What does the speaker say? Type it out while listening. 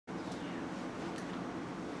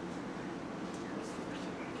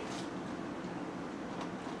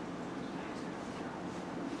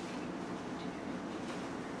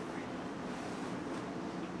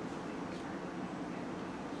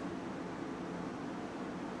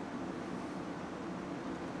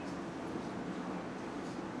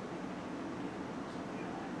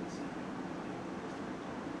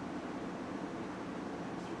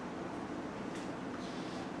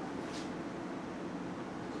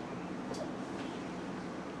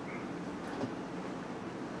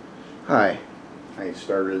Hi, I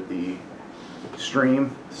started the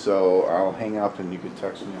stream, so I'll hang up and you can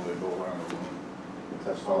text me to go around the room.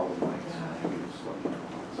 Test all the mics. You can just let me know.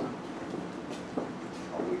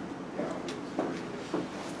 I'll wait. Yeah, I'll wait.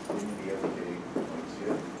 Give me the okay. Let's see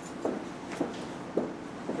it.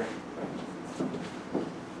 Okay.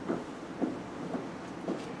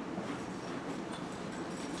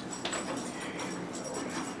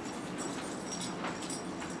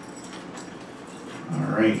 All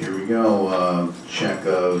right, here we go. Check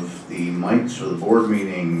of the mics for the board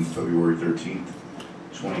meeting, February 13th,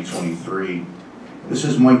 2023. This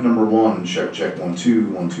is mic number 1. Check, check, 1, 2,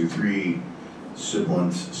 1, 2, 3.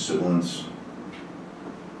 Sibilance.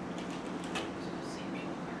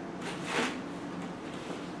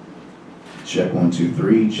 Check 1, 2,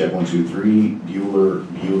 3. Check 1, 2, 3.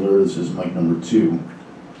 Bueller. This is mic number 2.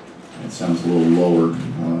 That sounds a little lower.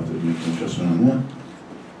 I'll have to make an adjustment on that.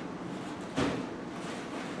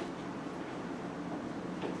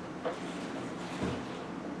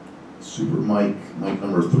 Super mic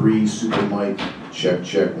number 3, super mic, check,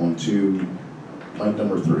 check, 1, 2, mic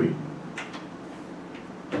number 3.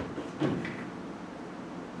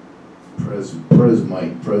 Pres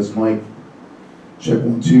mic, check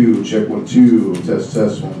 1, 2, check 1, 2,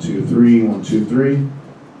 test, 1, 2, 3, 1, 2, 3.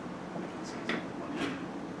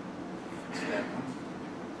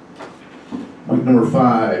 Mic number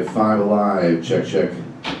 5 alive, check, check.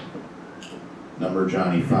 Number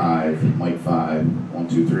Johnny 5, mic 5, 1,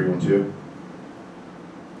 2, 3, 1, 2.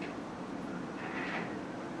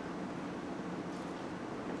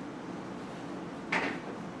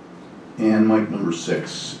 And mic number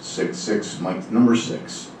 6, mic number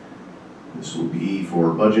 6. This will be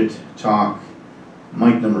for budget talk,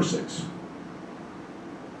 mic number 6.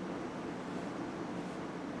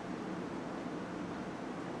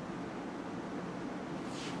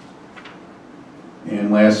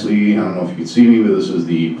 And lastly, I don't know if you can see me, but this is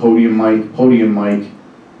the podium mic,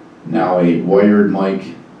 now a wired mic,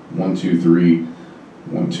 1, 2, 3,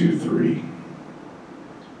 1, 2, 3.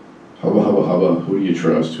 Hubba, who do you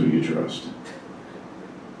trust,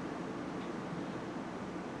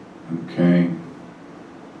 Okay.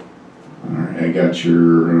 All right, I got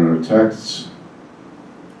your texts.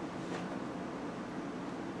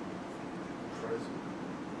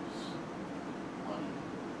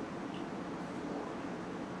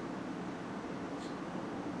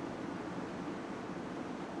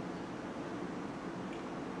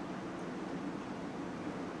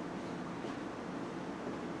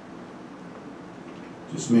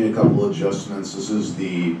 Just made a couple adjustments. This is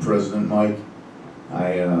the president mic.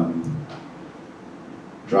 I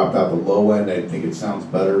dropped out the low end. I think it sounds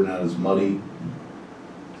better, not as muddy.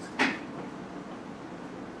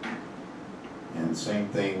 And same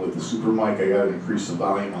thing with the super mic. I got to increase the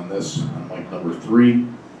volume on this on mic number 3.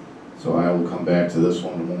 So I will come back to this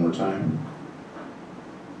one more time.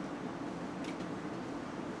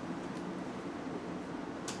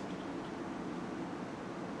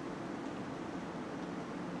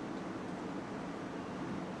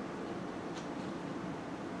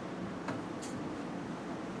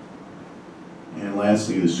 And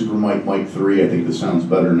lastly, the super mic 3, I think this sounds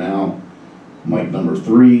better now. Mic number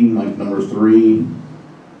 3.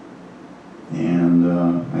 And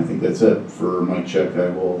I think that's it for mic check. I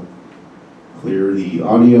will clear the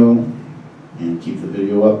audio and keep the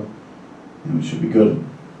video up, and we should be good.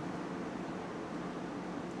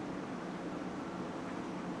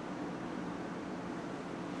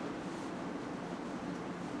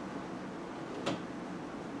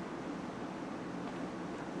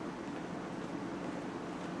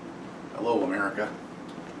 Hello, America.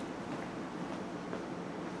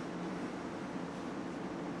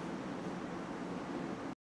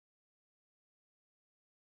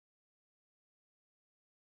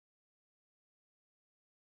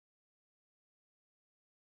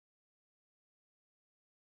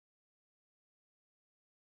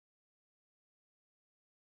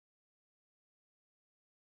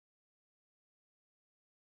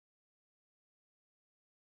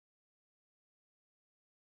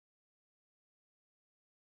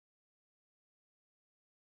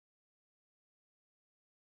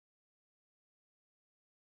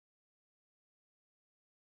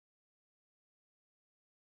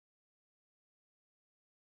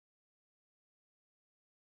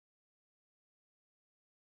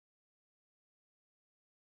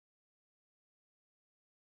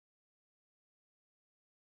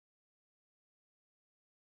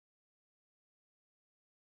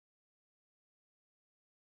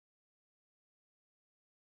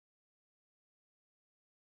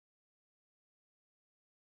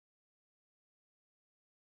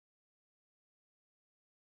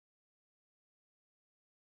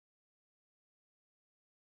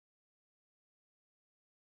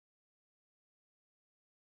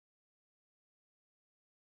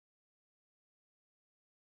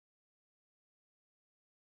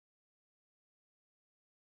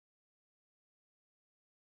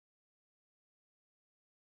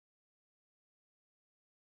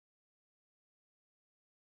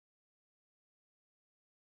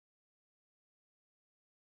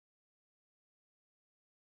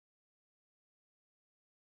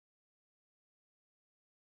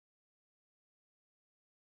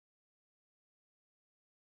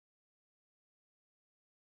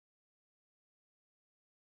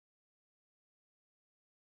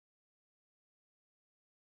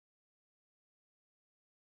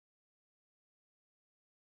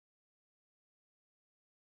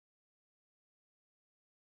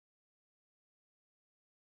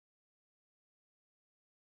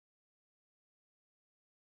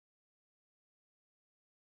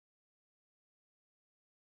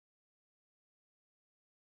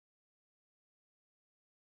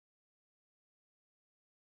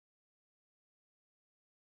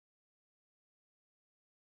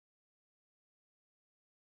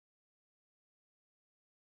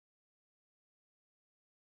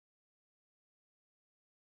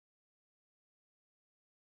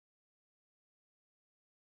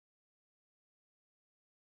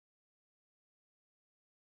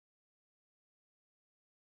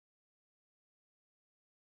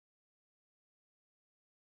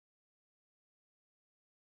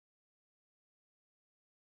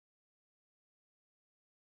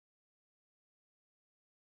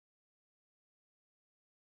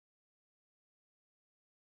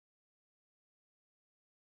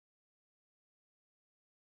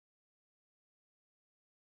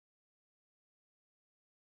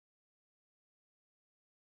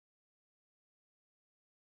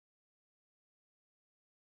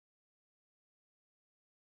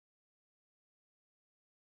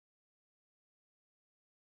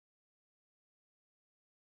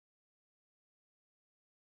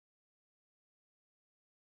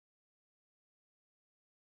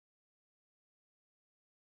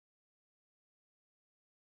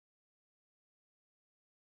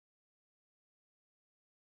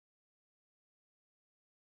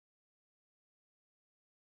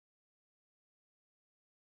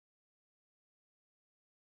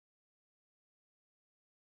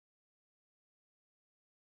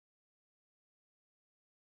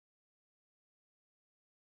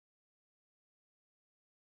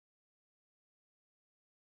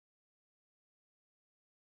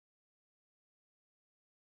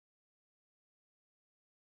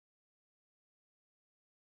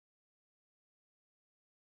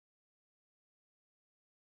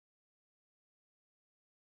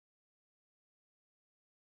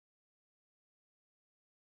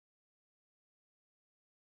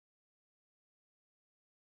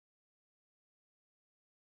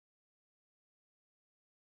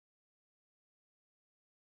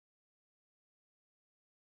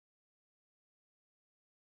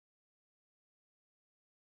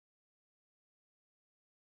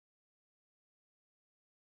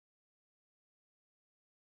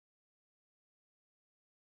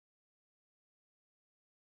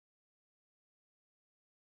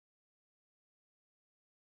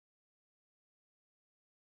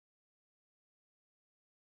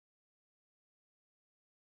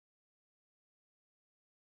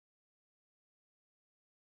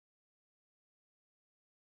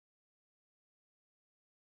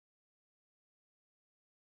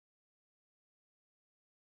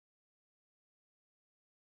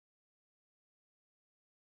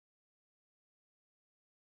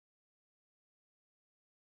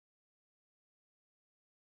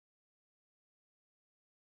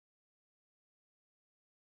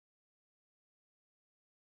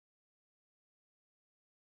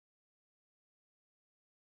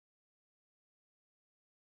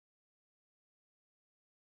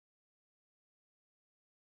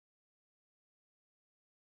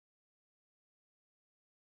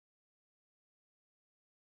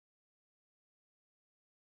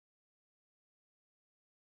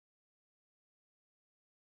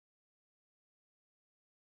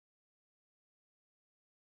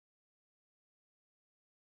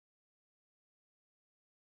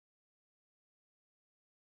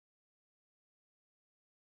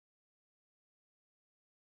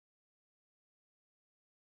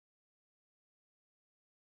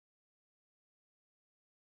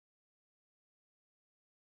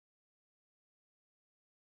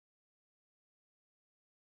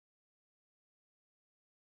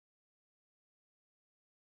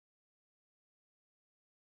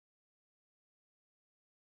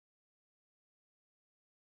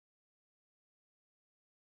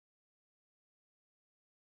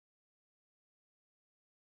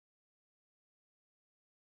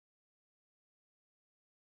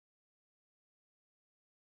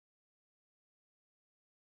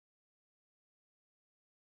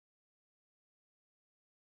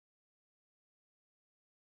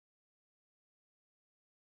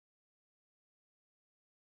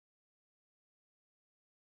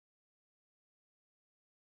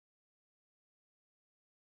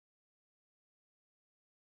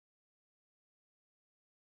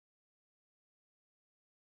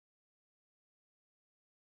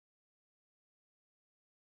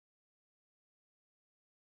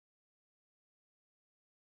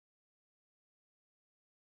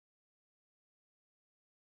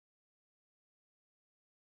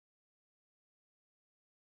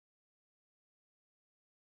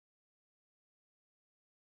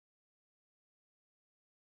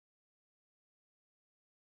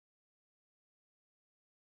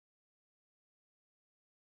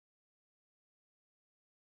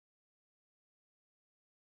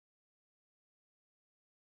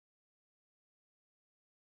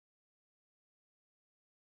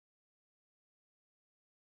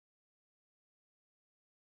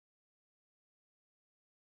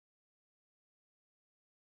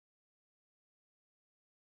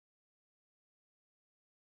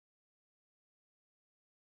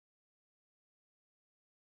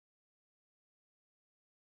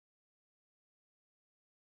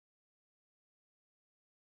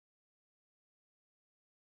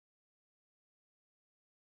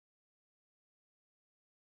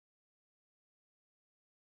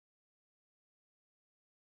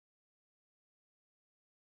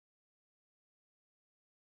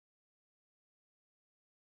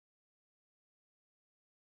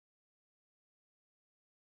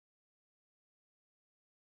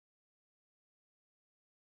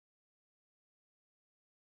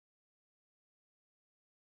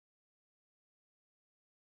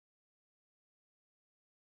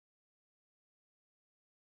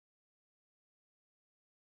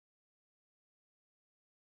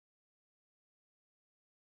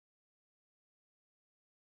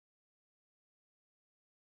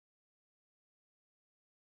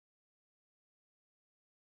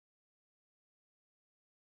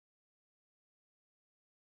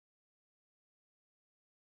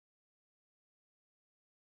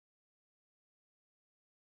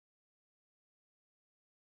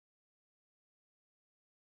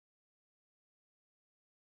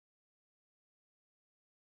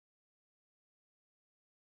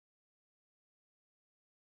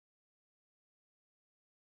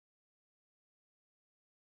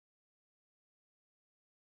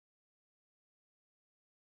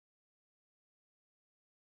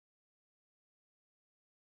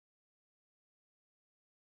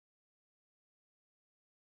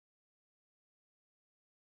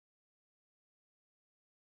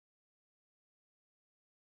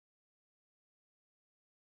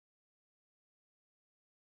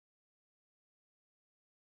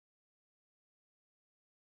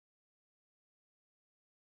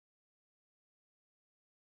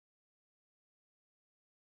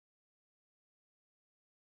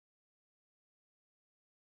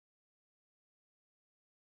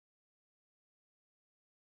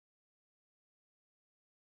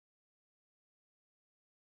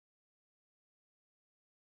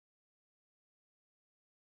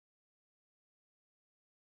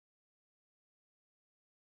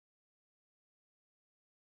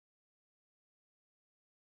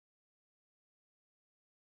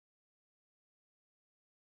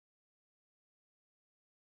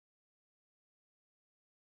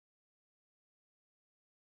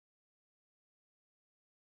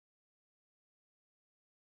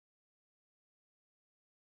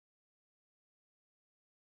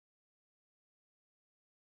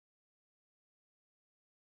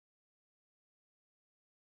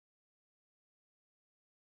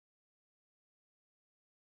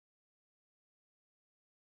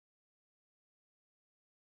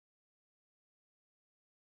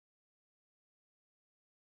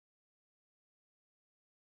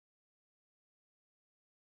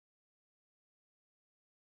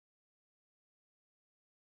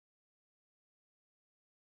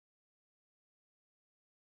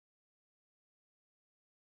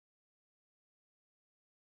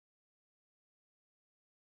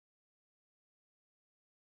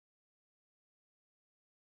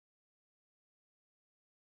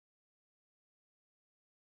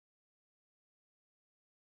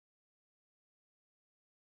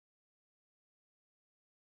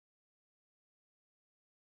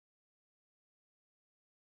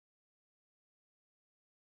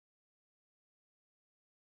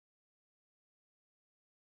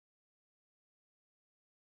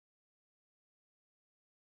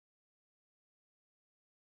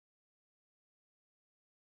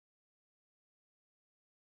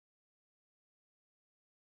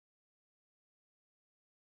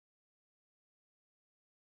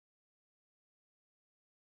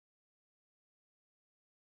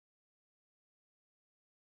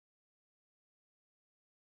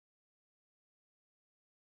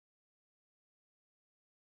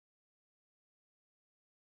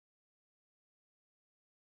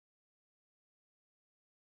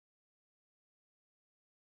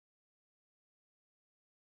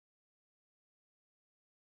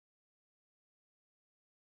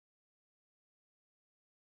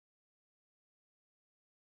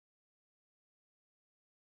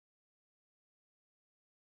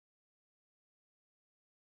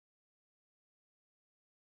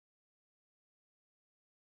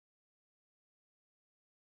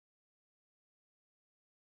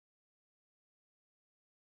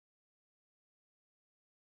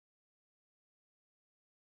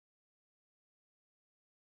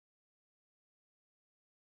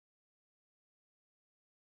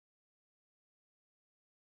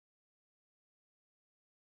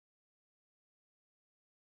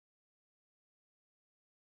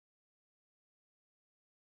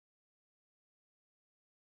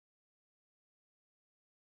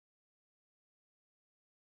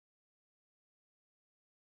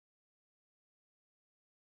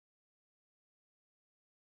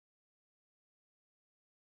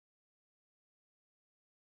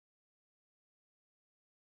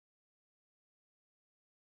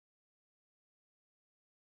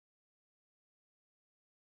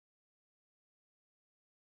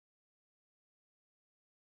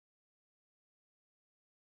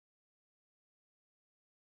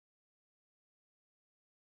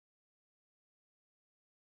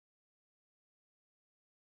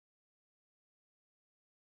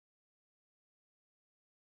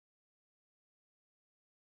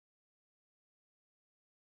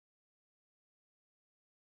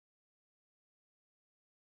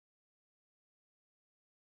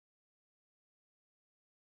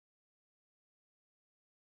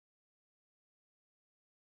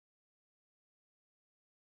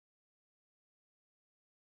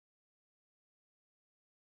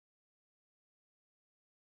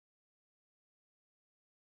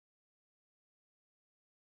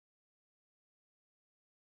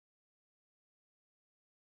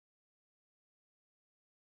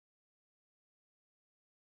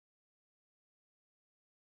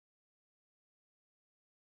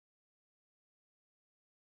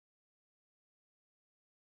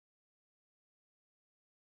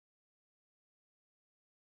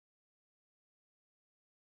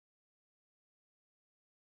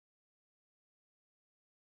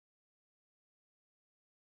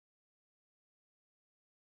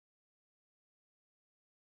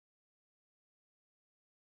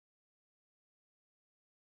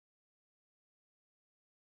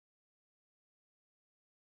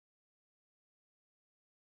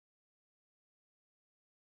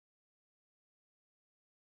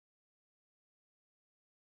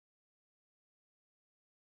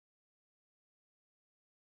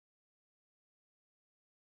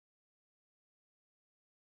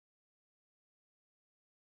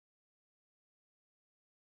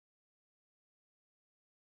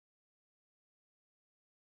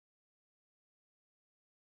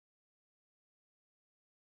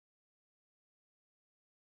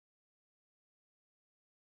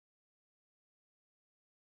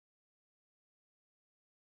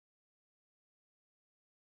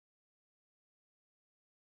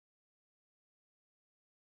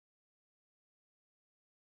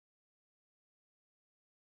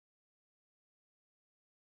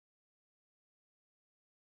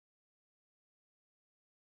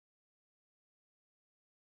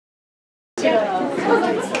 No,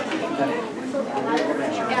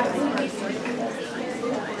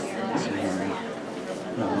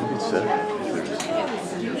 you can sit.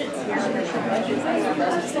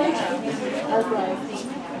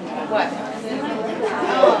 What?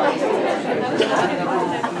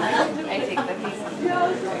 I take the piece.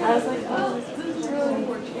 I was like, oh, this is really you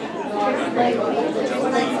all are great.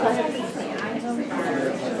 Everybody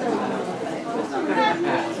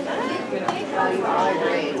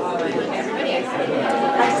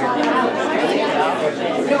I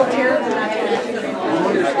no, Tara's not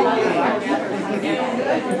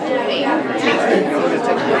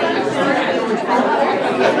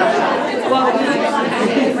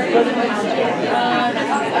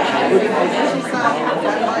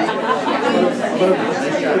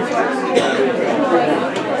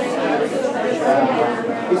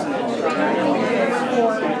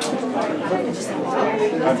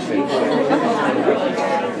I'm saying.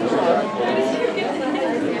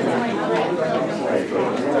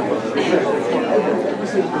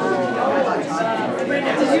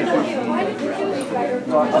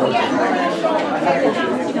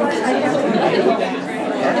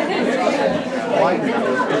 Why?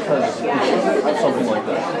 Because something like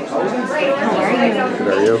that. Good,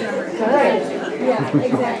 are you?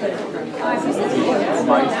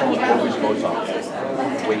 My phone always goes off.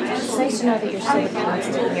 Wait. It's nice to know that you're still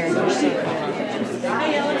constant here and you're still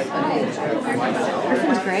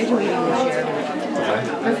Griffin's graduating this year.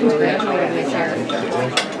 Griffin's graduating this year.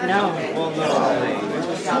 No.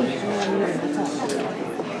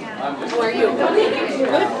 How are you?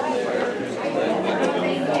 Good.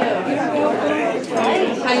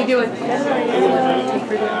 How you doing?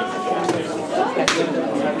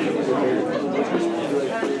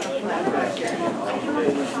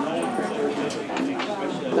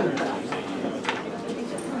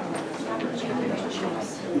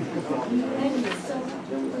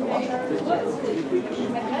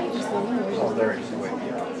 Oh, there it is. Wait.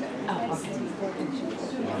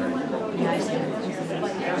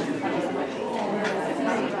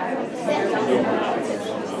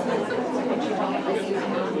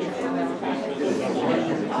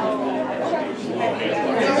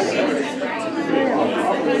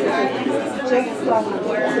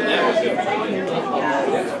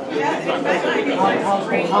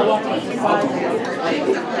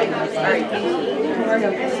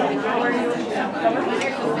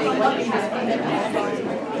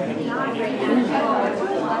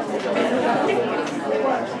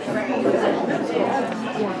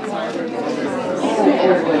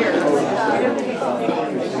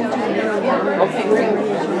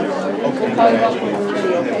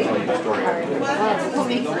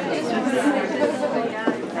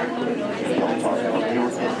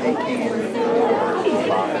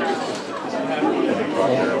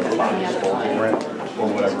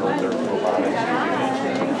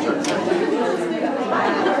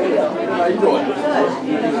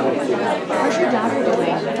 How's your daughter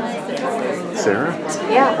doing? Sarah?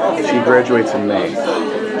 Yeah. She graduates in May.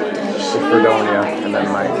 With Fredonia, and then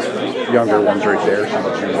my younger one's right there. She's a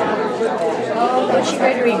junior. What's she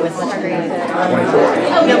graduating with? What's her grade? 24.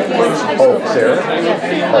 No, what's she Oh, Sarah?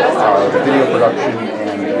 Oh, video production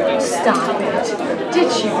and... Stop it. Did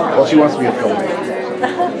she? well, she wants to be a filmmaker.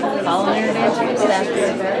 Following her adventures?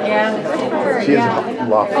 Yeah. Good for her. She has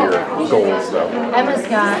loftier goals, though. Emma's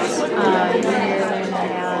got a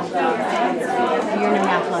year and a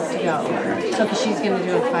half left to go. So, because she's going to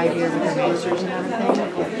do a 5-year with her master's and everything. So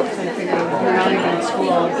I figured we're already in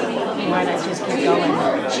school, why not just keep going?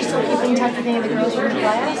 She still keep in touch with any of the girls from her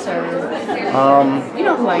class, or? You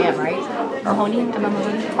know who I am, right? Mahoney? Emma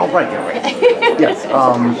Mahoney? Oh, right, yeah, right. Yes,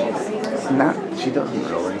 not, she doesn't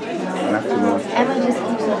really. Not too much. Emma just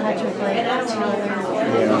keeps in touch with, like, 2 other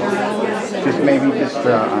Yeah. girls. Just maybe just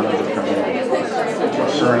on a different level.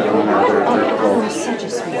 Current owner, they're Oh, close. such a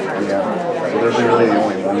sweetheart. Yeah. So they're really the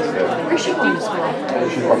only ones that... Where's she going to school?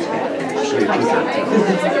 She loves me. She's a teacher.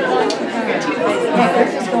 Yeah,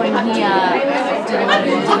 Griff is going, he didn't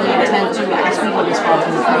intend to ask me what his fall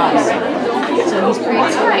from the cross. So he's pretty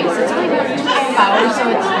nice. It's only about 5 hours, so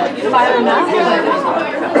it's far enough, but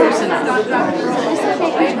close enough. So it's not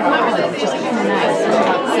making it hard, it's just kind of nice. It's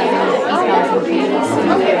about 7,000 to 8,000 feet.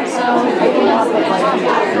 So picking up at like,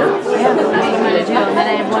 yeah, that's what I'm going to do. And then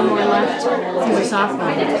I have one more left. He's a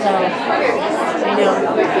sophomore. So, I know.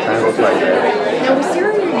 Kind of looks like that. Now, was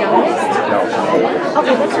Sarah your youngest? No, no.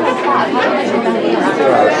 Okay, that's what I thought. How old is your youngest?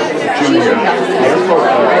 She's your youngest.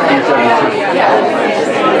 Yeah.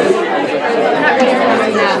 I'm not ready for my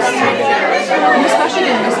nest. I'm especially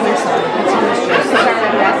going to miss my son. That's how much stress.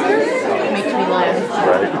 It makes me laugh.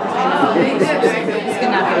 Right. I know. It's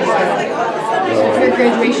going to not be good.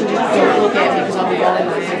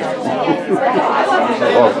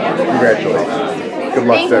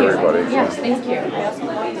 luck Thank to you. everybody. Yes, thank you.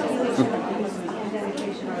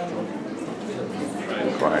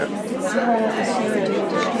 Quiet. Sarah, do any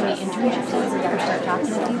internships or start talking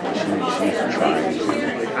to people? She's trying.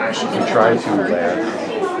 Is she She gonna tried try to last.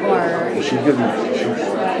 Or She didn't. She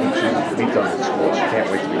be done with school. She can't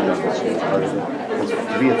wait to be done with school. Part of it. Because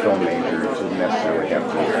to be a film major, it doesn't necessarily have to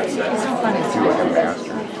how fun is do like a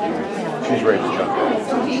master's. She's ready to jump in. It's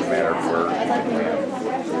just a matter of where she can land.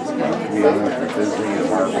 To be honest, with Disney and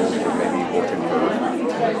Marvel, or maybe working for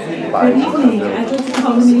Good evening. I'd like to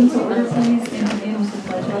call the meeting to order, please, and begin with the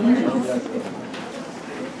pledge of allegiance.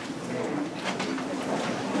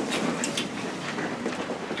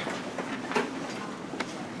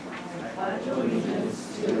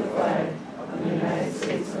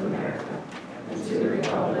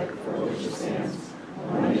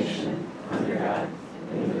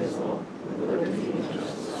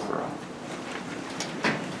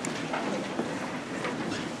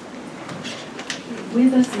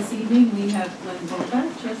 With us this evening, we have Glenn Boca,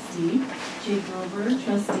 trustee, Jake Grover,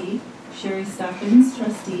 trustee, Sherry Stockins,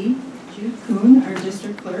 trustee, Jude Kuhn, our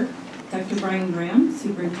district clerk, Dr. Brian Graham,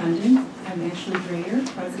 superintendent, I'm Ashley Dreyer,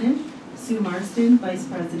 president, Sue Marston, vice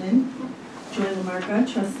president, Joy Lamarca,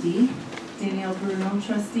 trustee, Danielle Bruno,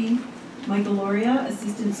 trustee, Michael Loria,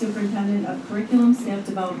 assistant superintendent of curriculum, staff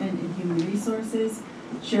development, and human resources,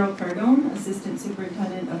 Cheryl Cardone, assistant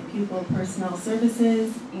superintendent of pupil personnel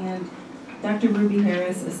services, and Dr. Ruby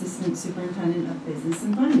Harris, Assistant Superintendent of Business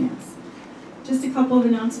and Finance. Just a couple of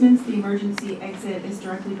announcements. The emergency exit is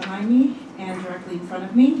directly behind me and directly in front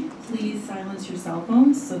of me. Please silence your cell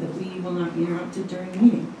phones so that we will not be interrupted during the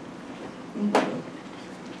meeting. Thank you.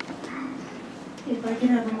 If I could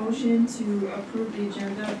have a motion to approve the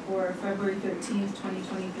agenda for February 13th,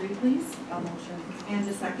 2023, please. I'll motion. And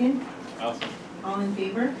a second. Awesome. All in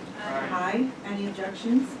favor? Aye. Any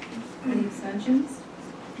objections? Any abstentions?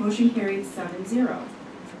 Motion carried 7-0.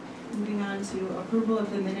 Moving on to approval of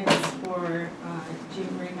the minutes for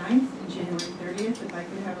January 9th and January 30th. If I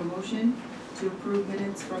could have a motion to approve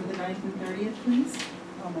minutes from the 9th and 30th, please.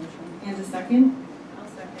 I'll motion. And a second. I'll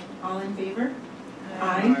second. All in favor?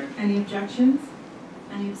 Aye. Any objections?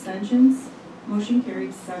 Any abstentions? Motion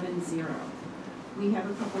carried 7-0. We have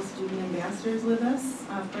a couple student ambassadors with us.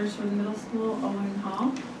 First for the middle school, Owen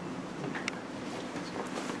Hall.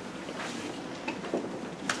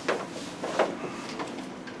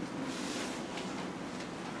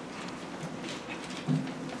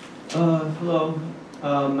 Hello,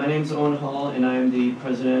 my name is Owen Hall and I am the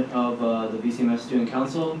president of the VCMS Student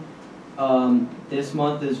Council. This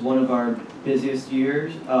month is one of our busiest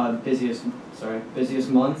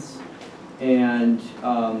months. And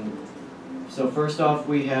so first off,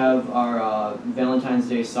 we have our Valentine's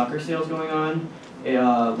Day sucker sales going on,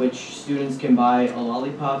 which students can buy a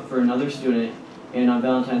lollipop for another student, and on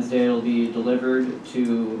Valentine's Day it'll be delivered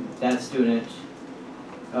to that student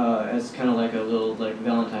as kind of like a little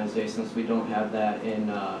Valentine's Day, since we don't have that in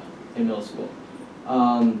middle school.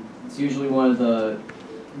 It's usually one of the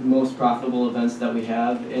most profitable events that we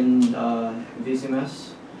have in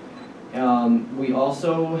VCMS. We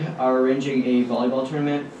also are arranging a volleyball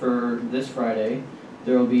tournament for this Friday.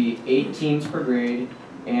 There will be 8 teams per grade,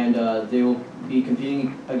 and they will be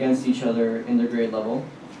competing against each other in their grade level.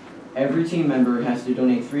 Every team member has to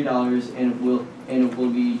donate $3, and it will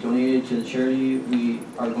be donated to the charity we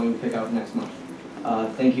are going to pick out next month.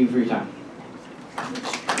 Thank you for your time.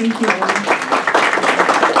 Thank you.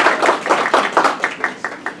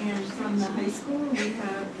 And from the high school, we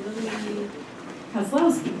have Lily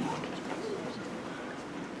Kozlowski.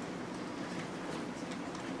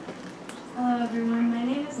 Hello everyone, my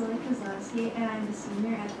name is Lily Kozlowski and I'm a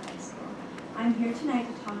senior at the high school. I'm here tonight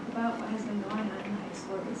to talk about what has been going on in high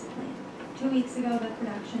school recently. 2 weeks ago, the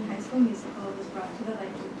production High School Musical was brought to the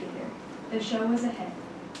Lakewood Theater. The show was a hit.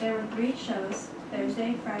 There were 3 shows,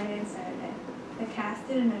 Thursday, Friday, and Saturday. The cast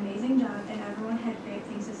did an amazing job and everyone had great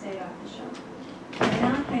things to say about the show. Right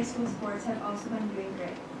now, high school sports have also been doing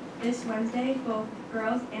great. This Wednesday, both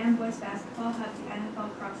girls and boys basketball have the NFL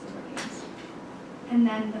crossover games. And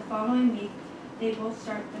then the following week, they both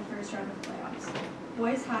start the first round of playoffs.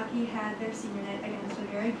 Boys hockey had their senior night against a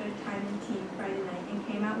very good Timon team Friday night and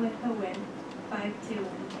came out with a win, 5-2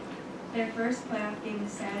 win. Their first playoff game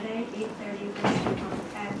is Saturday, 8:30 versus Newcomb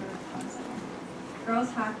at North Center.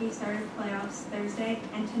 Girls hockey started playoffs Thursday,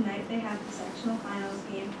 and tonight they have the sectional finals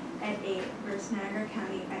game at 8 versus Niagara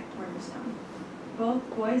County at Cornerstone. Both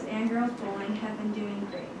boys and girls bowling have been doing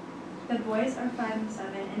great. The boys are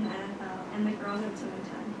 5-7 in the NFL, and the girls are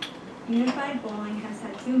 2-10. Unified Bowling has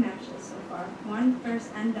had 2 matches so far, one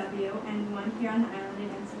versus NW and one here on the island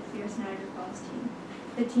against the fierce Niagara Falls team.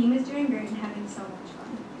 The team is doing great and having so much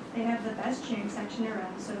fun. They have the best cheering section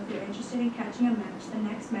around, so if you're interested in catching a match, the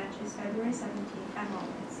next match is February 17th at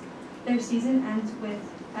Mullins. Their season ends with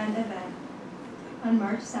an event on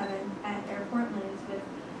March 7th at Airport Lanes with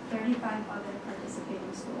 35 other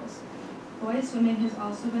participating schools. Boys swimming has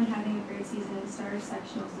also been having a great season and started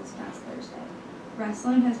sectionals this past Thursday.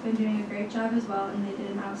 Wrestling has been doing a great job as well, and they did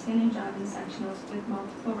an outstanding job in sectionals with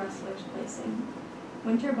multiple wrestlers placing.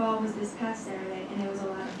 Winter ball was this past Saturday, and it was a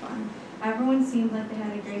lot of fun. Everyone seemed like they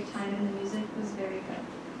had a great time, and the music was very good.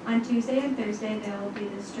 On Tuesday and Thursday, there will be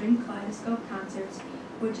the String Kaleidoscope concerts,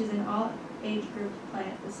 which is an all-age group play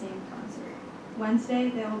at the same concert. Wednesday,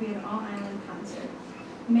 there will be an all-island concert.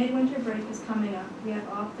 Midwinter break is coming up. We have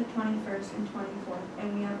off the 21st and 24th,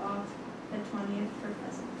 and we have off the 20th for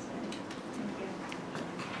President's Day. Thank you.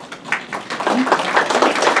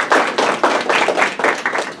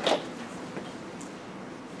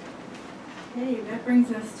 Okay, that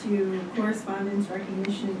brings us to correspondence,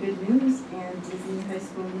 recognition, and good news, and Disney High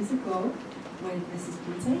School Musical with Mrs.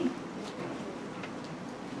 Boutte.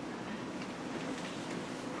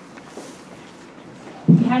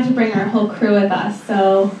 We had to bring our whole crew with us,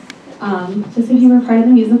 so just if you were part of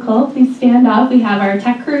the musical, please stand up. We have our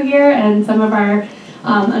tech crew here and some of our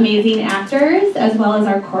amazing actors, as well as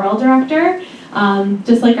our choral director.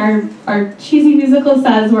 Just like our cheesy musical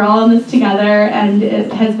says, we're all in this together, and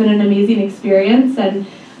it has been an amazing experience, and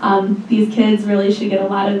these kids really should get a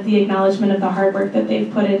lot of the acknowledgement of the hard work that they've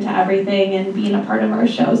put into everything and being a part of our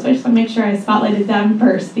show. So I just want to make sure I spotlighted them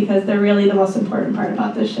first, because they're really the most important part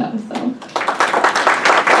about this show. So.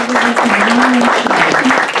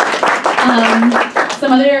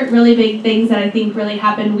 Some other really big things that I think really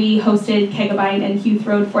happened, we hosted Kegabine and Huth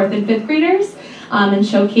Road 4th and 5th graders and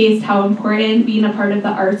showcased how important being a part of the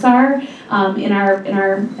arts are in our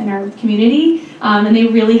community. And they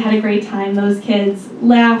really had a great time. Those kids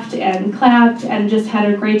laughed and clapped and just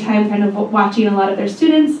had a great time kind of watching a lot of their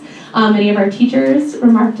students. Many of our teachers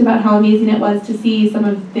remarked about how amazing it was to see some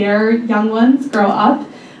of their young ones grow up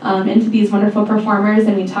into these wonderful performers,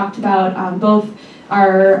 and we talked about both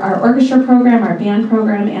our orchestra program, our band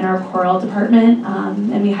program, and our choral department,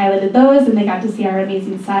 and we highlighted those, and they got to see our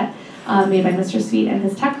amazing set made by Mr. Sweet and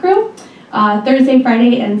his tech crew. Thursday,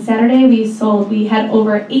 Friday, and Saturday we had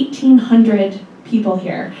over 1,800 people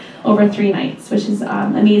here over 3 nights, which is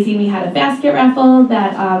amazing. We had a basket raffle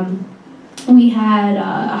that we had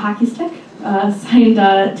a hockey stick signed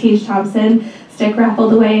Tage Thompson stick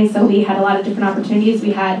raffled away, so we had a lot of different opportunities.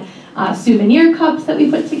 We had souvenir cups that we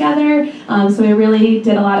put together, so we really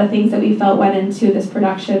did a lot of things that we felt went into this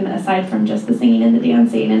production aside from just the singing and the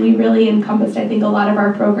dancing, and we really encompassed, I think, a lot of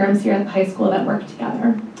our programs here at the high school that work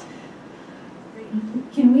together.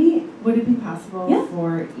 Would it be possible Yeah.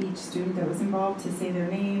 for each student that was involved to say their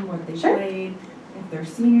name, what they Sure. played, if they're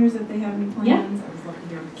seniors, if they have any plans? Yeah. I was looking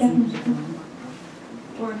here for Yeah. seniors.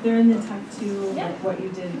 Or if they're in the tech too, Yeah. like what you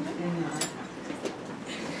did in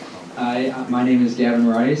My name is Gavin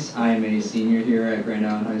Rice. I am a senior here at Grand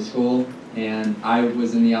Island High School, and I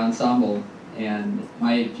was in the ensemble. And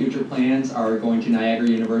my future plans are going to Niagara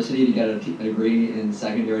University to get a degree in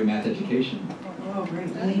secondary math education. Oh, great.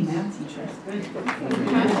 Any math teachers. Good.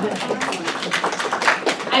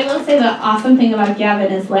 I will say the awesome thing about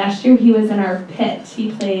Gavin is last year he was in our pit.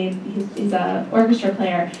 He's an orchestra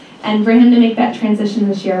player. And for him to make that transition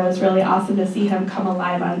this year was really awesome to see him come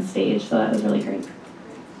alive on stage. So that was really great.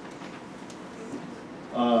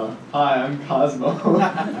 Hi, I'm Cosmo.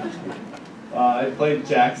 I played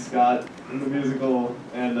Jack Scott in the musical,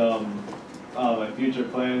 and my future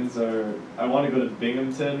plans are I want to go to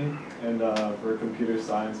Binghamton and for a computer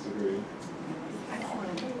science degree.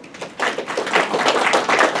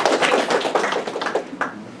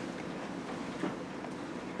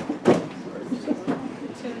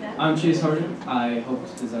 I'm Chase Harden. I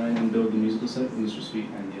helped design and build the musical set with Mr. Sweet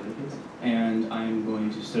and the other kids, and I'm going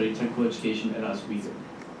to study technical education at Oswego.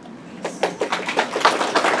 If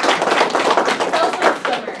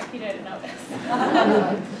you didn't notice.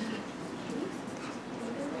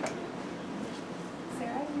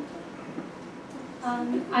 Sarah?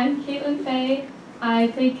 I'm Caitlin Faye. I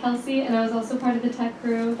played Kelsey, and I was also part of the tech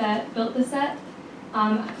crew that built the set.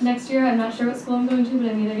 Next year, I'm not sure what school I'm going to,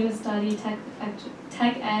 but I'm either going to study tech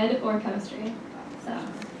ed or chemistry. So.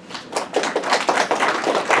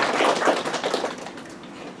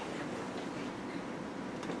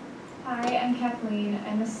 Hi, I'm Kathleen.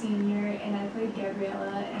 I'm a senior, and I played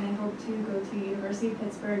Gabriella, and I hope to go to University of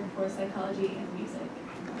Pittsburgh for psychology and music.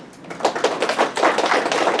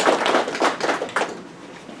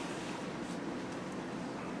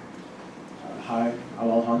 Hi, I'm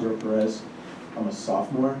Alejandro Perez. I'm a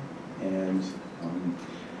sophomore, and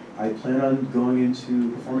I plan on going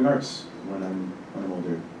into performing arts when I'm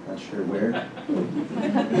older. Not sure where.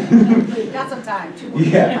 Got some time.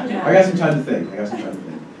 Yeah, I got some time to think.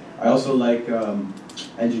 I also like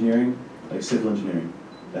engineering, like civil engineering.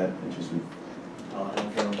 That interests me.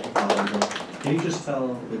 Can you just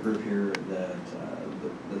tell the group here that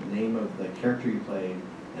the name of the character you play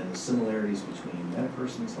and the similarities between that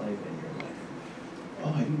person's life and your life?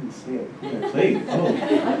 Oh, I didn't even say it. Who I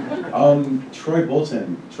played? Troy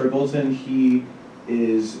Bolton. Troy Bolton, he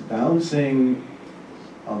is balancing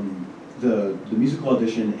the musical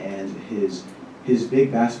audition and his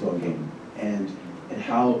big basketball game, and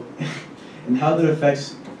how and how that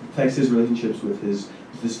affects his relationships with his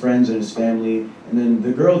friends and his family, and then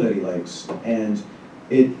the girl that he likes. And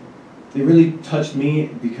it really touched me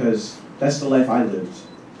because that's the life I lived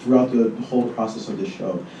throughout the whole process of this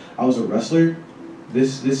show. I was a wrestler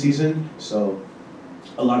this season, so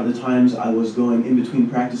a lot of the times I was going in between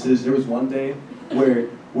practices. There was one day where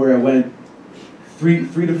I went 3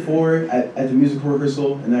 to 4 at the musical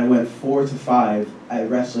rehearsal, and then I went 4 to 5 at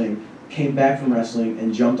wrestling, came back from wrestling,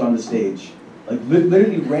 and jumped on the stage. Like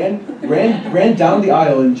literally ran down the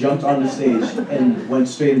aisle and jumped on the stage and went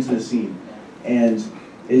straight into the scene. And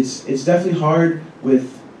it's definitely hard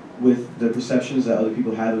with the perceptions that other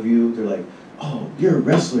people have of you. They're like, oh, you're a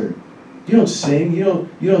wrestler. You don't sing. You don't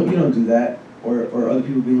do that. Or other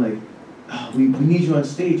people being like, oh, we need you on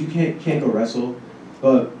stage. You can't go wrestle.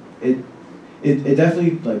 But it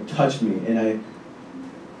definitely like touched me, and it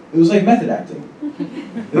was like method acting.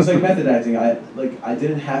 It was like method acting. I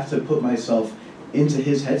didn't have to put myself into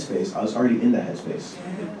his headspace. I was already in that headspace.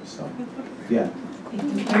 So, yeah.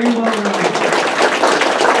 Very well done.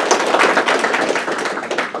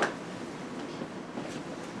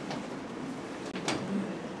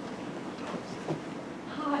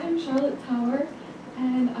 Hi, I'm Charlotte Tower,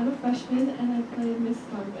 and I'm a freshman, and I played Miss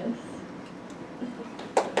Garbus.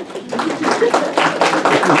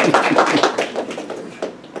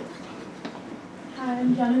 Hi,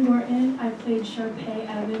 I'm Jenna Norton. I played Sharpay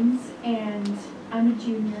Evans, and I'm a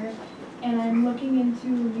junior, and I'm looking into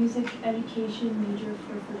music education major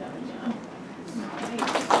for Fredonia.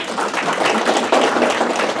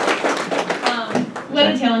 What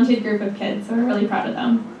a talented group of kids, so we're really proud of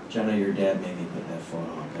them. Jenna, your dad made me put that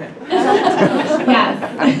photo up. Yes.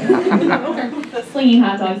 Slinging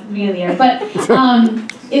hot dogs at the beginning of the year. But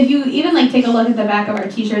if you even take a look at the back of our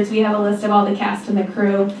t-shirts, we have a list of all the cast and the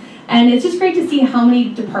crew. And it's just great to see how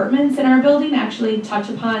many departments in our building actually touch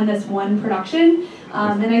upon this one production.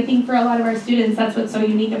 And I think for a lot of our students, that's what's so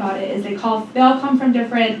unique about it, is they all come from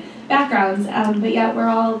different backgrounds, but yet we're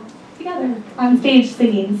all together on stage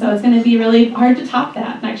singing. So it's going to be really hard to top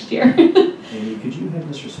that next year. Amy, could you have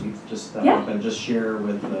Mr. Sweet just step up and just share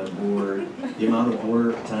with the board the amount of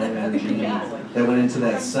work, time, energy that went into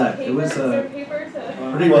that set? It was a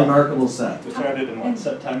pretty remarkable set. We started in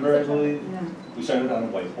September, I believe. Yeah. We started on a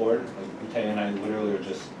whiteboard. Like, Tay and I literally were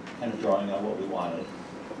just kind of drawing out what we wanted,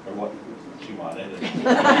 or what she wanted. And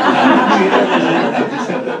just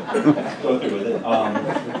had to go through with it.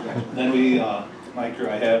 Then we, my crew,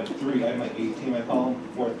 I have my A team, I call them,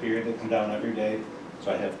 4th period. They come down every day.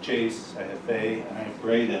 So I have Chase, I have Faye, and I have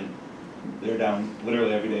Braden. They're down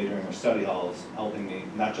literally every day during our study halls, helping me,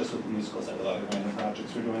 not just with the musical set, but other random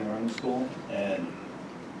projects we're doing around the school. And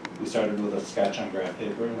we started with a sketch on graph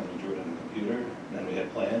paper, and then we drew it on the computer, and then we had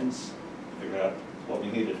plans, figured out what we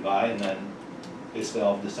needed to buy, and then basically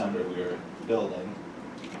all of December we were building.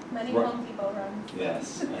 Many Home Depot runs.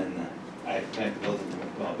 Yes, and I thank the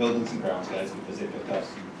buildings and grounds guys because they picked up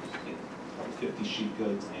 50 sheet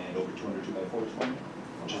goods and over 200 2x4s for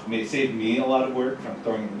me, which saved me a lot of work from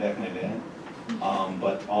throwing it in the back of my van.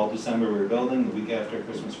 But all December we were building. The week after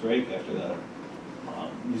Christmas break, after the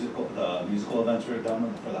musical events were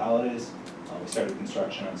done for the holidays, we started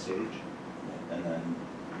construction on stage, and then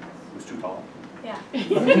it was too tall. Yeah.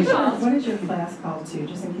 What is your class called to,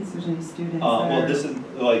 just in case there's any students? Well, this is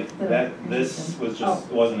this was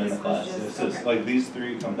just wasn't in the class. This is like these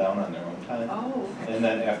 3 come down on their own time. Oh. Okay. And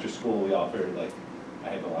then after school, we offered I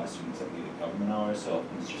have a lot of students that needed government hours, so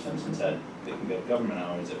Mr. Simpson said they can get government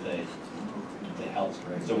hours if they help.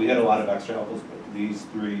 So we had a lot of extra helpers, but these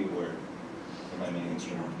 3 were my main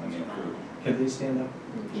instrument, my main crew. Can they stand up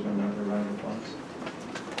and give another round of applause?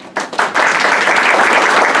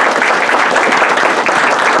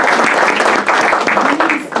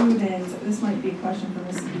 Students, this might be a question for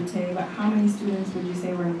Mrs. Butte, but how many students would you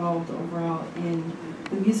say were involved overall in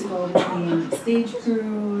the musical, between stage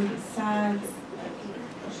crew, the sets?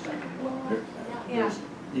 Yeah.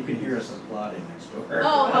 You can hear us applauding next door.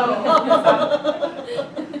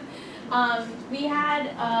 We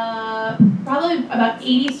had probably about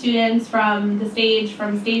 80 students from stage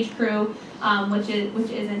crew, which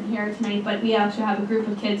isn't here tonight, but we actually have a group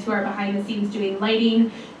of kids who are behind the scenes doing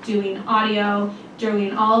lighting, doing audio,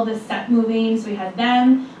 doing all the set moving. So we had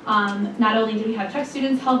them. Not only did we have tech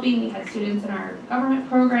students helping, we had students in our government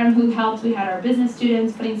program who helped. We had our business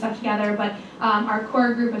students putting stuff together, but our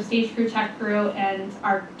core group of stage crew, tech crew, and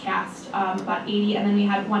our cast, about 80, and then we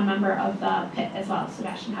had one member of the pit as well,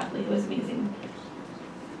 Sebastian Heffley, who was amazing.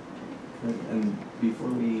 And before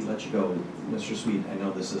we let you go, Mr. Sweet, I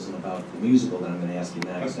know this isn't about the musical that I'm going to ask you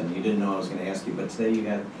next, and you didn't know I was going to ask you, but today you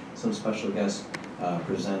had some special guests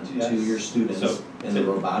present to your students in the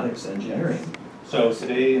robotics engineering. So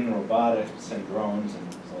today in robotics and drones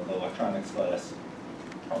and the electronics class,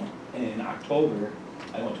 in October,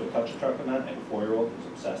 I went to a touch a truck event. I have a 4-year-old who's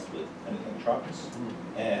obsessed with anything trucks,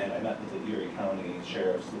 and I met with the Erie County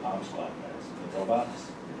Sheriff's Bomb Squad guys with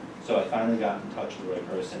robots. So I finally got in touch with the right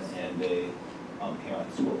person, and they came out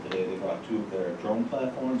to school today. They brought 2 of their drone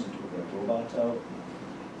platforms and 2 of their robots out.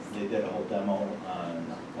 They did a whole demo on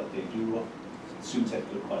what they do. Students had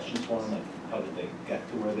good questions for them, like how did they get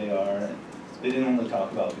to where they are. And they didn't only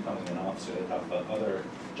talk about becoming an officer, they talked about other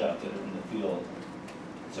jobs that are in the field.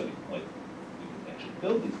 So like, you can actually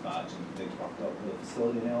build these bots, and they talked about the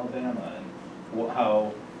facility in Alabama and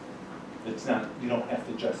how it's not, you don't have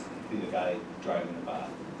to just be the guy driving the bot.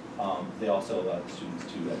 They also allowed the students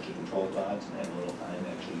to actually control the bots and have a little time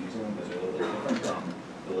actually using them because they're a little bit different from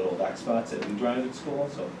the little Vex bots that we drive at school.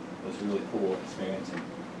 So it was a really cool experience. And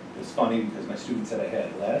it was funny because my students that I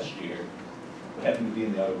had last year happened to be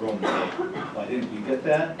in the other room today. Why didn't you get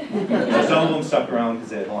that? So some of them stuck around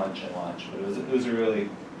because they had lunch and lunch. But it was a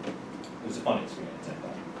fun experience, I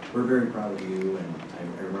thought. We're very proud of you, and I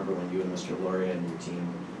remember when you and Mr. Loria and your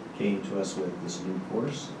team came to us with this new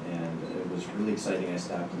course, and it was really exciting. I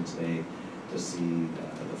stopped in today to see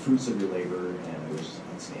the fruits of your labor, and it was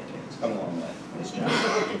outstanding. It's come a long way. Nice job.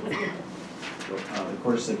 The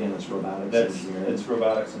course again is robotics engineering. It's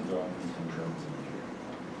robotics and drones.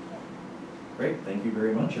 Great, thank you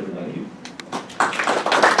very much, everybody. Thank you.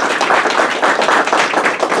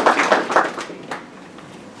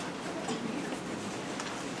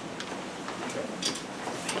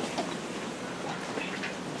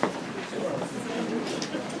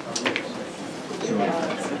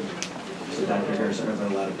 So Dr. Harrison, are there a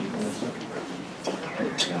lot of people?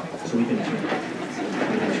 Yeah, so we can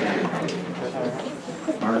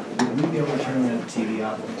Mark, would we be able to turn that TV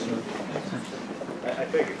off, sir? I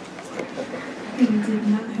figured. We did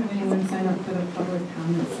not have anyone sign up for the public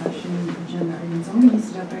comment session agenda items only,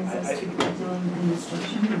 so that brings us to curriculum and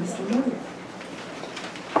instruction. Mr. Loria.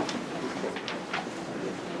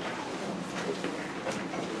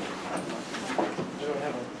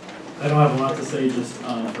 I don't have a lot to say, just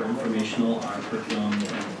for informational, our curriculum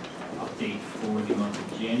update for the month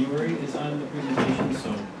of January is on the presentation, so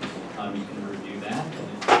you can review that. And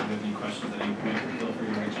if you have any questions at any point, feel free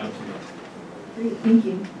to reach out to us. Great, thank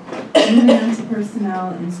you. Moving on to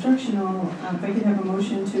personnel instructional, if I could have a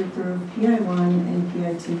motion to approve PI1 and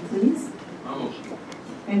PI2, please. Motion.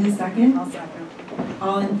 And a second? I'll second.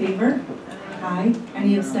 All in favor? Aye.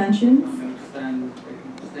 Any abstentions?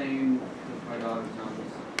 Abstain with my daughter's numbers.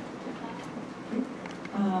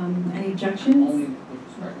 Any objections? Only with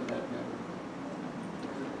respect to that matter.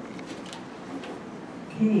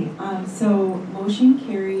 Okay, so motion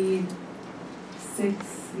carried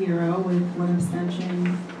 6-0 with 1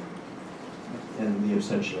 abstention. And the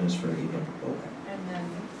abstention is for Eden. Okay.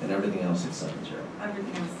 And everything else is 7-0.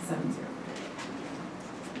 Everything else is 7-0.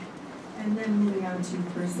 And then moving on to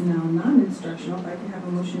personnel non-instructional, if I can have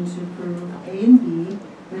a motion to approve A and B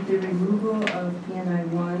with the removal of PNI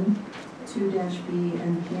 1, 2-B,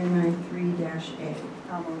 and PNI 3-A.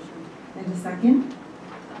 I'll motion. And a second?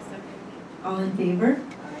 I'll second. All in favor?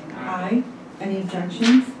 Aye. Any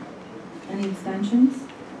objections? Any abstentions?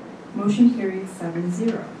 Motion carried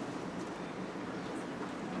 7-0.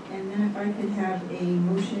 And then if I could have a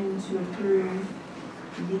motion to approve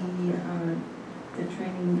the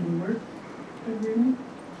training and work agreement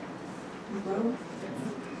as well.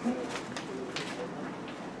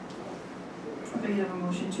 If I could have a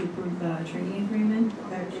motion to approve the training agreement,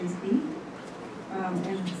 that is B.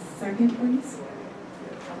 And second, please.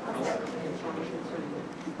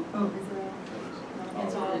 Oh, is it all?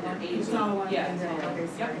 It's all one. It's all one. Yeah, it's all one. Okay,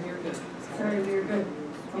 sorry. Yep, you're good. Sorry, we were good.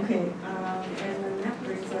 Okay, and then that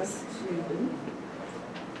brings us to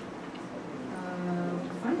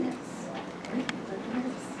finance. Right? Dr.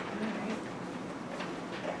 Harris.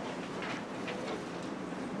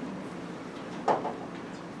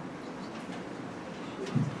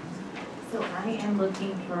 So I am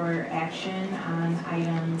looking for action on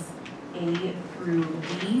items A through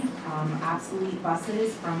D, obsolete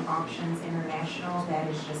buses from Auctions International, that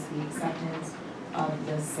is just the acceptance of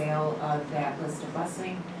the sale of that list of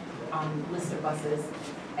buses,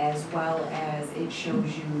 as well as it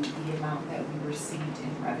shows you the amount that we received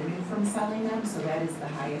in revenue from selling them, so that is the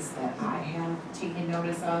highest that I have taken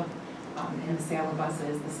notice of in the sale of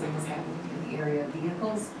buses. The same is happening in the area of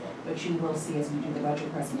vehicles, but you will see as we do the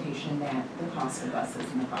budget presentation that the cost of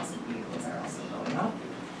buses and the cost of vehicles are also going up.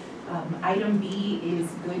 Item B is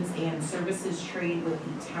goods and services trade with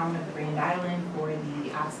the town of Grand Island for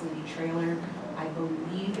the obsolete trailer. I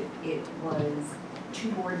believe it was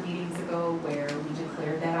 2 board meetings ago where we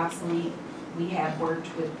declared that obsolete. We have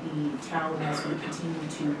worked with the town as we continue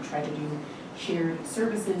to try to do shared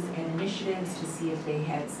services and initiatives to see if they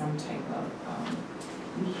had some type of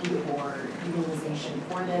need or utilization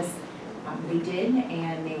for this. They did,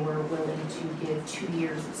 and they were willing to give 2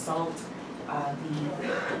 years of salt.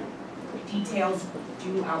 The details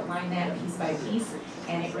do outline that piece by piece,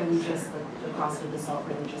 and it really just, the cost of the salt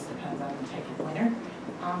really just depends on the type of winter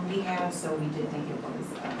we have, so we did think it was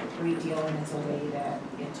a great deal, and it's a way that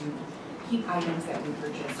to keep items that we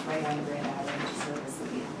purchase right on Grand Island to service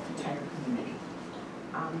the entire community.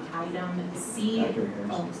 Item C. Dr.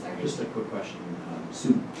 Harris, oh, sorry. just a quick question.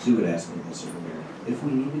 Sue had asked me this earlier. If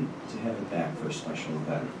we needed to have it back for a special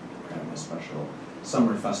event, or have a special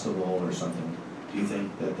summer festival or something, do you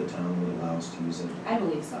think that the town would allow us to use it? I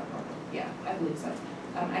believe so. Yeah, I believe so.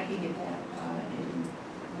 I can get that in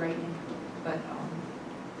writing, but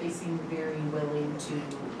they seem very willing to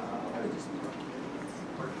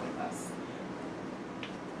work with us.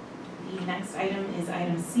 The next item is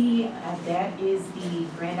item C. That is the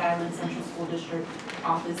Grand Island Central School District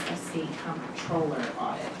Office of State Comptroller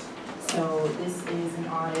audit. So this is an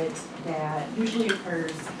audit that usually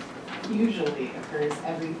occurs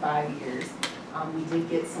every 5 years. We did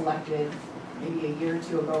get selected maybe a year or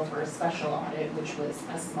 2 ago for a special audit, which was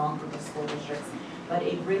a small group of school districts, but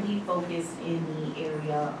it really focused in the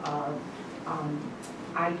area of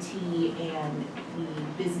IT and the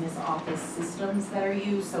business office systems that are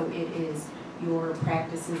used. So it is your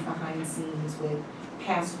practices behind the scenes with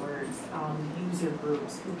passwords, user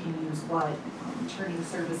groups, who can use what, turning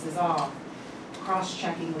services off,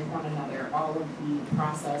 cross-checking with one another, all of the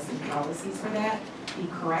process and policies for that. The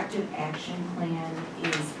corrective action plan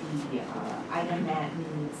is the item that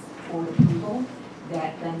needs board approval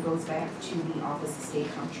that then goes back to the Office of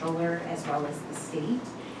State Comptroller as well as the state.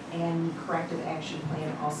 And the corrective action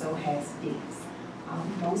plan also has dates.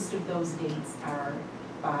 Most of those dates are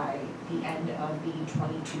by the end of the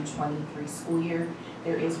 22-23 school year.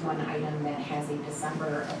 There is one item that has a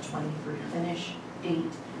December of 23 finish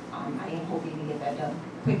date. I am hoping to get that done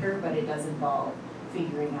quicker, but it does involve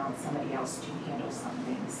figuring out somebody else to handle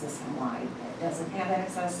something system-wide that doesn't have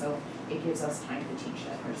access, so it gives us time to teach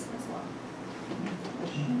that person as well.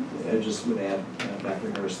 I just would add,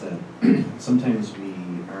 Dr. Harris, that sometimes we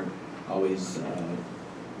aren't always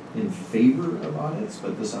in favor of audits,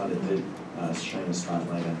 but this audit did shine a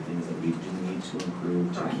spotlight on things that we do need to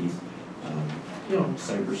improve to keep,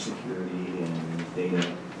 cybersecurity and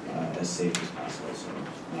data as safe as possible. So,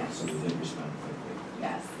 yes. So we did respond quickly.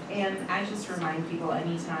 Yes, and I just remind people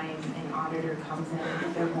anytime an auditor comes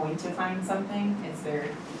in, they're going to find something. It's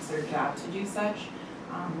their job to do such.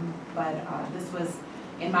 But this was,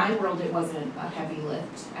 in my world, it wasn't a heavy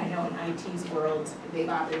lift. I know in IT's world, they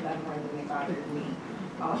bothered them more than they bothered me.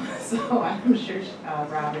 So I'm sure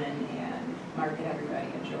Robin and Mark and everybody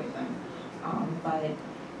enjoyed them. But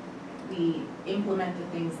we implement the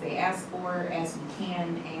things they ask for as we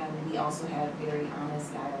can, and we also have very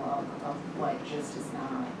honest dialogue of what just is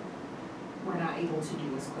not, we're not able to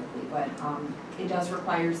do as quickly. But it does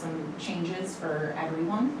require some changes for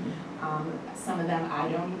everyone. Some of them I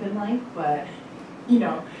don't even like, but we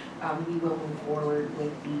will move forward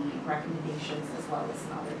with the recommendations as well as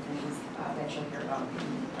some other things that you'll hear about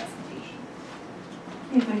in the presentation.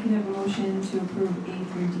 If I can have a motion to approve A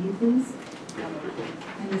through D, please.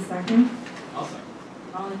 And a second? I'll second.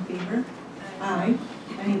 All in favor? Aye.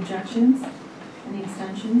 Any objections? Any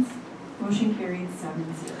abstentions? Motion carried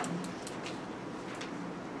 7-0.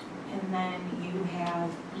 And then you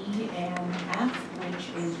have E and F, which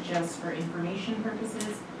is just for information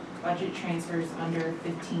purposes, budget transfers under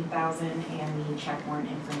 15,000 and the check warrant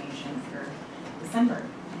information for December.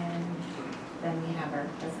 And then we have our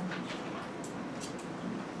presentation.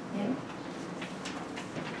 Yeah.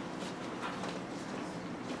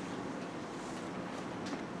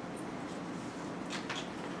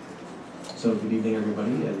 So good evening, everybody,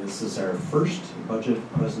 and this is our first budget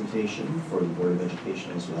presentation for the Board of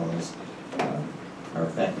Education as well as our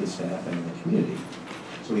faculty, staff, and the community.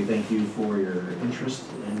 So we thank you for your interest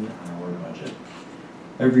in our budget.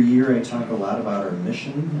 Every year I talk a lot about our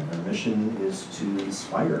mission. Our mission is to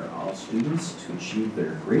inspire all students to achieve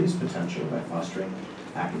their greatest potential by fostering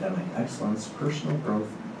academic excellence, personal growth,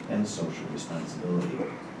 and social responsibility.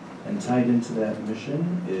 And tied into that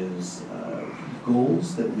mission is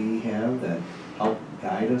goals that we have that help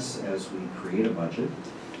guide us as we create a budget.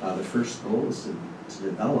 The first goal is to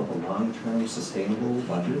develop a long-term sustainable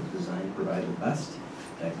budget designed to provide the best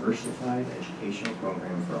diversified educational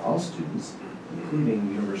program for all students,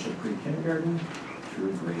 including universal pre-kindergarten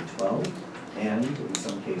through grade 12, and in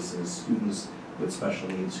some cases, students with special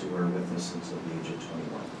needs who are with us until the age of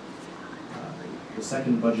 21. The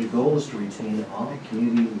second budget goal is to retain all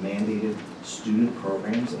community-mandated student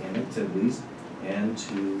programs and activities and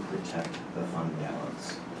to protect the fund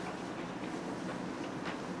balance.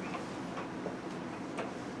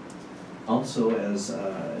 Also, as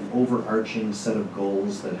an overarching set of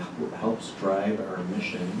goals that helps drive our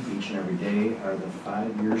mission each and every day are the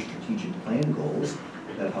 5-year strategic plan goals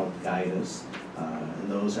that help guide us. And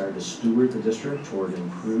those are to steward the district toward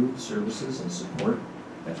improved services and support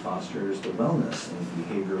that fosters the wellness and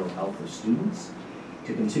behavioral health of students,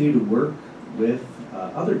 to continue to work with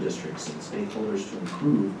other districts and stakeholders to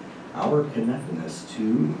improve our connectedness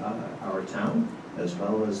to our town as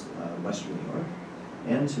well as Western New York,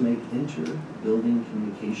 and to make inter-building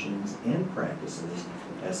communications and practices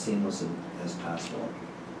as seamless as possible.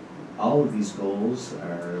 All of these goals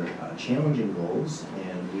are challenging goals,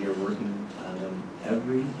 and we are working on them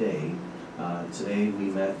every day. Today we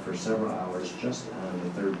met for several hours just on the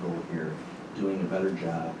third goal here, doing a better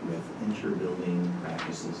job with inter-building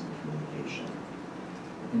practices and communication.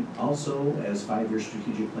 And also, as 5-year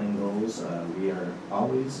strategic plan goals, we are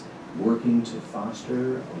always working to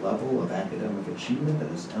foster a level of academic achievement that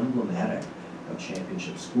is emblematic of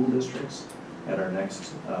championship school districts. At our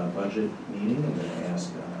next budget meeting, I'm going to ask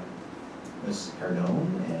Ms.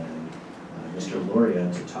 Cardone and Mr.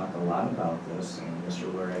 Loria to talk a lot about this. And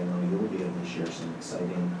Mr. Loria, I know you'll be able to share some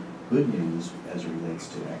exciting good news as it relates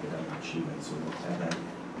to academic achievement. So we'll have that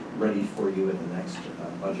ready for you at the next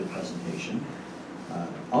budget presentation.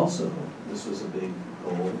 Also, this was a big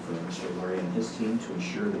goal for Mr. Loria and his team to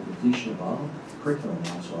ensure the completion of all curriculum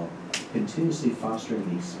as well, continuously fostering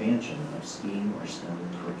the expansion of STEAM or STEM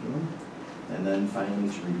curriculum, and then finally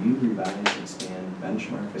to review, revise, expand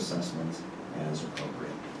benchmark assessments as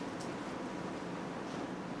appropriate.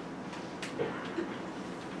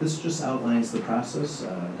 This just outlines the process.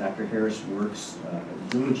 Dr. Harris works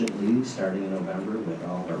diligently starting in November with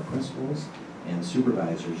all of our principals and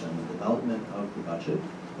supervisors on the development of the budget.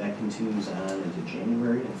 That continues on into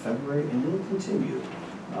January and February, and will continue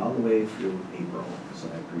all the way through April. So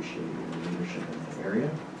I appreciate your leadership in that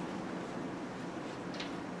area.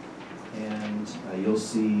 And you'll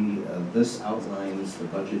see this outlines the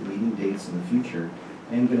budget meeting dates in the future.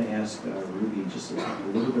 I'm going to ask Ruby just to talk a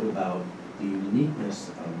little bit about the uniqueness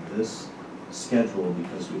of this schedule,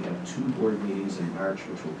 because we have 2 board meetings in March,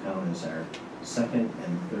 which will count as our second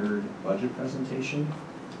and third budget presentation.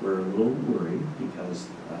 We're a little worried because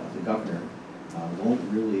the governor won't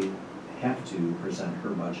really have to present her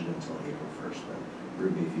budget until April 1st. But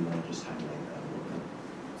Ruby, if you want to just highlight that a little bit.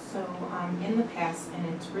 So in the past, and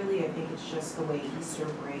it's really, I think it's just the way Easter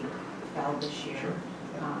break fell this year. Sure.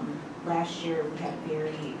 Last year we had a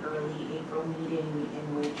very early April meeting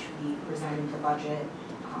in which we presented the budget.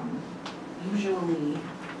 Usually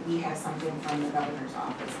we have something from the governor's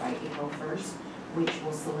office by April 1st, which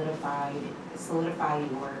will solidify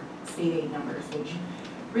your state aid numbers, which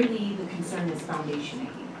really the concern is foundation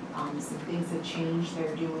aid. Some things have changed.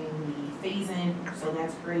 They're doing the phase-in, so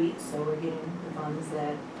that's great. So we're getting the funds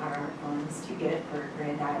that are our funds to get for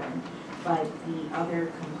Grand Island. But the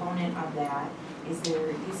other component of that is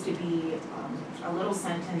there used to be a little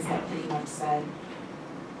sentence that pretty much said,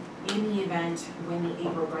 in the event when the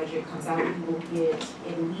April budget comes out, you will get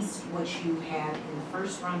at least what you had in the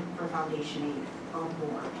first run for foundation aid or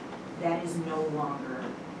more. That is no longer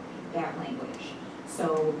that language.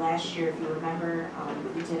 So last year, if you remember,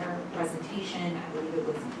 we did our presentation, I believe it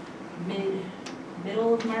was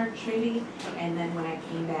middle of March maybe, and then when I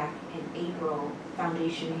came back in April,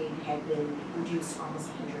 foundation aid had been reduced almost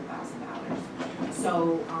 $100,000.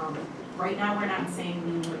 So right now we're not saying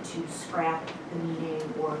we need to scrap the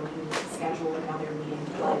meeting or we need to schedule another meeting,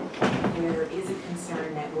 but there is a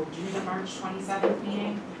concern that we'll do the March 27th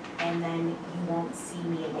meeting and then you won't see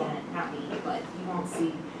me again, not me, but you won't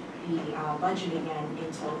see the budget again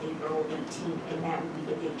until April 18th, and that would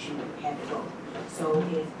be the date you had to vote. So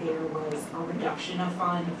if there was a reduction of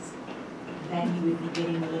funds, then you would be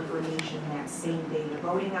getting the information that same day you're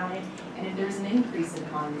voting on it. And if there's an increase in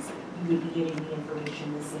funds, you would be getting the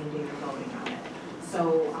information the same day you're voting on it.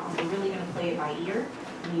 So we're really gonna play it by ear.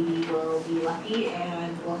 Maybe we'll be lucky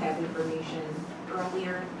and we'll have information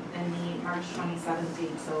earlier than the March 27th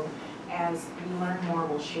date. So as we learn more,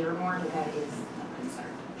 we'll share more, but that is a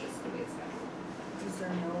concern, just the way it's scheduled. Is there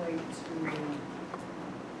no way to,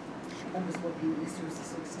 I'm just looking, Easter's the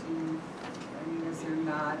 16th. I mean, is there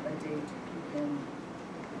not a date you can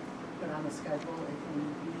put on the schedule if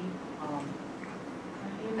need be?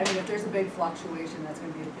 I mean, if there's a big fluctuation, that's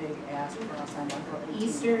gonna be a big ask for us on April 18th.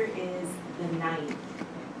 Easter is the 9th,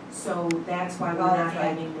 so that's why we're Oh, not that's right.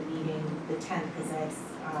 having the meeting the 10th, because that's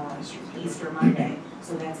Easter Monday,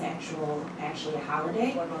 so that's actually a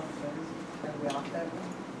holiday. What about the third? Are we off that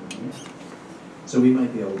one? So we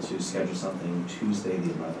might be able to schedule something Tuesday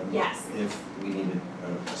the 11th. Yes. If we needed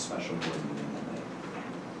a special board meeting that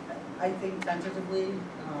night. I think tentatively,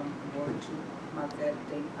 board to mark that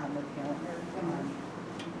date on the calendar.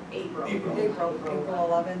 April. April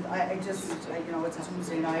 11th. I just, you know, it's a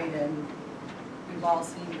Tuesday night and we've all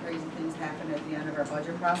seen crazy things happen at the end of our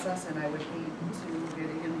budget process, and I would hate to get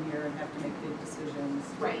in here and have to make big decisions.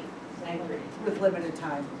 Right, I agree. With limited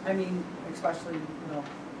time. I mean, especially, you know,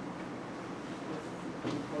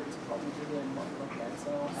 with reports of what we do and what we look at.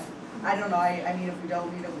 So I don't know, I mean, if we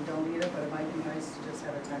don't need it, we don't need it, but it might be nice to just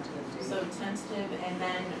have a tentative date. So tentative, and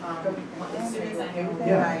then as soon as I know.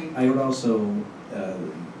 Yeah, I would also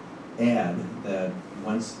add that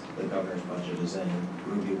once the governor's budget is in,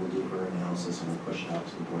 Ruby will do her analysis and we'll push it out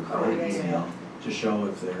to the board by email to show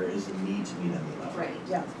if there is a need to meet on the 11th. Right.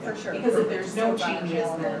 Yeah, for sure. Because if there's no changes,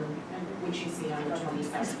 then which you see on the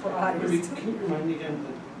 27th. Can you remind me again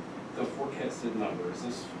the forecasted number? Is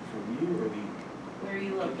this from you or we? Where are you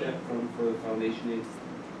Get looking? that from for the foundation aid?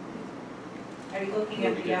 Are you looking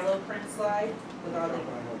at the yellow print slide with all the?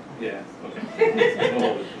 Yeah,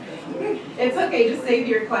 okay. It's okay, just save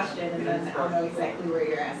your question and then I'll know exactly where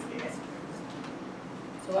you're asking it.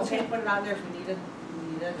 So let's just put it on there if we need it,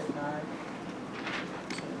 if not.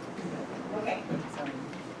 Okay.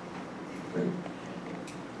 Great.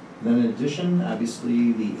 Then in addition,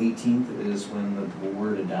 obviously, the 18th is when the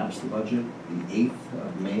board adopts the budget. The 8th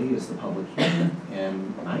of May is the public hearing,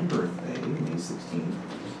 and my birthday, May 16th,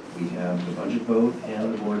 we have the budget vote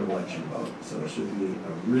and the board of election vote. So it should be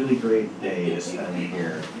a really great day to spend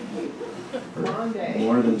here for Long day.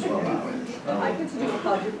 more than 12 hours. I get to do a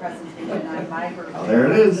budget presentation on my birthday. Oh, there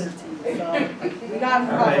it is. So we got them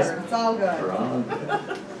All right. covered, it's all good. We're all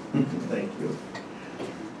good. Thank you.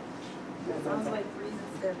 Sounds like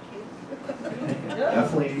reasons to have cake.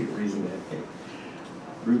 Definitely reason to have cake.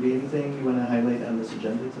 Ruby, anything you want to highlight on this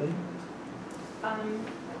agenda today?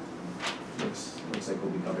 Looks like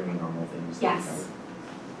we'll be covering the normal things. that we Yes. covered.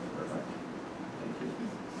 Perfect.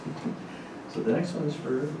 Thank you. So the next one is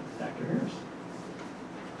for Dr. Harris.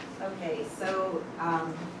 Okay, so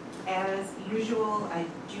as usual, I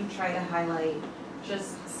do try to highlight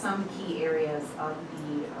just some key areas of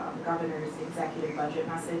the governor's executive budget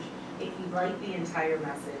message. If you'd like the entire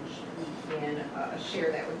message, we can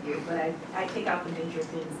share that with you, but I pick out the major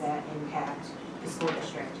things that impact the school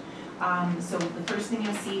district. So the first thing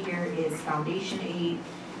you'll see here is foundation aid.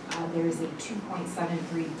 There's a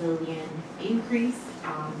 $2.73 billion increase.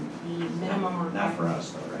 The minimum. Not for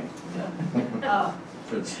us though, right?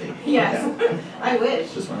 For the state. Yes, Yeah. I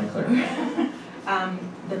wish. Just want to clarify.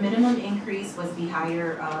 The minimum increase was the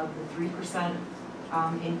higher of the 3%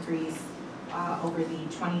 increase over the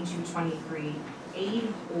 22-23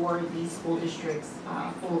 aid or the school district's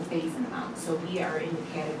full phase-in amount. So we are in the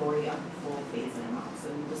category of the full phase-in amount. So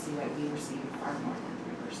you will see that we received far more than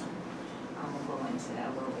 3%. We'll go into that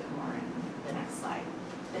a little bit more in the next slide.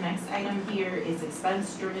 The next item here is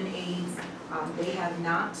expense-driven aids. They have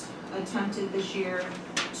not attempted this year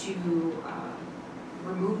to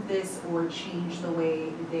remove this or change the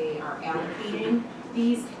way they are allocating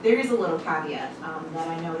these. There is a little caveat that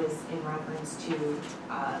I noticed in reference to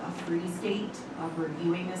a freeze date of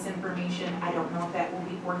reviewing this information. I don't know if that will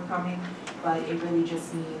be forthcoming, but it really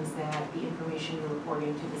just means that the information you're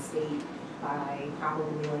reporting to the state by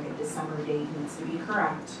probably like a December date needs to be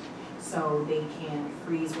correct, so they can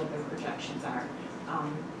freeze what their projections are.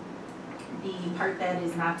 The part that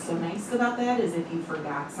is not so nice about that is if you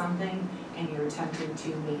forgot something and you're attempting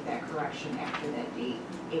to make that correction after that date,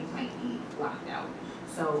 it might be locked out.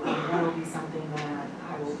 So that will be something that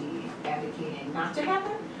I will be advocating not to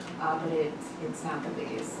happen, but it's not the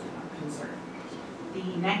biggest concern.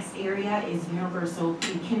 The next area is universal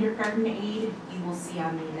pre-kindergarten aid. You will see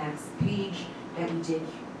on the next page that we did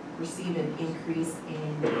receive an increase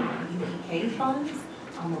in UPK funds.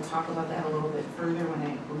 We'll talk about that a little bit further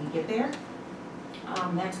when we get there.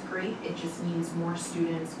 That's great. It just means more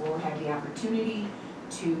students will have the opportunity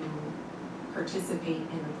to participate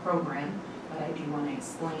in the program, but I do want to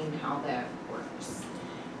explain how that works.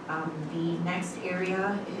 The next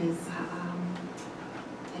area is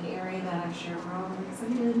an area that I'm sure we're all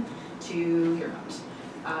excited to hear about,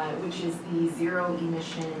 which is the zero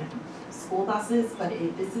emission school buses, but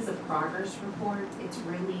this is a progress report. It's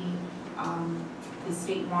really the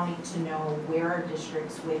state wanting to know where are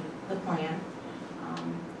districts with the plan,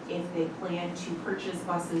 if they plan to purchase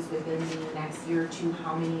buses within the next year or two,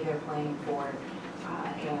 how many they're planning for,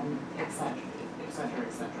 and et cetera, et cetera,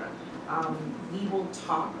 et cetera. We will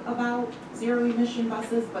talk about zero emission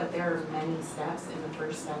buses, but there are many steps, and the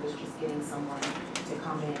first step is just getting someone to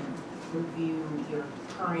come in, review your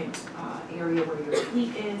current area where your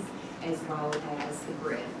fleet is, as well as the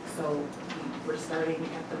grid. So we're starting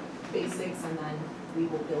at the basics, and then we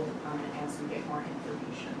will build upon it as we get more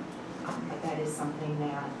information. But that is something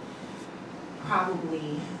that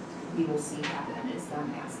probably we will see happen, is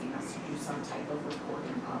them asking us to do some type of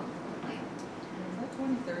reporting of the plan. Is that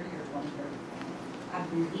 2030 or 2030? I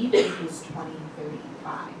believe it is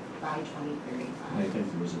 2035, by 2035. I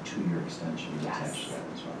think there was a 2-year extension Yes. attached to that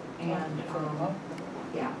as well. And,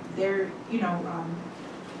 yeah,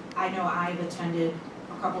 I know I've attended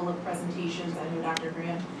a couple of presentations. I know Dr.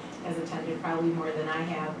 Graham has attended probably more than I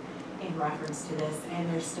have in reference to this, and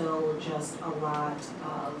there's still just a lot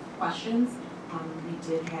of questions. We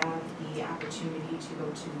did have the opportunity to go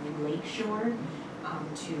to Lakeshore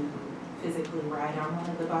to physically ride on one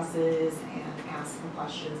of the buses and ask them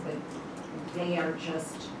questions, but they are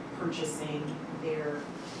just purchasing their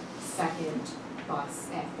second bus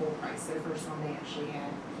at full price. Their first one they actually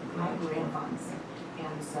had grant funds.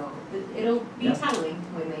 And so it'll be telling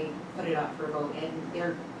when they put it up for a vote, and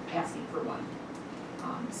they're asking for one.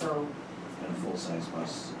 So. And a full-size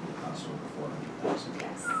bus will cost over $400,000.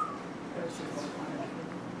 Yes.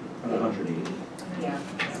 About 180. Yeah.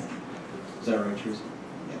 Is that right, Teresa?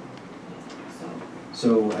 Yeah.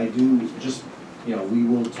 So I do just, we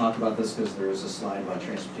will talk about this because there is a slide about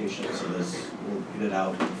transportation, so we'll get it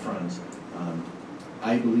out in front.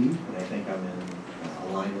 I believe, and I think I'm in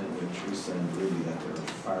alignment with Teresa and Ruby, that there are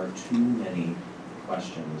far too many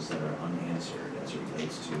questions that are unanswered as it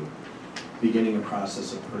relates to beginning a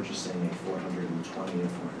process of purchasing a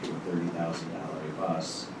 $420,000 to $430,000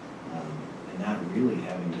 bus, and not really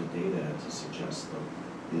having the data to suggest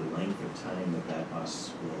the length of time that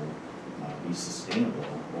bus will be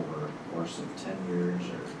sustainable over a course of 10 years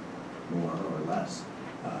or more or less.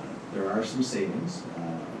 There are some savings,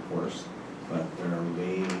 of course, but there are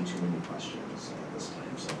way too many questions at this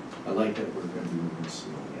time. So I like that we're going to be moving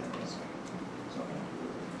slowly on this. So,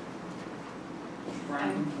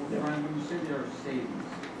 Brian, when you say there are savings,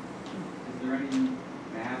 is there any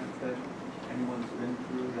math that anyone's been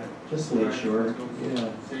through that? Just Lakeshore,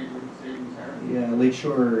 yeah. Savings are? Yeah,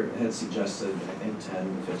 Lakeshore had suggested, I think,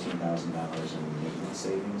 $10,000 to $15,000 in maintenance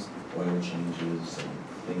savings, oil changes, and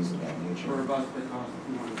things of that nature. For a bus that costs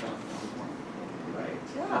 $200,000. Right.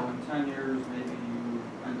 So in 10 years, maybe you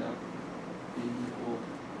end up being equal.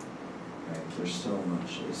 Right, there's so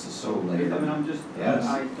much, this is so layered. I mean, I'm just, Yes.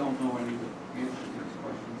 I don't know any answers to these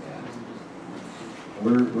questions. Yeah.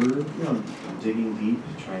 We're digging deep,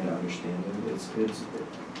 trying to understand it.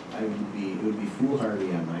 It would be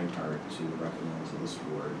foolhardy on my part to recommend to this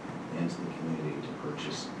board and to the community to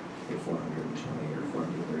purchase a $420,000 or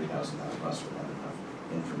 $430,000 bus without enough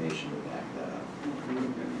information to back that up.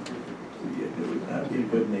 It would not be a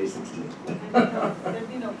good A16. There'd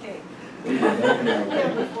be no cake.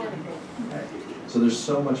 Right. So there's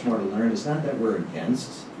so much more to learn. It's not that we're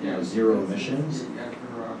against zero emissions.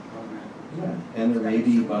 Yeah, and there may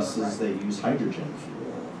be buses that use hydrogen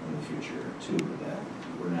fuel in the future too that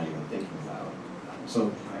we're not even thinking about.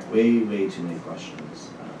 So way too many questions.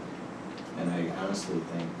 And I honestly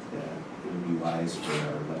think that it would be wise for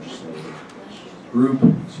our legislative group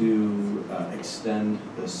to extend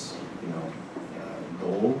this,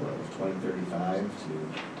 goal of 2035 to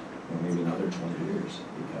maybe another 20 years,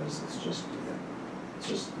 because it's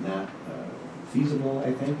just not feasible,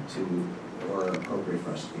 I think, or appropriate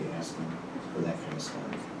for us to be asking for that kind of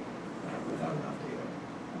spend without enough data.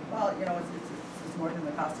 Well, it's more than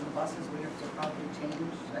the cost of the buses. We have to probably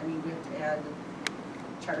change. I mean, we have to add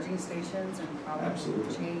charging stations and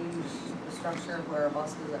probably change the structure of where our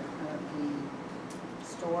buses are currently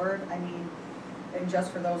stored. I mean, and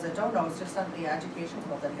just for those that don't know, it's just not the education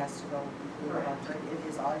code that has to go through electric. It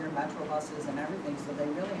is all your metro buses and everything. So they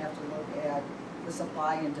really have to look at the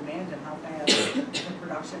supply and demand and how fast the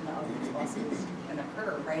production of these buses can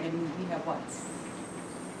occur, right? I mean, we have what,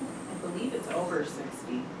 believe it's over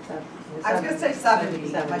 60. I was gonna say 70,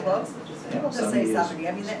 my book. Yeah, People just say 70 is- 70.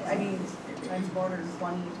 I mean, times border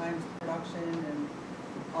 20 times production and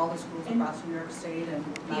all the schools across New York State and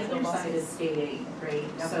The other side is state aid, right?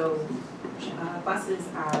 Yep. So buses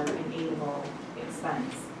are an aidable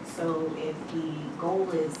expense. So if the goal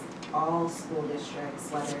is all school districts,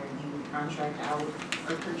 whether you contract out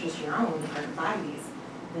or purchase your own or buy these,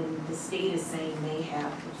 then the state is saying they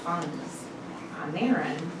have the funds on their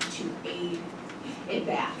end to aid it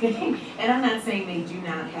back. And I'm not saying they do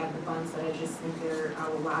not have the funds, but I just think there are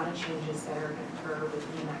a lot of changes that are going to occur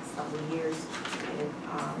within the next couple of years. With,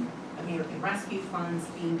 American Rescue funds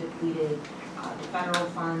being depleted, the federal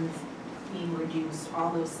funds being reduced,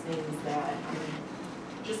 all those things that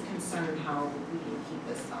I'm just concerned how we can keep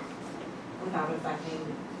this up without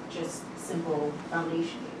affecting just simple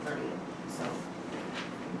foundation aid, right? So.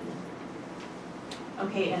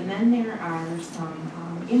 Okay, and then there are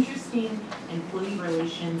some interesting employee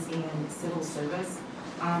relations and civil service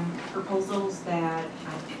proposals that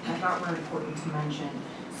I thought were important to mention.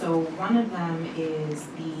 So one of them is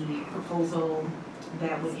the proposal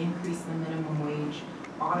that would increase the minimum wage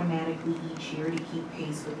automatically each year to keep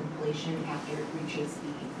pace with inflation after it reaches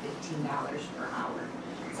the $15 per hour.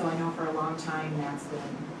 So I know for a long time that's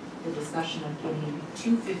been the discussion of getting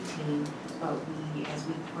to 15, but as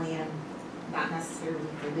we plan, not necessarily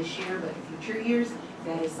for this year, but future years,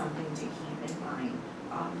 that is something to keep in mind.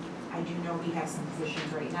 I do know we have some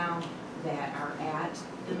positions right now that are at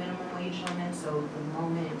the minimum wage limit, so the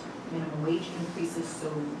moment minimum wage increases, so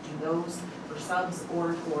do those for subs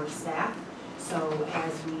or for staff. So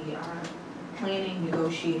as we are planning,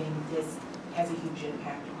 negotiating, this has a huge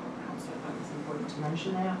impact all around, so I thought it was important to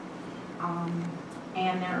mention that.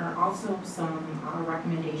 And there are also some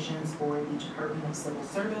recommendations for the Department of Civil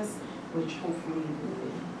Service, which hopefully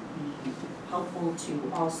will be helpful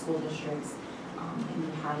to all school districts in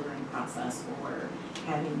the hiring process or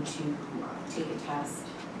having to take a test,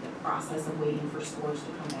 the process of waiting for scores to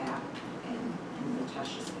come back, and the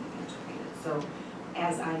test just being integrated. So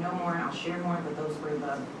as I know more, I'll share more, but those were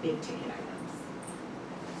the big ticket items.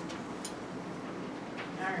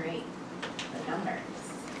 All right, the numbers.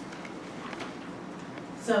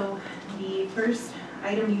 So the first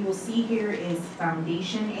item you will see here is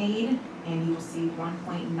foundation aid, and you will see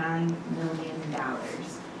 $1.9 million.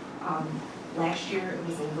 Last year it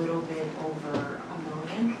was a little bit over $1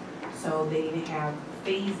 million, so they have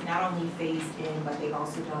not only phased in, but they've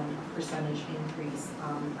also done a percentage increase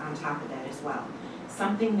on top of that as well.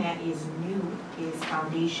 Something that is new is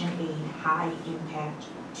foundation aid high impact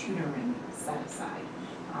tutoring set aside.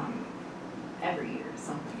 Every year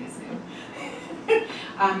something is new.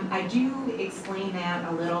 I do explain that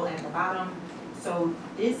a little at the bottom. So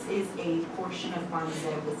this is a portion of funds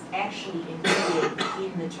that was actually included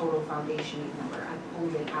in the total foundation aid number. I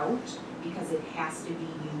pulled it out because it has to be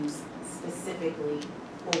used specifically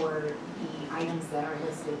for the items that are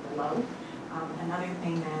listed below. Another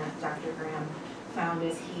thing that Dr. Graham found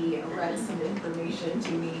is he read some information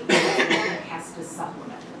to me that it has to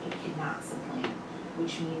supplement, it cannot supplant,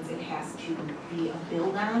 which means it has to be a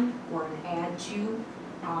build on or an add to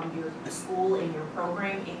your school and your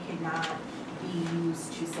program. It cannot be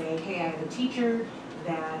used to say, hey, I have a teacher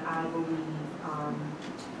that I believe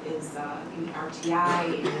is in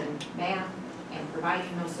RTI in math and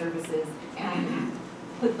providing those services, and I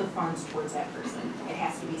put the funds towards that person. It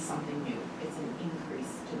has to be something new. It's an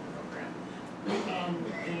increase to the program. And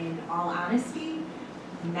in all honesty,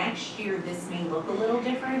 next year this may look a little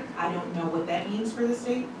different. I don't know what that means for the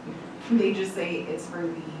state. They just say it's for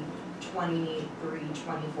the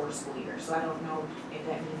 23-24 school year. So I don't know if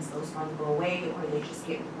that means those funds go away or they just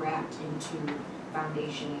get wrapped into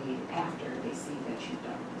foundation aid after they see that you've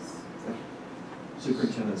done this.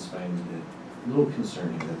 Superintendents find it a little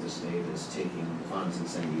concerning that the state is taking funds and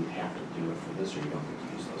saying you have to do it for this or you don't get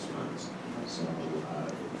to use those funds. So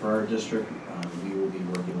for our district, we will be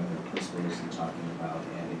working with our principals and talking about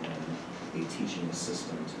adding in a teaching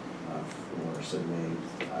assistant for Sidway,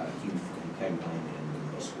 Heath, and Kegline in the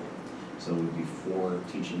middle school. So it would be 4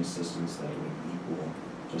 teaching assistants that would equal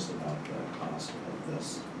just about the cost of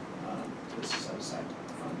this set aside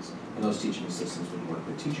funds. And those teaching assistants would work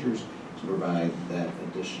with teachers to provide that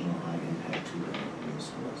additional high impact tutoring in the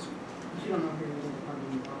schools. You don't know if you're using the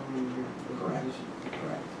funding following your Correct.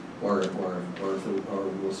 Correct. Or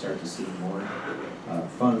we'll start to see more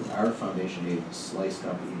our foundation aid sliced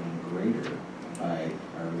up even greater by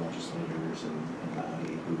our legislators and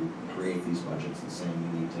body who create these budgets and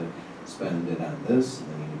saying you need to spend it on this and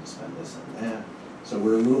then you need to spend this on that. So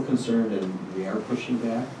we're a little concerned and we are pushing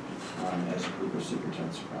back as a group of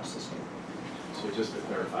superintendents across the state. So just to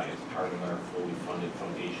clarify, it's part of our fully funded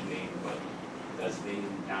foundation name, but that's maybe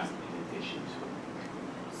not in addition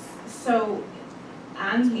to. So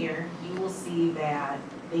on here, you will see that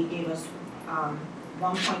they gave us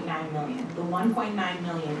 1.9 million. The 1.9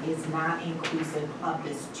 million is not inclusive of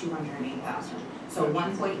this 208,000. So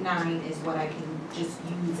 1.9 is what I can just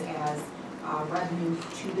use as revenue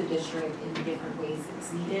to the district in the different ways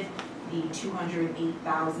it's needed. The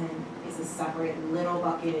 208,000 is a separate little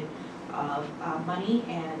bucket of money,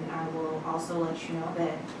 and I will also let you know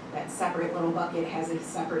that that separate little bucket has a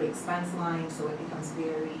separate expense line, so it becomes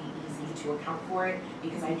very easy to account for it,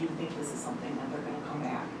 because I do think this is something that they're gonna come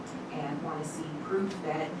back and wanna see proof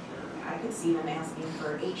that. I could see them asking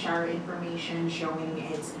for HR information showing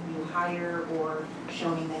it's a new hire, or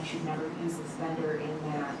showing that you've never used this vendor in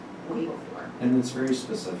that way before. And it's very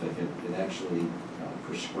specific. It actually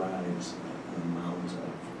prescribes an amount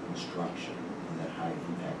of instruction in that high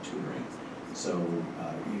impact tutoring. So,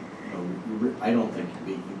 I don't think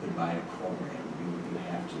you could buy a program. You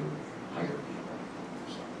have to hire people.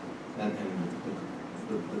 So, and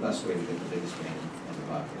the best way to get the biggest bang for the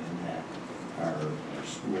buck and impact our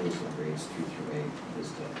schools and grades 3 through 8 is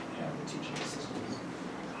to have the teaching assistants.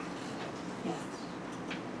 Yes.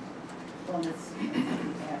 Well, it's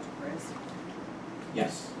at risk.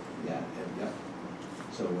 Yes. Yeah. Yep.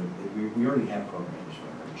 So we already have programs for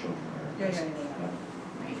our children. Yeah.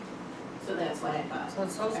 Right. So that's what I thought. So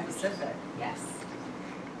it's so specific. Yes.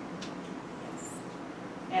 Yes.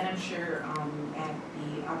 And I'm sure at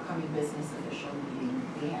the upcoming business official meeting,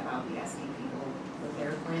 I'll be asking people what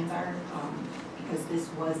their plans are, because this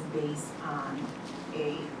was based on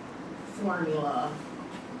a formula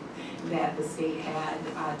that the state had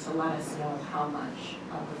to let us know how much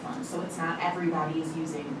of the funds. So it's not everybody is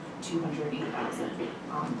using 208,000.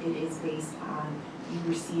 It is based on you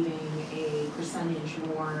receiving a percentage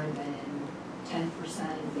more than 10%,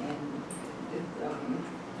 and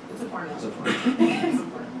it's a formula. It's a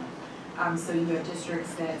formula. So you have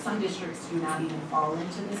districts some districts do not even fall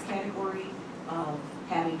into this category of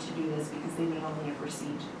having to do this, because they may only have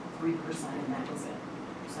received 3% and that was it.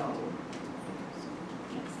 So,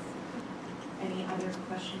 yes. Any other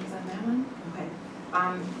questions on that one? Okay.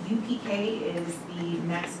 UPK is the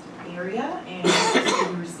next area, and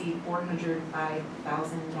we received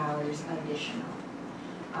 $405,000 additional,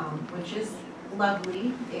 which is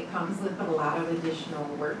lovely. It comes with a lot of additional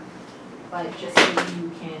work, but just so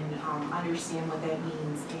you can understand what that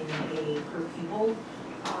means in a per pupil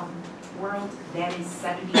world, that is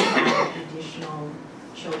 75 additional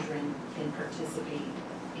children can participate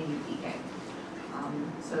in UPK.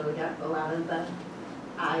 So yeah, a lot of the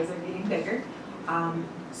eyes are getting bigger.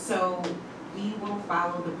 So we will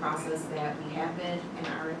follow the process that we have been. An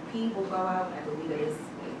RFP will go out. I believe it's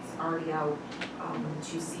already out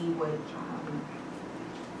to see what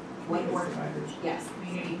providers. Yes,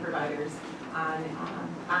 community providers on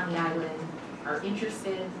the island are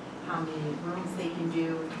interested, how many rooms they can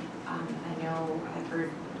do. I know I've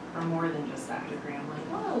heard from more than just Dr. Graham, like,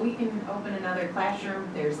 oh, we can open another classroom.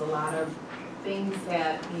 There's a lot of things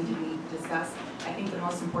that need to be discussed. I think the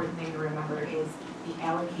most important thing to remember is the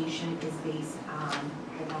allocation is based on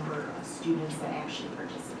the number of students that actually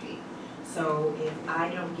participate. So if I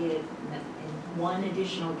don't get one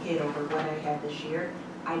additional kid over what I had this year,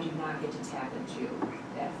 I do not get to tap into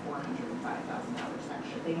that $405,000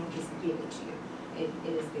 extra. They don't just give it to you. It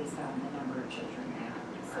is based on the number of children that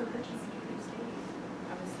are participating.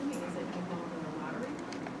 I'm assuming, is it no longer a lottery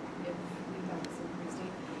if we have this increased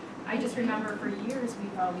state? I just remember for years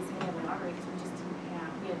we've always had a lottery because we just didn't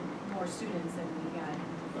have, we had more students than we had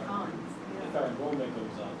funds. If our enrollment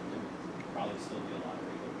goes up, it would probably still be a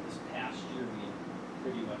lottery, but this past year we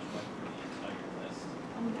pretty much went through the entire list,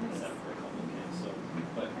 except for a couple kids, so,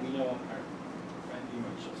 but we know our, pretty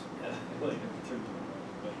much just, like, in terms of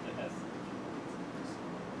enrollment, but it has to be.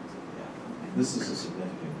 This is a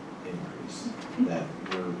significant increase that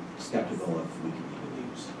we're skeptical if we can even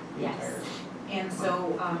use the entire. And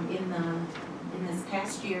so in this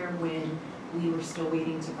past year, when we were still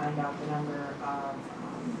waiting to find out the number of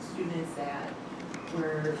students that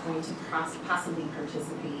were going to possibly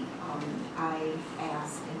participate, I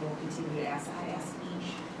asked, and will continue to ask, I asked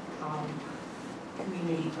each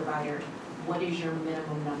community provider, what is your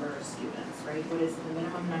minimum number of students, right? What is the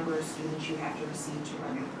minimum number of students you have to receive to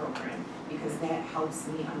run your program? Because that helps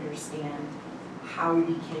me understand how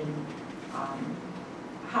we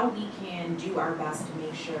can do our best to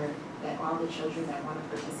make sure that all the children that want to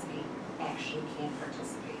participate actually can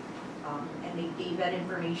participate. And they gave that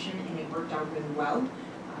information and it worked out really well. The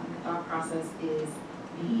thought process is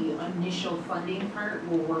the initial funding part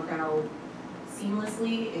will work out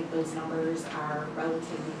seamlessly if those numbers are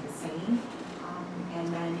relatively the same. And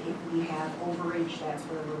then if we have overage, that's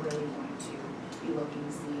where we're really going to be looking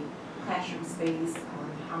to see classroom space,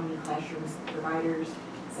 how many classrooms providers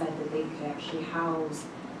said that they could actually house.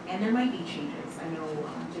 And there might be changes. I know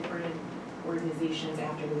different organizations,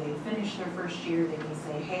 after they finish their first year, they may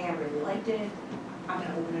say, hey, I really liked it. I'm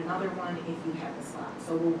going to open another one if you have a slot.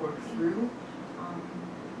 So we'll work through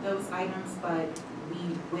those items, but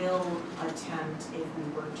we will attempt, if we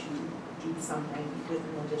were to do something within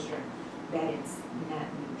the district, that it's net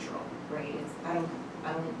neutral, right? I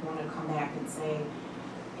don't want to come back and say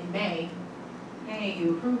in May, hey,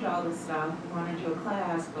 you approved all this stuff, we want to do a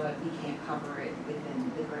class, but we can't cover it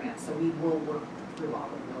within the grant. So we will work through all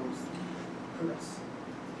of those hoops.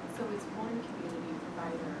 So it's one community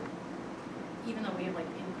provider, even though we have like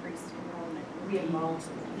increased enrollment. We have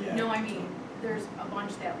multiple. Yeah. No, I mean, there's a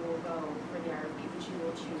bunch that will go for the RFP, but you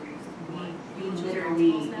will choose. We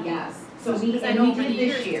literally, yes. So we, I and know we over the did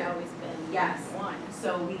years this it's year. always been Yes. one.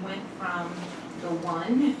 So we went from the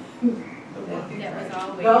one, That was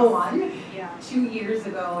always. the one. Yeah. 2 years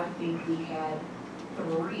ago, I think we had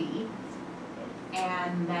 3.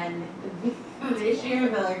 And then this year,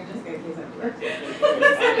 they're like, just gonna kiss everywhere.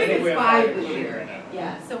 It's 5 this year.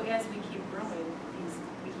 Yeah. So as we keep growing,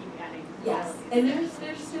 we keep adding. Yes, and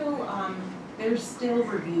there's still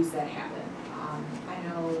reviews that happen. I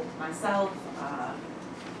know myself,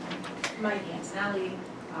 Mike Antonelli,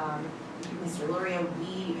 Mr. Loria,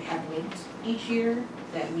 we have linked each year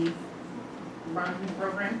that we've run the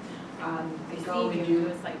program. We go, we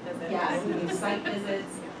do site visits. Yes, we do site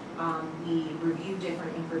visits. We review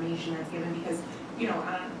different information that's given because, you know,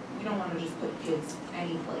 we don't want to just put kids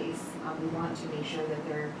any place. We want to make sure that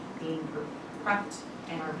they're being prepped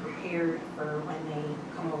and are prepared for when they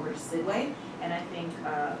come over to Sidway. And I think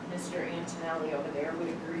Mr. Antonelli over there would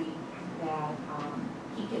agree that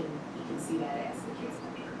he can see that as the kids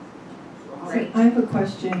come through. So Right. I have a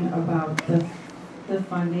question about the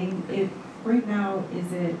funding. Right now,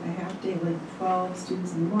 is it a half day, like 12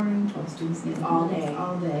 students in the morning, 12 students in the It's all evening? day. It's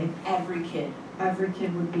all day. Every kid. Every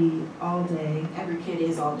kid would be all day. Every kid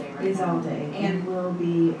is all day right now. Is all day and will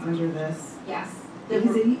be under this. Yes.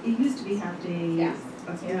 Because it used to be half day Yes.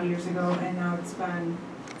 a few years ago, and now it's been.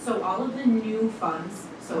 So all of the new funds,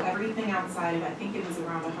 so everything outside of, I think it was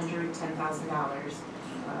around $110,000,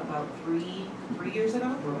 about three years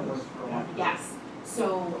ago? Yes.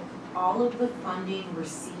 So all of the funding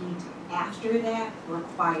received after that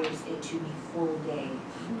requires it to be full day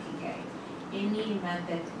PK. In the event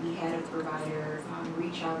that we had a provider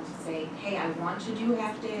reach out to say, hey, I want to do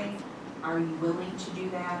half day, are you willing to do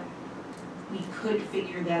that? We could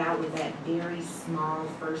figure that out with that very small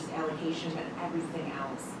first allocation, but everything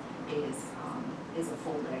else is a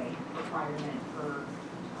full day requirement for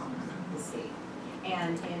the state.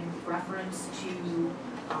 And in reference to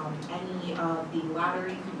any of the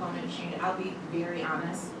lottery component change, I'll be very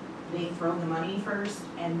honest, they throw the money first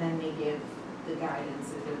and then they give the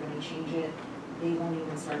guidance if they're gonna change it. They won't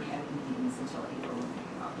even start having meetings until April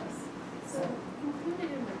about this. So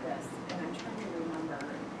included in with this, and I'm trying to remember,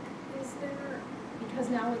 is there, because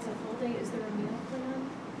now it's a full day, is there a meal plan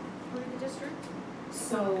for the district?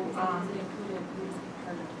 So, Is it included, who's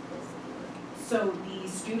part of this? so the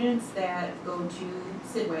students that go to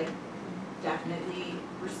Sidway definitely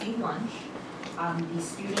receive lunch. The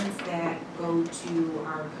students that go to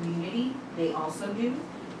our community, they also do.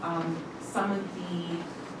 Some of the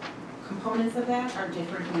components of that are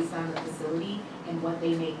different based on the facility and what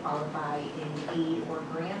they may qualify in aid or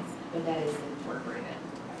grants, but that is incorporated.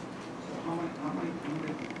 So how many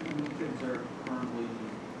kids are currently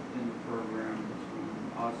in the program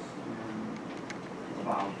between us and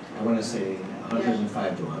about? I want to say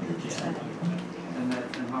 105 to 100, just like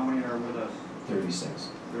And how many are with us? 36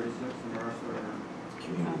 36, and the rest are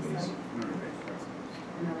community-based. community-based.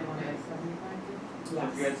 Another one at 75? So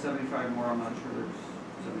if you had 75 more, I'm not sure there's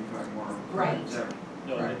 75 more. Right. There.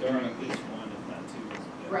 No, there are at least one, if not two.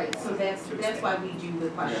 Yeah. Right, so that's why we do the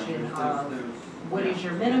question Yeah, of there's- what is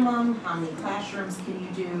your minimum, how many classrooms can you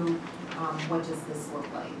do, what does this look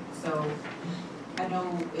like? So I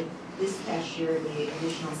know this past year, the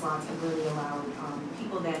additional slots have really allowed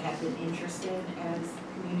people that have been interested as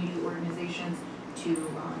community organizations to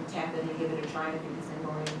tap in and give it a try. I think it's been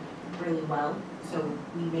going really well. So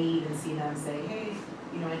we may even see them say, hey,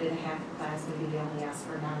 you know, I did a half class, maybe they only asked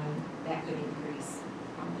for 9, that could increase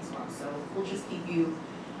as well. So we'll just keep you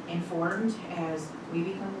informed as we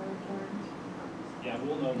become more informed. Yeah,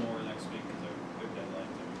 we'll know more next week because their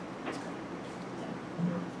deadlines are coming.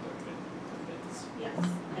 They're bids. Yes.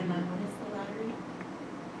 And then when is the lottery?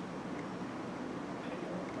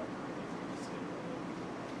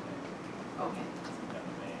 Okay. sometime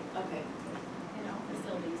in May. Okay. And all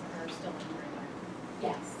facilities are still in there.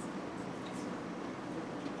 Yes.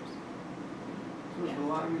 So is the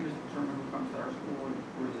lottery just determine who comes to our school,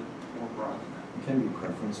 or is it more broad than that? It can be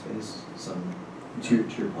preference based. Some, to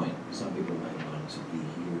your point, some people might want to be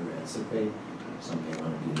here at sick bay, some may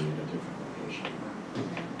want to be at a different location.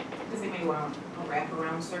 Because they may want a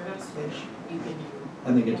wraparound service, which you can do.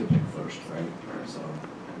 And they get to pick first, right? So,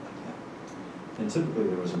 yeah. And typically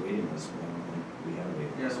there was a waiting list, but I don't think we have a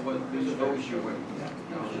waiting Yeah, list. so what, there's always your way. Yeah.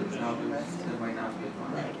 Now there might not be as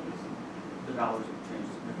much. Right. The dollars have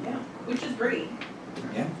changed. Yeah, which is great.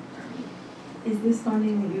 Yeah. Is this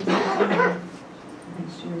funding that you're doing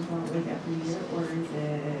next year as well, like every year, or is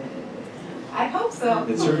it? I hope so.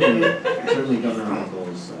 It's certainly Governor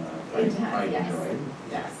Hochul's Yes. pride and joy,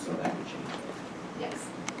 Yes. so that could change. Yes.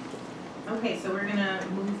 Okay, so we're gonna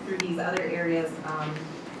move through these other areas,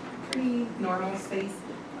 pretty normal space.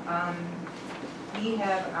 We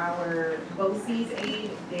have our BOCES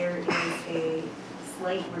aid. There is a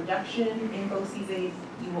slight reduction in BOCES aid.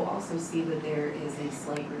 You will also see that there is a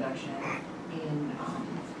slight reduction in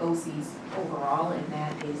BOCES overall, and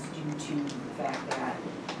that is due to the fact that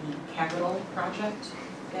the capital project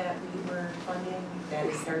that we were funding, that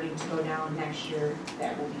is starting to go down next year,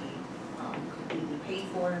 that will be completely paid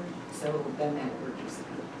for, so then that will reduce it.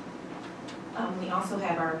 We also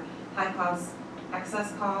have our high cost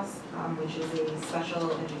excess costs, which is a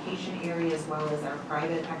special education area, as well as our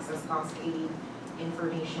private excess cost aid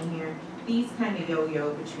information here. These kind of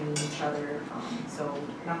yo-yo between each other, so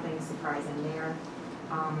nothing surprising there.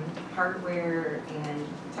 Hardware and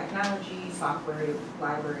technology, software,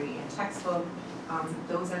 library, and textbook,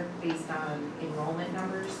 those are based on enrollment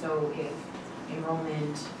numbers, so if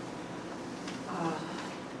enrollment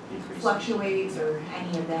fluctuates or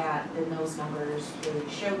any of that, then those numbers really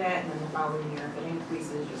show that, and then the following year, if it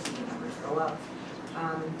increases, you'll see the numbers go up.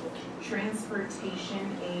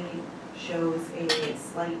 Transportation aid shows a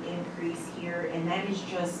slight increase here, and that is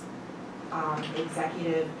just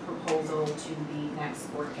executive proposal to the next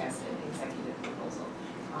forecasted executive proposal.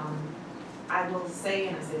 I will say,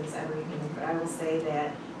 and I say this every meeting, but I will say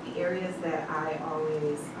that the areas that I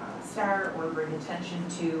always star or bring attention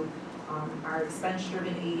to are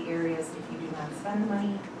expense-driven aid areas. If you do not spend the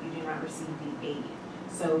money, you do not receive the aid.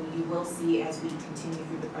 So you will see as we continue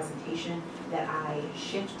through the presentation that I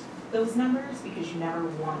shift those numbers because you never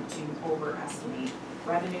want to overestimate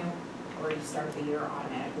revenue or you start the year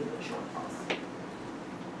automatically with shortfalls.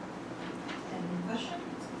 Any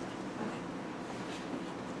questions? Okay.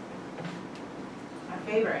 My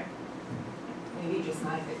favorite. Maybe just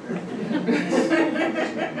my favorite.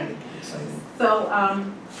 So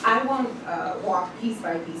I won't walk piece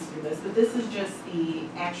by piece through this, but this is just the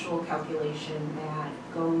actual calculation that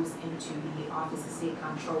goes into the Office of State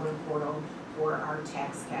Comptroller portal for our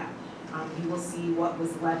tax cap. You will see what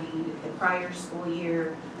was levied the prior school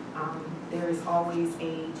year. There is always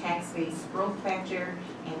a tax-based growth factor,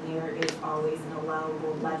 and there is always an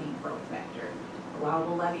allowable levy growth factor.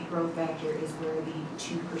 Allowable levy growth factor is where the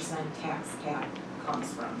 2% tax cap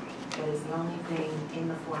comes from. That is the only thing in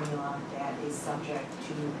the formula that is subject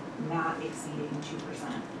to not exceeding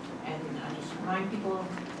 2%. And I just remind people,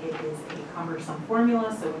 it is a cumbersome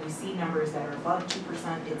formula, so when you see numbers that are above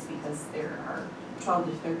 2%, it's because there are 12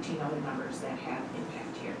 to 13 other numbers that have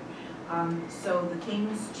impact here. So the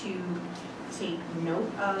things to take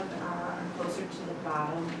note of are closer to the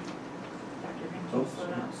bottom. Dr. Hank,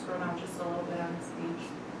 scroll down just a little bit on this page.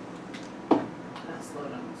 Not slow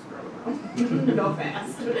down, scroll down. Go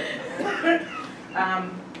fast.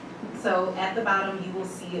 So at the bottom, you will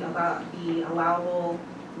see about the allowable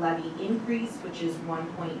levy increase, which is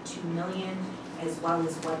 1.2 million, as well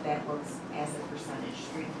as what that looks as a percentage,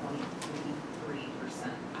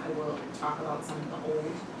 3.33%. I will talk about some of the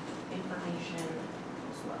old information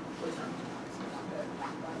as well. What's wrong?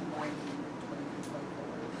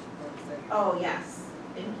 Oh, yes,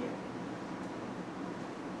 thank you.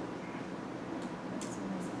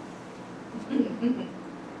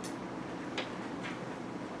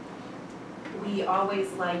 We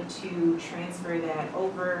always like to transfer that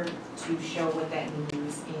over to show what that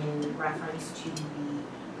means in reference to the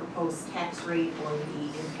proposed tax rate or the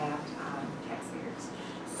impact on taxpayers.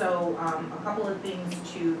 So a couple of things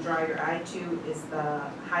to draw your eye to is the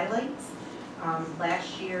highlights.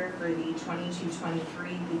 Last year for the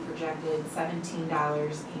 22-23, we projected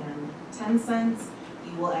 $17.10.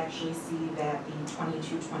 You will actually see that the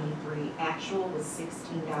 22-23 actual was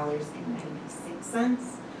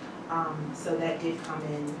 $16.96. So that did come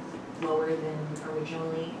in lower than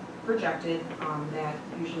originally projected. That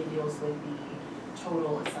usually deals with the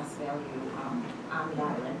total assessed value on the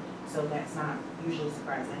island. so that's not usually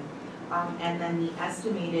surprising. And then the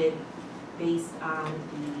estimated based on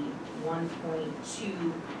the 1.2, I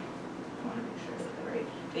want to make sure I said that right,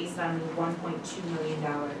 based on the $1.2 million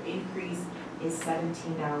increase is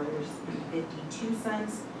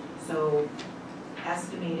 $17.52. So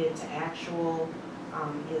estimated to actual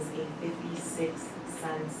is a 56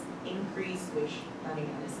 cents increase, which then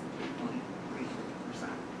again is 3.33%.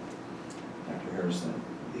 Dr. Harrison,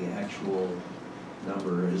 the actual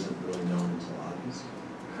number isn't really known until August.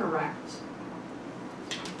 Correct.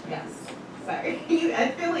 Yes. Sorry.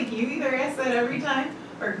 I feel like you either ask that every time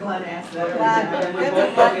or Glenn asks that every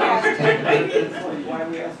time. Why are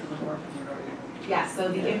we asking the more? Yeah, so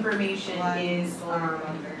the information is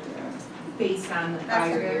based on the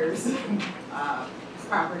prior year's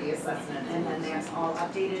property assessment, and then that's all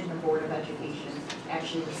updated, and the Board of Education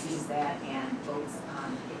actually receives that and votes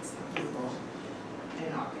on its approval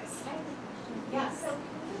in August. Yes. So can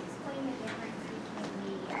you explain the difference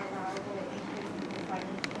between the allowable increase in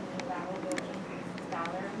percentage and the allowable increase in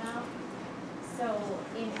dollar amount? So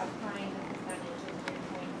in applying the percentage of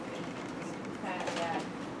 3.3%,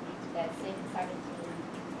 that's in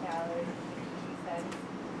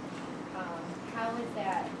 $17.52. How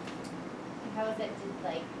is that just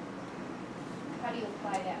like, how do you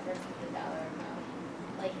apply that versus the dollar amount?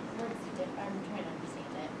 Like, what's the difference? I'm trying to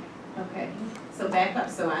understand it. Okay, so back up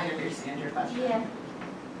so I understand your question. Yeah.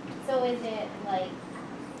 So is it like,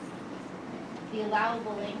 the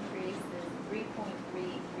allowable increase is 3.33%?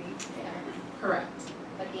 Correct.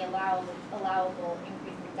 But the allowable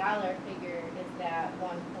increase in dollar figure is that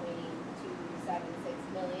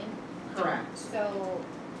 1.276 million? Correct. So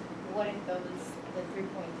what if the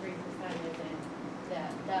 3.3% isn't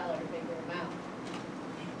that dollar figure amount?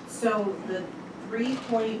 So the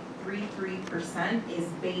 3.33% is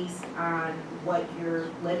based on what your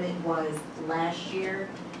limit was last year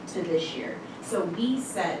to this year. So we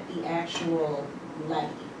set the actual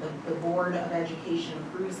levy. The Board of Education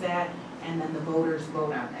approves that, and then the voters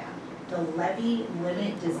vote on that. The levy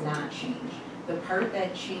limit does not change. The part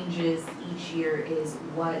that changes each year is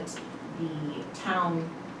what the town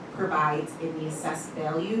provides in the assessed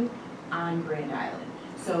value on Grand Island.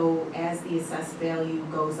 So as the assessed value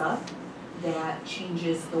goes up, that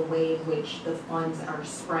changes the way in which the funds are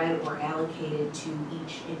spread or allocated to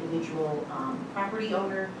each individual property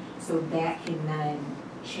owner, so that can then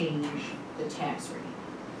change the tax rate.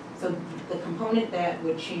 So the component that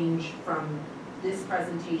would change from this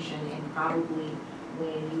presentation and probably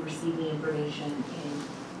when you receive the information in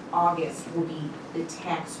August will be the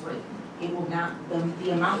tax rate. It will not,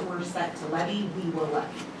 the amount we're set to levy, we will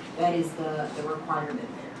levy. That is the requirement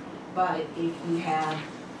there. But if you have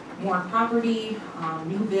more property,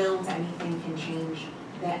 new builds, anything can change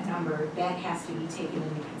that number. That has to be taken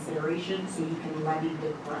into consideration so you can levy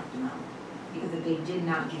the correct amount. Because if they did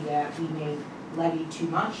not do that, we may levy too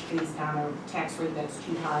much based on a tax rate that's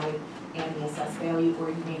too high and the assessed value, or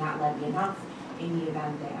you may not levy enough in the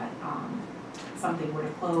event that something were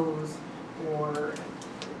to close, or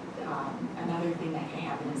another thing that can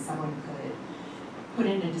happen is someone could put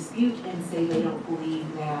in a dispute and say they don't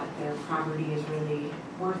believe that their property is really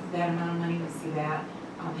worth that amount of money. We see that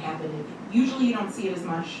happen. Usually you don't see it as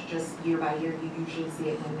much just year by year. You usually see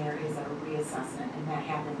it when there is a reassessment, and that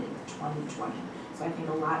happened in 2020. So I think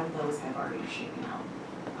a lot of those have already shaken out.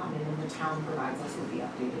 And then the town provides us with the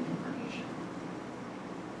updated information.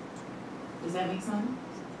 Does that make sense?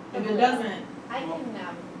 If it doesn't, I can,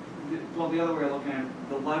 well, the other way of looking at it,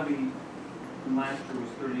 the levy from last year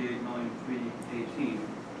was 38,318,000.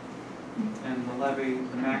 And the levy,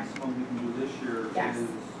 the maximum we can do this year yes, is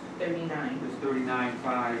 39. Is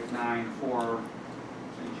 39,594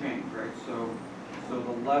 and change, right? So the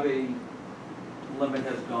levy limit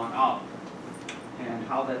has gone up, and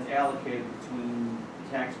how that's allocated between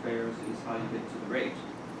taxpayers is how you get to the rate.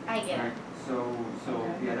 I get right? it. So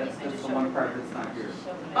yeah, that's the one part that's not here.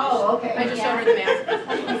 Oh, okay. I just showed her the math.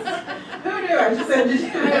 Who knew? I just said to do I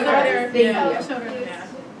was over there, Thank yeah, you. I showed her the math.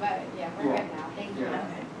 But yeah, we're good now. Thank you. Yeah.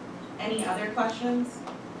 Okay. Any other questions?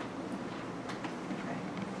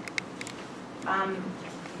 Okay.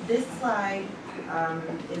 This slide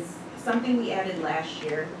is something we added last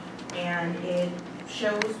year, and it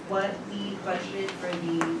shows what we budgeted for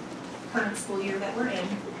the current school year that we're in,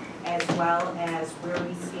 as well as where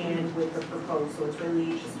we stand with the proposed. So it's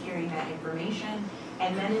really just carrying that information,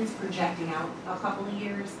 and then it's projecting out a couple of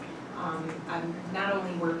years. I'm not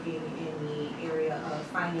only working in the area of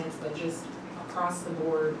finance, but just across the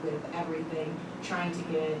board with everything, trying to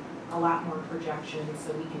get a lot more projections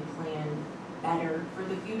so we can plan better for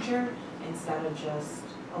the future instead of just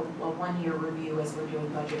a one-year review as we're doing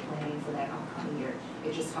budget planning for that upcoming year.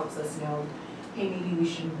 It just helps us know, hey, maybe we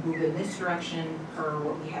should move in this direction per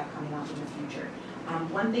what we have coming up in the future.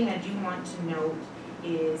 One thing I do want to note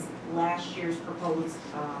is last year's proposed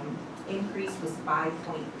increase was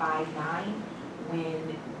 5.59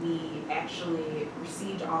 when we actually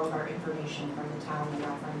received all of our information from the town in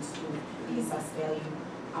reference to the assessed value.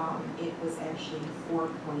 It was actually 4.69%.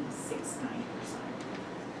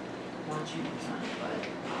 Not 2%, but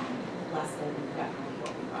less than definitely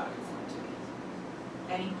what we thought it was going to be.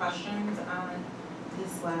 Any questions on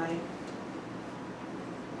this slide?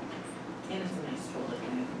 And it's a nice tool to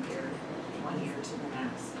kind of compare one year to the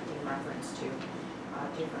next in reference to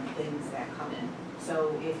different things that come in.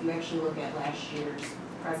 So if you actually look at last year's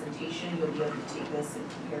presentation, you'll be able to take this and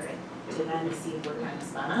compare it to then to see if we're kind of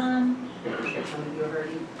spot on. I'm sure some of you have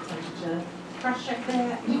already attempted to cross-check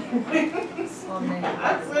that. That's what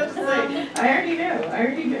I'm saying. I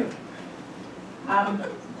already knew.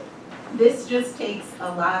 This just takes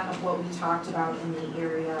a lot of what we talked about in the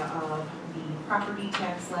area of the property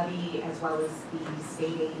tax levy as well as the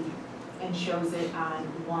state aid and shows it on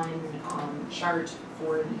one chart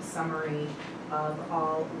for the summary of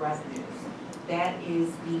all revenues. That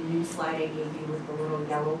is the new slide I gave you with the little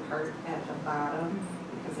yellow part at the bottom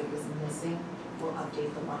because it was missing. We'll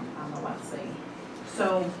update the one on the website.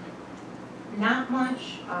 So not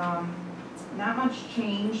much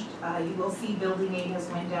changed. You will see building aid has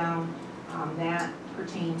went down. That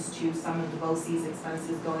pertains to some of the BOCES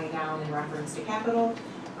expenses going down in reference to capital,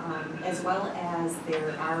 as well as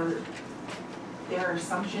there are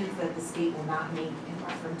assumptions that the state will not make in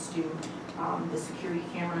reference to the security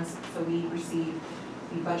cameras. So we received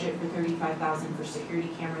the budget for $35,000 for security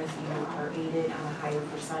cameras. You are aided on a higher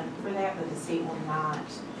percent for that, but the state will not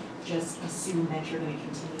just assume that you're going to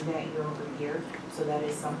continue that year over year. So that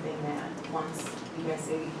is something that once you guys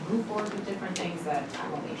say we can move forward with different things, that I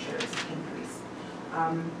will make sure is increased.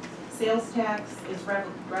 Sales tax is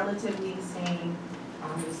relatively the same.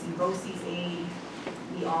 You see BOCES aid.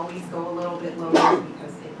 We always go a little bit lower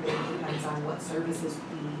because it really depends on what services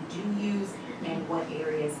we do use and what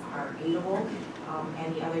areas are aidable.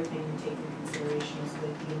 And the other thing to take into consideration is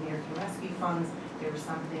with the American Rescue Funds, there are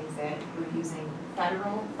some things that we're using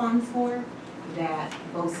federal funds for that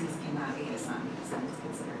BOCES cannot aid us on because then it's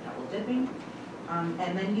considered double dipping.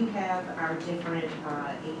 And then you have our different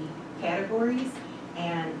aid categories.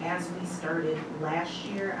 And as we started last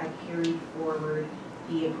year, I carried forward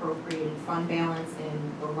the appropriated fund balance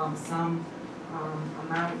in the lump sum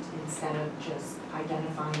amount instead of just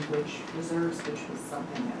identifying which reserves, which was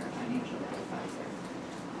something that our financial advisor.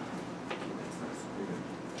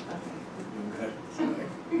 Okay.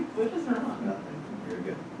 What is wrong? Nothing. Very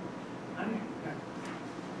good. Okay.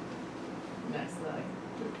 Next slide.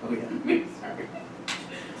 Oh yeah. Sorry.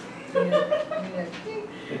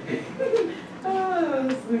 Oh,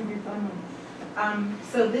 this is going to be fun.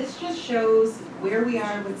 So this just shows where we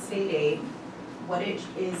are with state aid, what it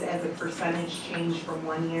is as a percentage change from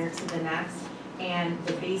one year to the next, and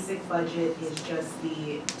the basic budget is just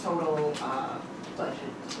the total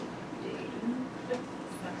budget.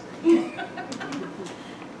 Can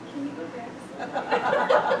you go back?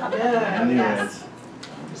 Yeah, yes.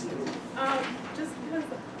 Just because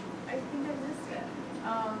I think I missed it.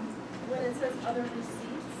 When it says other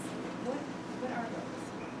receipts, what are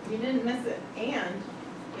those? You didn't miss it, and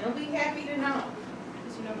you'll be happy to know.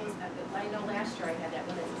 Because you know those, I know last year I had that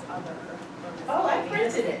one that was other. Oh, I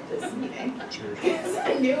printed it this meeting. Because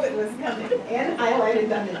I knew it was coming and highlighted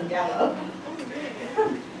them in yellow.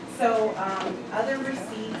 So other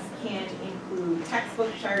receipts can include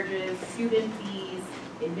textbook charges, student fees,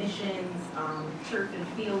 admissions, turf and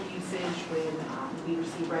field usage when we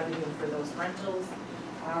receive revenue for those rentals,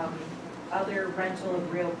 other rental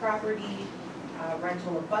of real property,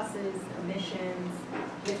 rental of buses, commissions,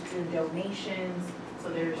 gifts and donations. So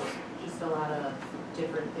there's just a lot of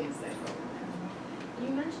different things that go in there.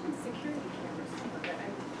 You mentioned security cameras, but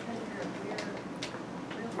I'm trying to figure out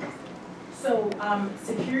where So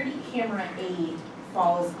security camera aid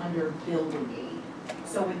falls under building aid.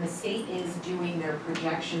 So when the state is doing their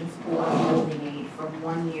projections for building aid from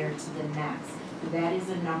one year to the next, that is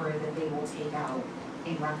a number that they will take out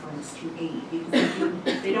in reference to aid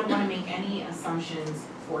because they don't want to make any assumptions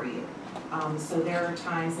for you. So there are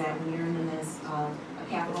times that when you're in the midst of a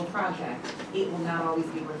capital project, it will not always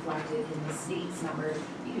be reflected in the state's number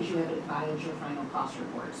because you haven't filed your final cost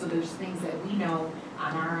report. So there's things that we know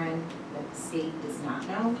on our end that the state does not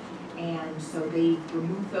know. And so they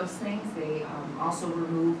remove those things. They also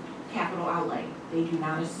remove capital outlay. They do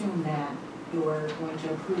not assume that you're going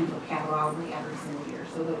to approve a capital outlay every single year.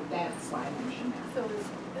 So that's why I mentioned that. So is,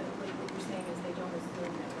 like what you're saying is they don't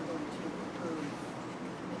assume that we're going to approve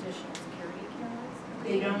additional security cameras?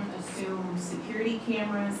 They don't assume security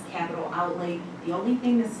cameras, capital outlay. The only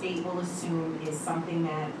thing the state will assume is something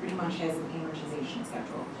that pretty much has an amortization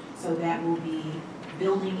schedule. So that will be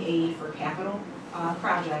building aid for capital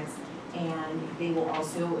projects, and they will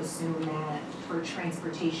also assume that for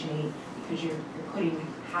transportation aid, because you're putting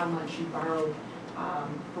how much you borrowed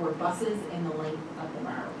for buses and the length of the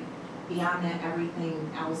borrowing. Beyond that,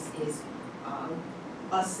 everything else is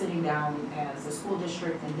us sitting down as a school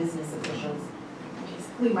district and business officials,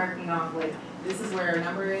 basically marking off like, this is where our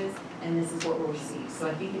number is, and this is what we'll receive. So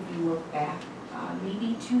I think if you look back,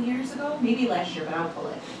 maybe 2 years ago, maybe last year, but I'll pull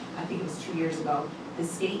it. I think it was 2 years ago. The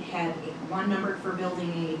state had one number for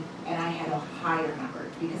building aid, and I had a higher number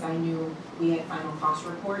because I knew we had final cost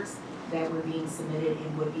reports that were being submitted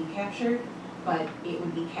and would be captured, but it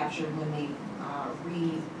would be captured when they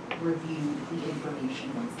re-reviewed the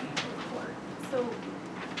information once they have the report. So,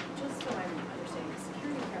 just so I'm understanding,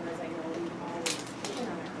 security cameras, I know we've always put on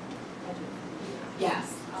our budget.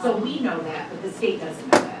 Yes, so we know that, but the state doesn't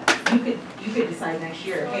know that. You could decide next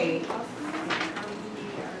year, hey. Are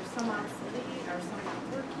some obsolete, are some not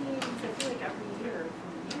working? Because I feel like every year,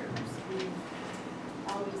 for years, we've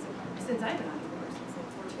always, since I've been on the board, since like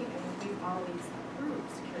 14, I mean, we've always approved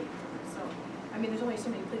security cameras. So, I mean, there's only so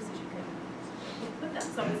many places you can put them.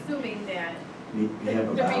 So I'm assuming that We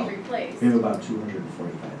have they're about, being replaced. we have about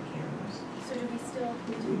 245 cameras. So do we still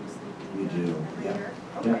continuously We do do, them every yeah. year? Yeah,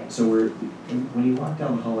 Okay. so when you walk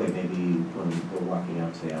down the hallway, maybe when we're walking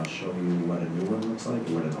out today, I'll show you what a new one looks like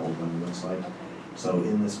and what an old one looks like. Okay. So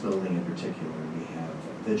in this building in particular, we have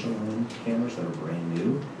Vigilant cameras that are brand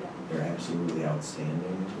new. They're absolutely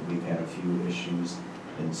outstanding. We've had a few issues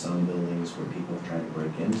in some buildings where people have tried to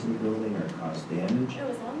break into the building or cause damage. No,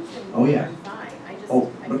 as long as they're Oh, yeah. fine. I just,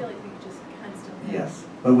 Oh, I but- feel like we just constantly. Yes,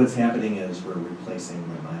 but what's happening is we're replacing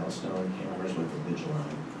the milestone cameras with the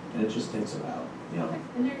Vigilant, and it just takes a while, you know.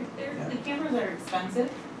 And the cameras are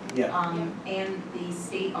expensive. Yeah. And the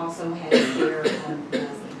state also has their own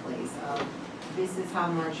rules in place of, this is how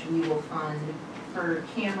much we will fund per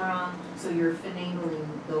camera. So you're finagling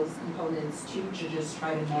those components too, to just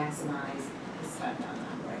try to maximize the spend on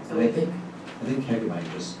them, right? So And I think Kegabine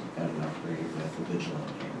just got an upgrade with the Vigilant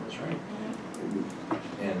cameras, right?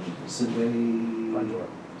 And Sidway. Front door.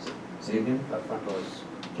 Say again? Front doors.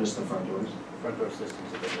 Just the front doors? Front door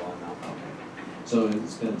systems are big one now. Okay. So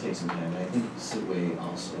it's gonna take some time. I think Sidway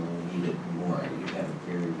also needed more. You have a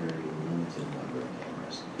very, very limited number of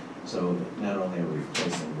cameras. So not only are we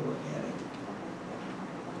replacing, but we're adding.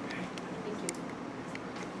 Thank you.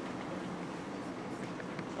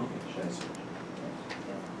 Okay, should I switch?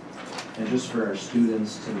 And just for our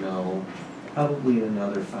students to know, probably in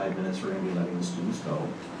another 5 minutes, we're gonna be letting the students go,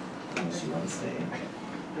 unless you want to stay.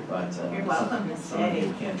 But You're welcome to some of you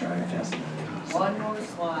stay. can't drive fast enough. One more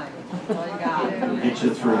slide, that's all you got. Get you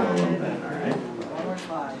through a little bit, all right? One more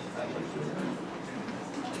slide.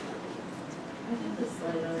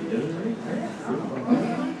 You did it right?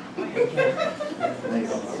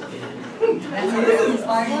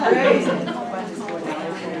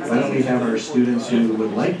 Why don't we have our students who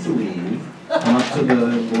would like to leave come up to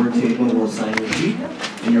the board table, we'll sign your sheet,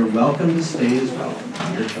 and you're welcome to stay as well,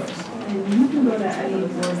 on your choice. And you can go to any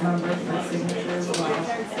board member for signature as well.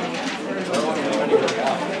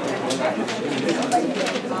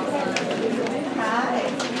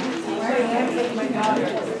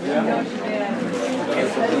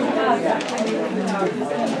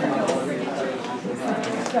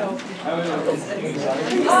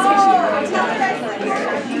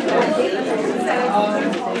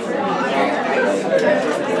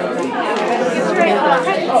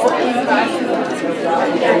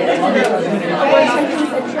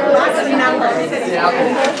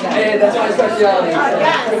 Hey, that's my specialty.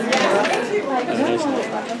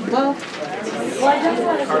 Well, I just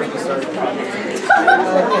wanted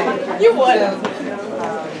to. You would.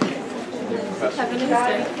 Kevin is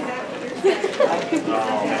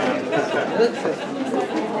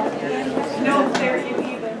No, there you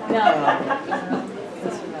even. No.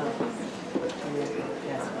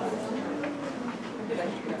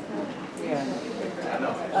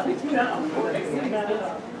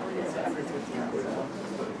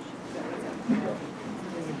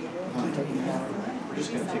 We're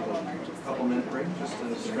just gonna take a couple minute break, just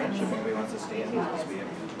to stretch, if anybody wants to stand, because we have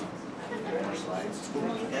more slides.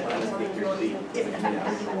 Take your seat.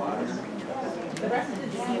 Yeah, your water. The rest of the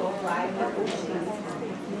day will fly.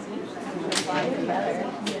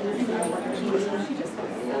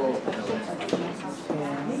 Oh.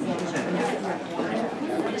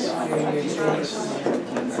 Let's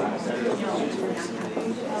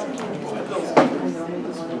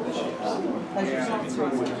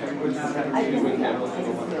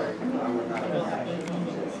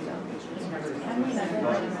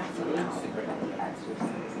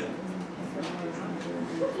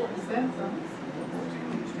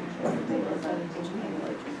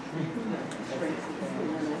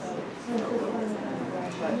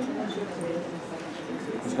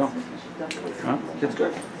go. Huh? It's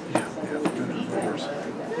good. Yeah, of course.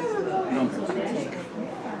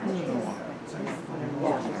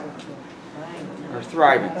 Are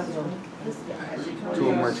thriving. Two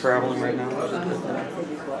of them are traveling right now.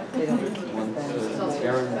 One's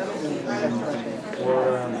Aaron in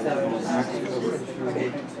Florida, and Mexico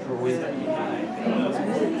for a week.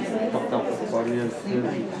 Hooked up with a buddy of his.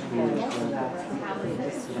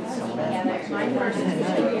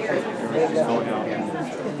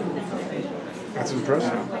 That's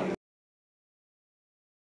impressive.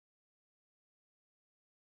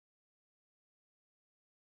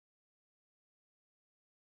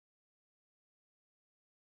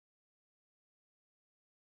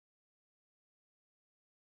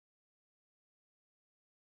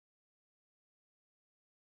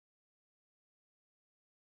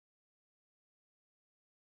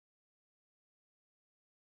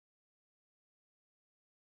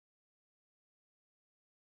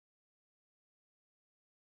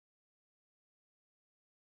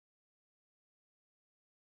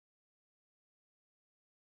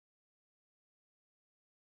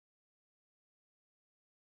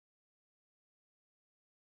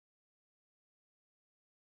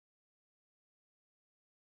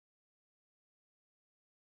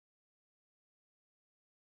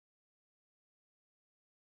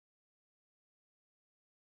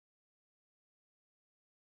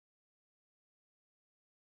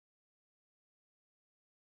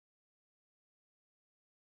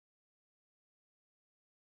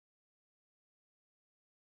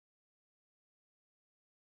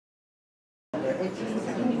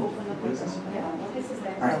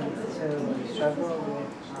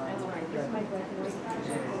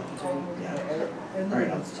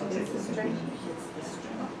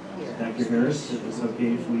 Dr. Harris, is it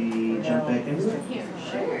okay if we jump back into it?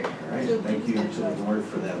 Sure. All right, thank you to the board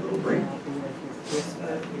for that little break.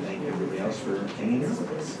 Thank everybody else for hanging in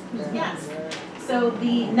with us. Yes. So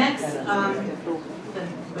the next, the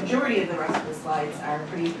majority of the rest of the slides are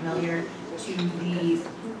pretty familiar to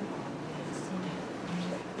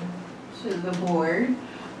the board.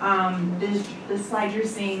 The slide you're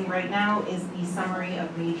seeing right now is the summary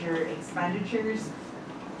of major expenditures.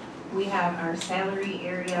 We have our salary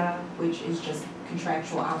area, which is just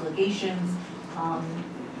contractual obligations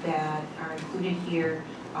that are included here.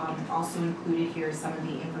 Also included here is some of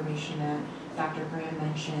the information that Dr. Graham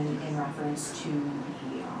mentioned in reference to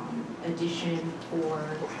the addition for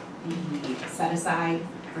the set aside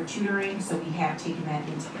for tutoring. So we have taken that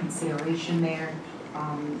into consideration there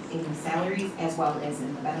in salaries as well as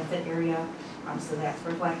in the benefit area. So that's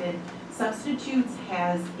reflected. Substitutes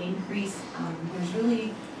has increased. There's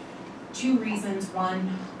really two reasons.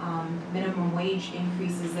 One, minimum wage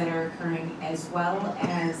increases that are occurring, as well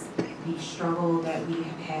as the struggle that we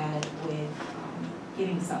have had with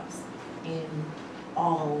getting subs in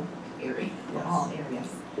all areas.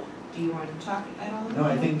 Do you want to talk at all? No,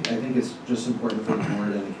 I think it's just important for the board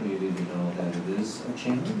and the community to know that it is a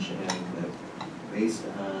change, and that based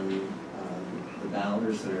on the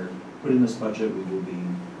dollars that are put in this budget, we will be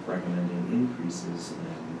recommending increases in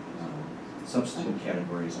substitute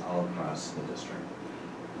categories all across the district.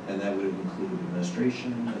 And that would include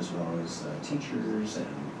administration as well as teachers and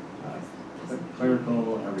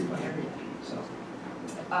clerical, everybody. So.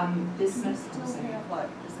 This do we still have what?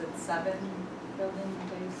 Is it 7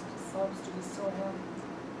 building-based subs? Do we still have?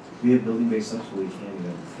 We have building-based subs, but we can't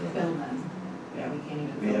even fill them. Yeah, we can't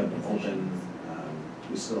even. We have open.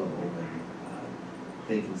 We still have open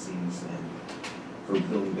vacancies and for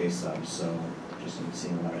building-based subs. So just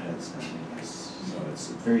seeing a lot of heads coming. So it's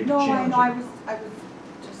very challenging. No, I was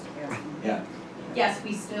just asking. Yeah. Yes,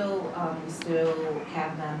 we still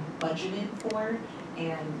have them budgeted for,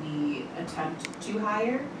 and we attempt to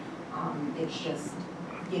hire. It's just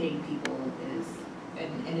getting people is,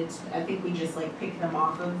 and it's, I think we just like pick them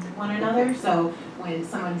off of one another. So when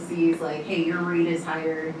someone sees like, hey, your rate is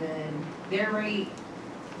higher than their rate,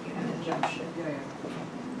 you kind of jump ship. Yeah.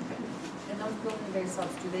 And those building-based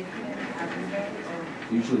subs, do they come in every day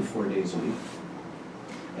or? Usually 4 days a week.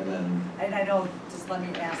 And then. And I know, just let me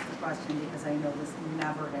ask the question because I know this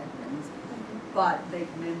never happens, but they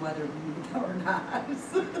come in whether we need them or not.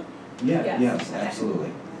 Yeah, yes,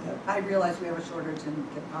 absolutely. I realize we have a shortage and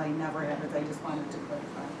it probably never happens, I just wanted to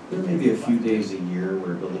clarify. There may be a few days a year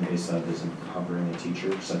where building-based sub isn't covering a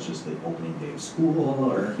teacher, such as the opening day of school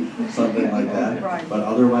or something like that. Right. But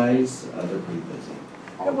otherwise, they're pretty busy.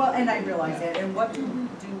 Well, and I realize that, and what do we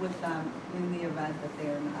do with them in the event that they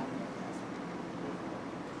are not in the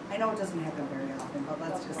classroom? I know it doesn't happen very often, but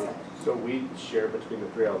let's just say. So we share between the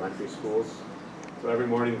 3 elementary schools. So every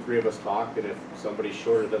morning, the 3 of us talk, and if somebody's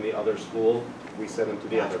shorter than the other school, we send them to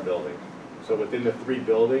the other building. So within the 3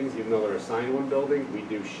 buildings, even though they're assigned one building, we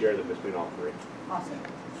do share them between all 3. Awesome.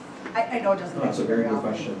 I know it doesn't Oh, that's a happen very very good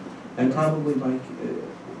often. question. And probably, Mike,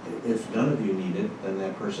 if none of you need it, then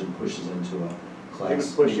that person pushes into a class. We would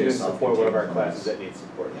push maybe it a and support one of our self-contained classes class. that needs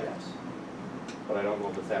support, yes. But I don't know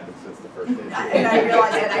if it's happened since the first day. And I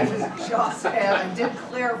realize that, I was just, I did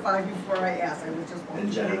clarify before I asked, I was just wondering.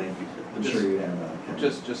 And Jen, I'm sure you have a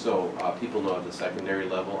comment. Just so people know at the secondary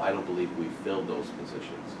level, I don't believe we filled those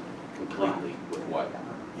positions completely with what?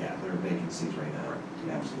 Yeah, there are vacancies right now,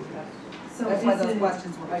 absolutely. So That's why is those it-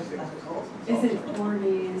 questions were hypothetical. Is it 4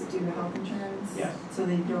 days due to health insurance? Yeah. So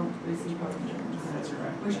they don't receive health insurance? That's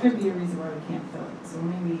correct. Which could be a reason why we can't fill it. So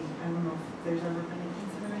maybe, I don't know if there's ever been a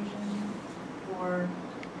consideration for,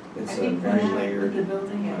 It's I a think very that layered. the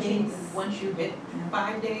building I days. think once you hit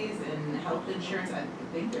 5 days and health insurance, I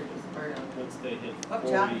think they're just part of. Once they hit Up, 40,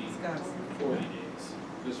 John, discuss. 40 days.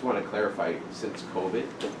 Just want to clarify, since COVID,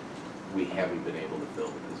 we haven't been able to fill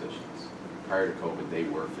the positions. Prior to COVID, they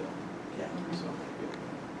were filled. Yeah. So,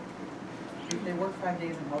 If they work 5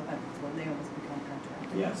 days in health benefits, well, they almost become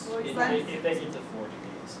contractors. Yes. So If expensive. they get to 40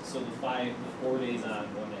 days, so the 4 days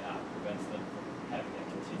on, 1 day off prevents them from having that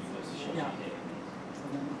continuous shift Yeah. day. So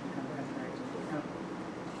then they become contractors.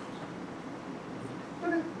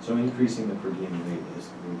 So increasing the per diem rate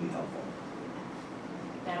will be helpful.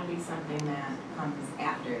 That'll be something that comes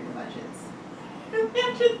after the budgets.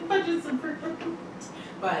 After the budgets are approved.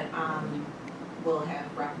 But, we'll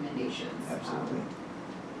have recommendations. Absolutely.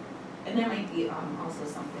 And that might be, also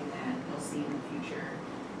something that you'll see in the future,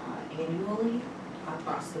 annually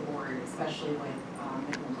across the board, especially with,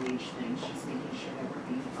 minimum wage things, just making sure that we're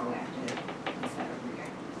being proactive instead of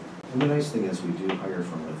reactive. And the nice thing is we do hire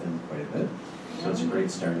from within quite a bit, so it's a great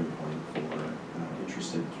starting point for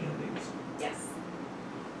interested candidates. Yes.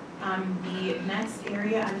 The next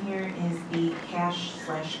area on here is the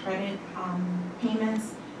cash/credit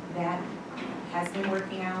payments. That has been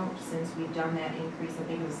working out since we've done that increase. I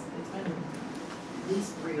think it's been at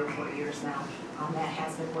least 3 or 4 years now. That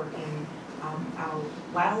has been working out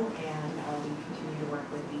well, and we continue to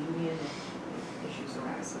work with the union if issues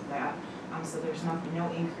arise with that. So there's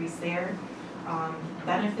no increase there.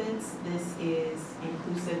 Benefits, this is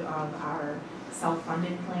inclusive of our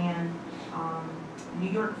self-funded plan. New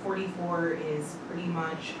York 44 is pretty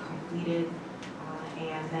much completed,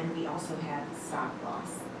 and then we also have stop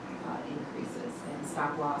loss increases. And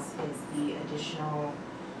stop loss is the additional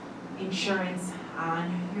insurance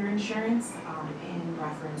on your insurance in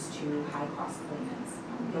reference to high-cost claimants.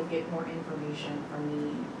 You'll get more information from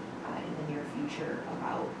me in the near future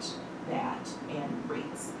about that and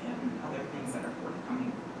rates and other things that are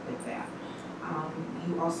forthcoming with that.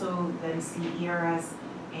 You also then see ERS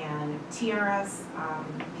and TRS.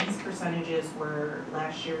 These percentages were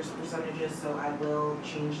last year's percentages, so I will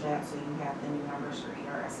change that so you have the new numbers for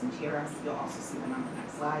ERS and TRS. You'll also see them on the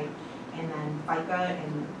next slide. And then FICA,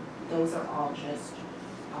 and those are all just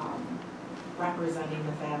representing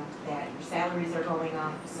the fact that your salaries are going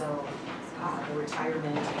up, so the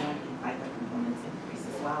retirement and the FICA components increase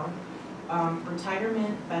as well.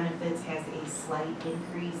 Retirement benefits has a slight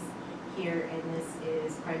increase here, and this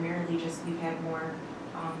is primarily just we've had more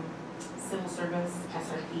civil service,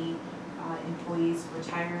 SRP employees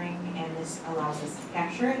retiring, and this allows us to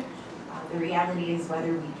capture it. The reality is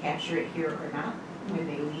whether we capture it here or not, when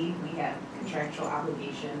they leave, we have contractual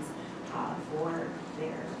obligations for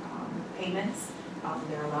their payments,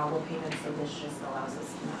 their allowable payments, so this just allows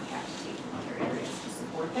us to not have to take from other areas to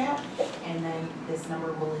support that. And then this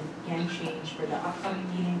number will again change for the upcoming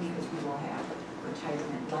meeting because we will have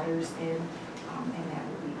retirement letters in, and that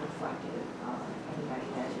will be reflective of anybody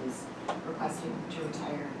that is requesting to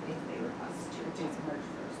retire if they request to retire. It's March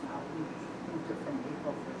 1st now, we moved it from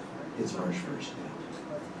April 1st, right? It's March 1st,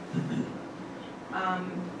 yeah.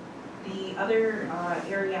 The other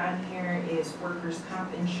area on here is workers'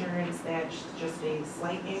 comp insurance. That's just a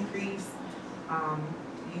slight increase.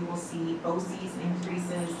 You will see BOCES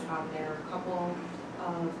increases. There are a couple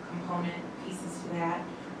of component pieces to that.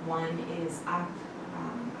 One is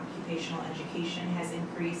occupational education has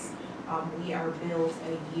increased. We are billed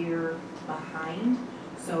a year behind,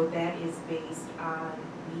 so that is based on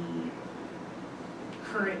the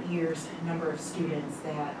current year's number of students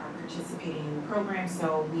that are participating in the program.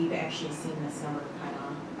 So we've actually seen this number kind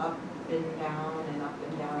of up and down and up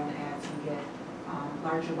and down as you get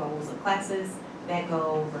larger bubbles of classes that go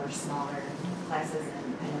over smaller classes.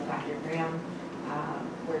 And I know Dr. Graham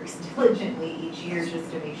works diligently each year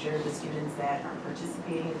just to make sure the students that are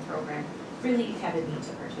participating in the program really have a need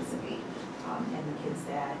to participate. And the kids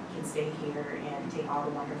that can stay here and take all the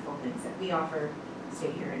wonderful things that we offer,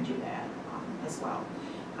 stay here and do that as well.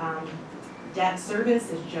 Debt service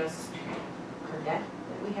is just our debt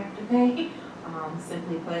that we have to pay,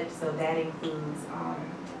 simply put. So that includes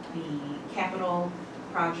the capital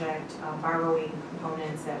project borrowing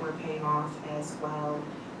components that we're paying off, as well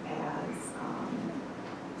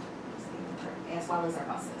as our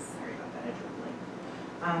buses. Sorry about that, I drew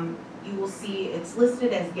a blank. You will see it's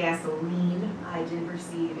listed as gasoline. I did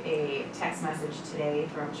receive a text message today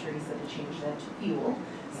from Teresa to change that to fuel.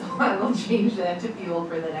 So I will change that to fuel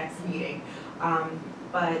for the next meeting.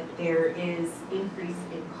 But there is increase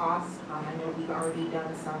in cost. I know we've already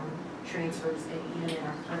done some transfers even in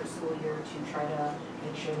our current school year to try to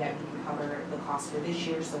make sure that we can cover the cost for this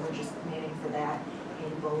year. So we're just planning for that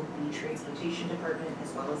in both the transportation department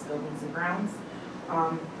as well as buildings and grounds.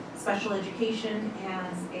 Special education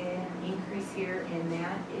has an increase here, and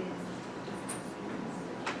that is,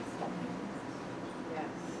 yes.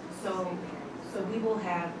 So we will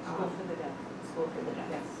have school for the deaf. School for the deaf.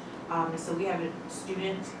 Yes. So we have a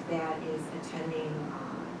student that is attending,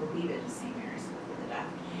 I believe it's the St. Mary's School for the Deaf.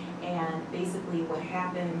 And basically what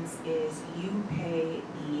happens is you pay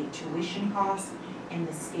the tuition costs and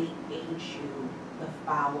the state aids you the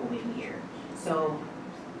following year. So,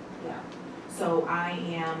 yeah. So I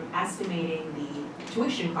am estimating the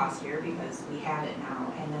tuition cost here because we have it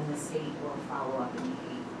now, and then the state will follow up in the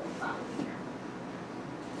following year.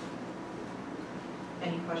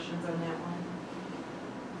 Any questions on that one?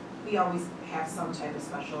 We always have some type of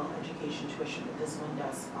special education tuition, but this one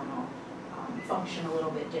does function a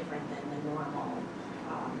little bit different than the normal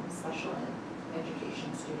special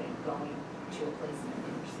education student going to a placement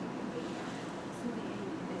and receiving aid. So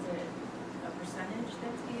is it a percentage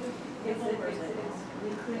that's due? We create for a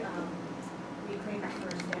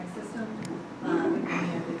stack system,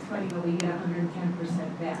 and it's funny, but we get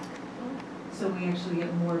 110% back. So we actually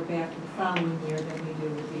get more back the following year than we do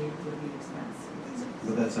with the expense.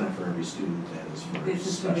 But that's not for every student, that is for This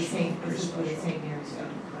is for the same, very this is for the special. same area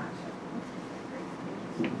student, correct?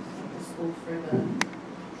 The school for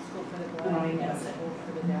the blind, yes, school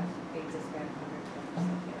for the deaf, pays us back 110%,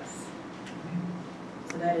 yes.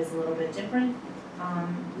 So that is a little bit different.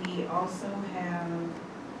 We also have,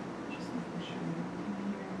 just making sure I'm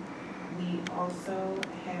here. We also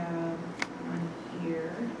have on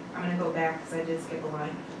here, I'm gonna go back because I did skip a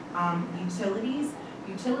line. Utilities.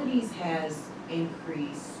 Utilities has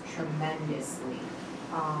increased tremendously.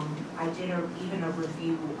 I did even a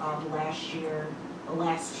review of last year, the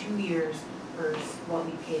last 2 years versus what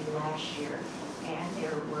we paid last year, and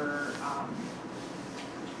there were,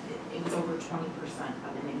 it was over 20%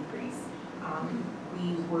 of an increase.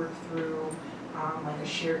 We worked through like a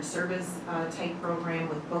shared service type program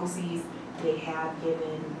with BOCES. They have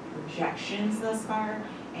given projections thus far,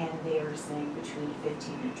 and they are saying between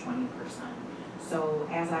 15 and 20%. So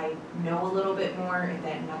as I know a little bit more, if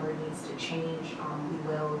that number needs to change, we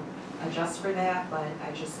will adjust for that, but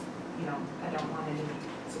I just, I don't want any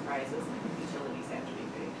surprises, and utilities have to be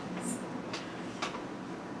paid.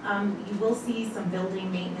 You will see some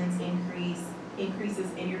building maintenance increases,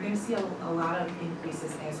 and you're going to see a lot of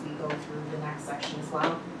increases as we go through the next section as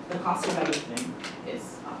well. The cost of everything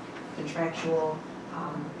is up. Contractual,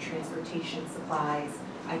 transportation, supplies.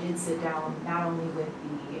 I did sit down not only with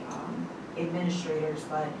the administrators,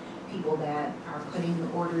 but people that are putting the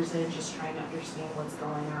orders in, just trying to understand what's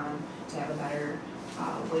going on, to have a better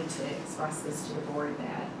way to express this to the board,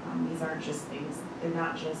 that these aren't just things, they're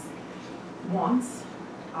not just wants,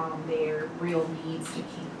 they're real needs to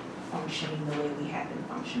keep functioning the way we have been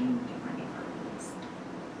functioning in different departments.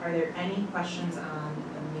 Are there any questions on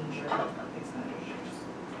the major expenditures?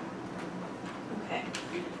 Okay.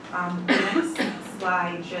 The next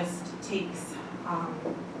slide just takes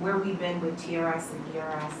where we've been with TRS and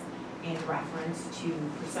DRS in reference to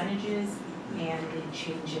percentages and the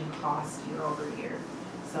change in cost year over year.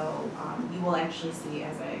 So you will actually see,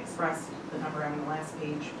 as I expressed, the number on the last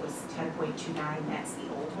page was 10.29, that's the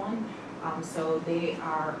old one. So they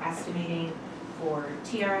are estimating for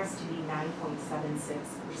TRS to be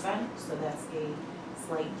 9.76%, so that's a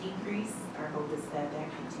slight decrease. Our hope is that that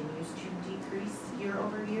continues to decrease year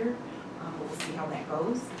over year. but we'll see how that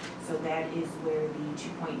goes. So that is where the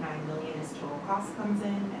 2.9 million is total cost comes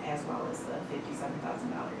in, as well as the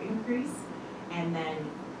 $57,000 increase. And then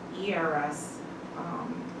ERS, I don't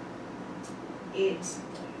know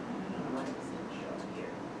what it's gonna show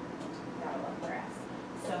here. That'll up grass.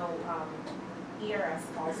 So, ERS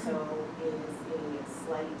also is a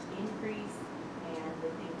slight increase, and the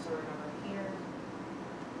things are over here,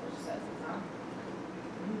 which says it's not.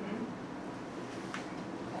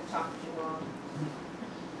 I talked too long.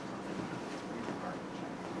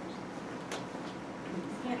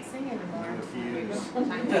 Can't sing anymore. It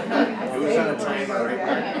was on a timer right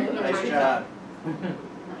there. Nice job.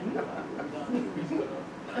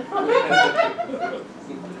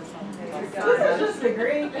 It's just a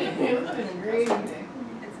great, it's been a great evening.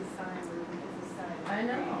 It's a sign, Ruby, it's a sign. I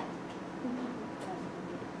know.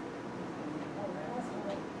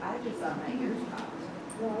 I just saw my ears pop.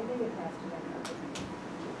 No, I think it has to be.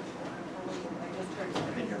 I just heard. I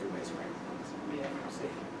think everybody's right.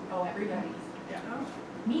 Oh, everybody's. Yeah.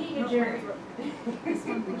 Meeting adjourned. This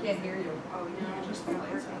one, we can't hear you. Oh, No. Just the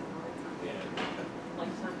lights on.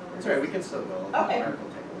 Lights not going. It's all right, we can still go. Okay. Mark will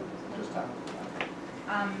take a look. Just talk.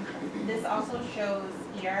 This also shows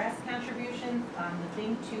ERS contributions. The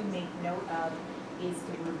thing to make note of is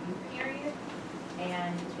the review period.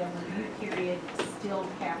 And the review period still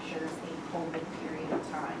captures a COVID period of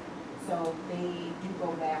time. So they do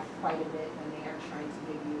go back quite a bit when they are trying to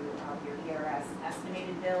give you your ERS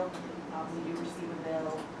estimated bill. We do receive a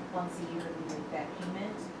bill once a year, we make that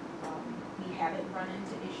payment. We haven't run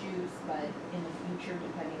into issues, but in the future,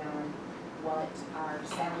 depending on what our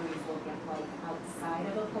salaries look like outside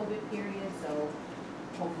of a COVID period, so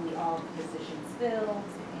hopefully all the positions filled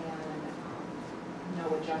and no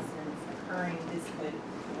adjustments occurring, this could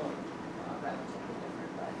look relatively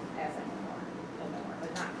different, but as I know more, you'll know more,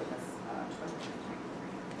 but not for this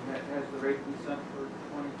 2023. Has the rate been set for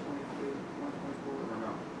 2023, 2024, or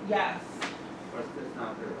no? Yes. But it's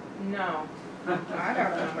not there. No. I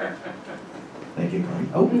don't remember. Thank you, Corey.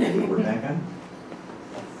 Oh, we're back on.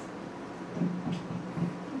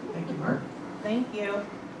 Thank you, Mark. Thank you.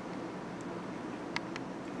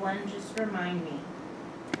 Glenn, just remind me,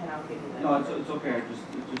 and I'll give you that. No, it's okay, it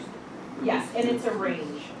just. Yes, and it's a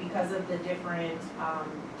range because of the different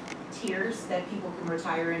tiers that people can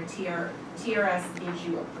retire in. TRS gives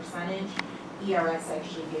you a percentage. ERS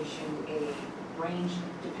actually gives you a range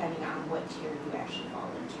depending on what tier you actually fall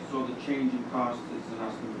into. So the change in cost is an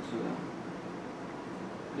estimate too then?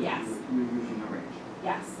 Yes. You're using a range?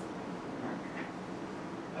 Yes.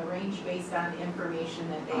 A range based on information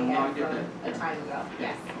that they I had get from that. a time ago,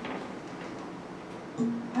 yes.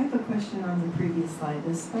 I have a question on the previous slide.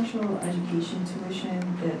 The special education tuition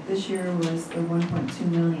that this year was the 1.2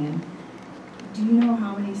 million. Do you know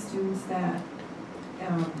how many students that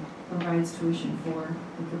provides tuition for?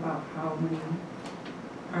 Think about how many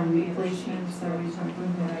are replacements are we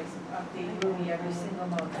talking about? Update Ruby every single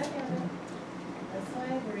month. That's why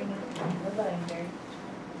I bring it the binder.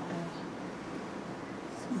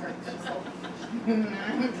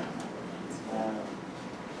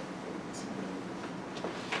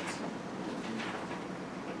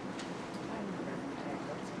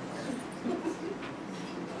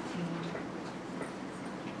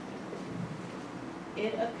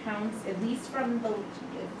 It accounts, at least from the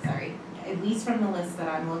list that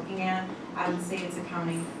I'm looking at, I would say it's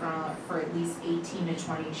accounting for at least 18 to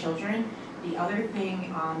 20 children. The other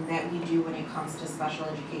thing that we do when it comes to special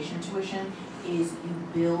education tuition is you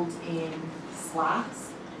build in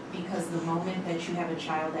slots, because the moment that you have a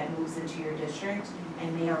child that moves into your district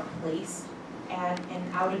and they are placed at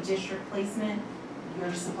an out-of-district placement,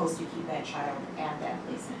 you're supposed to keep that child at that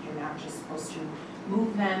placement. You're not just supposed to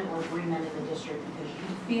move them or bring them in the district because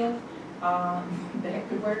you feel that it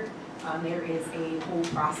could work. There is a whole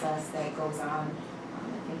process that goes on.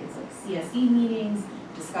 I think it's like CSD meetings,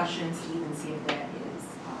 discussions to even see if that is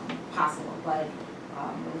possible. But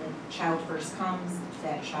when the child first comes,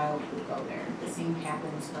 that child would go there. The same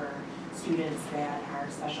happens for students that are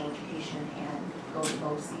special education and go to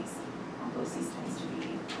BOCES. BOCES tends to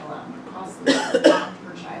be a lot more costly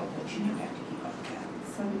per child, but you do have to keep up with that.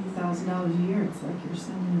 $70,000 a year, it's like you're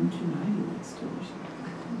sending them to an Ivy League stores.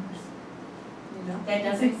 You know? That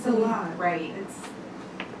doesn't It's a lot. Right. It's,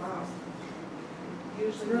 wow.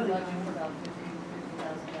 Usually we budget for about $50,000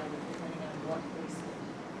 depending on what placement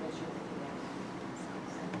that you're looking at.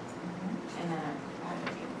 And then I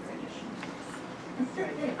would give additionals.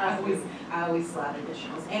 I always slot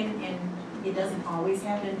additionals. And it doesn't always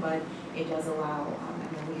happen, but it does allow, I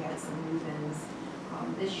know we had some move-ins.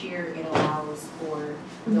 This year, it allows for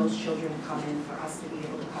those children to come in for us to be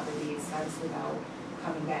able to cover the expense without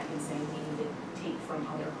coming back and saying we need to take from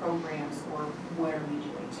other programs, or what are we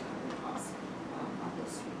doing to cover the cost of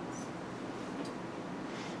those students.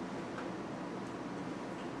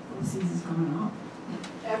 BOCES is coming up.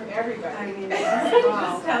 Everybody. I mean,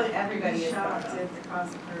 Just tell everybody is shocked shocked. at the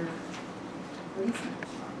cost per placement.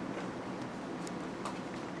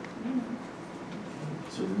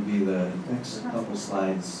 So maybe the next couple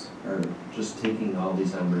slides are just taking all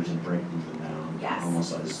these numbers and breaking them down. Yes.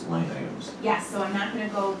 Almost as line items. Yes, so I'm not gonna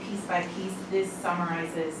go piece by piece. This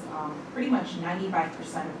summarizes pretty much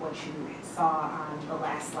 95% of what you saw on the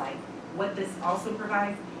last slide. What this also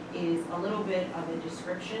provides is a little bit of a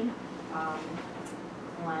description.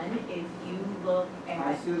 Glenn, if you look at.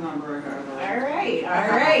 I see the number I got. All right.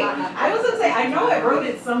 I was gonna say, I know I wrote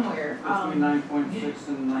it somewhere. Between 9.6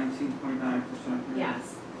 and 19.9%.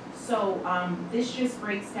 Yes. So this just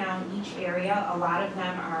breaks down each area. A lot of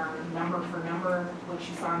them are number for number, what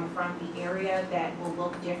you saw in the front. The area that will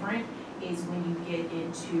look different is when you get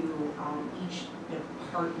into each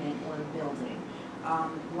department or building.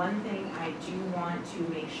 One thing I do want to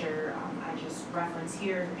make sure I just reference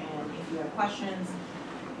here, and if you have questions,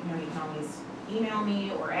 you know, you can always email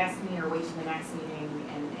me or ask me or wait till the next meeting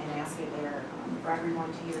and ask it there for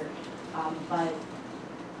everyone to hear. But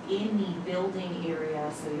in the building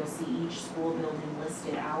area, so you'll see each school building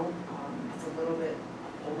listed out. It's a little bit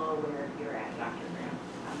below where you're at, Dr. Graham,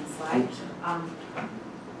 on the slide.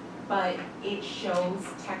 But it shows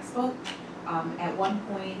textbook. At one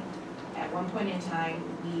point in time,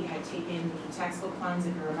 we had taken the textbook funds,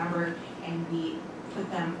 if you remember, and we put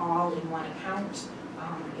them all in one account.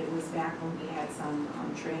 It was back when we had some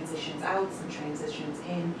transitions out, some transitions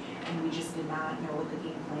in, and we just did not know what the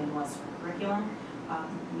game plan was for curriculum.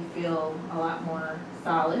 We feel a lot more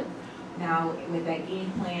solid now with that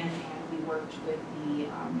game plan, and we worked with the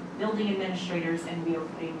building administrators, and we are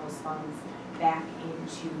putting those funds back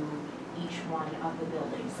into each one of the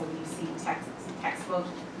buildings. So you see textbook,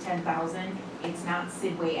 $10,000. It's not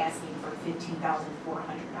Sidway asking for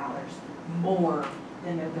 $15,400 more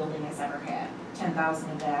than their building has ever had. 10,000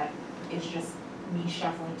 of that is just me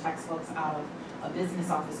shuffling textbooks out of a business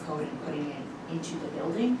office code and putting it into the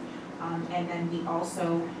building. And then we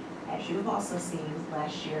also, as you have also seen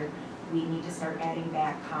last year, we need to start adding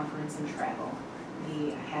back conference and travel.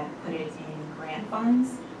 We had put it in grant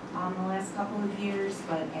funds the last couple of years,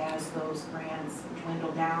 but as those grants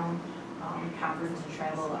dwindle down, conference and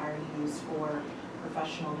travel are used for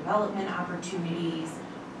professional development opportunities.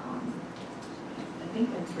 I think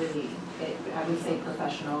that's really it. I would say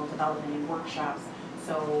professional development and workshops.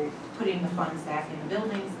 So putting the funds back in the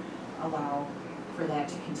buildings allow for that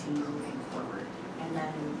to continue moving forward. And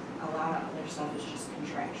then a lot of other stuff is just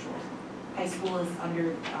contractual. High school is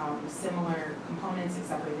under similar components,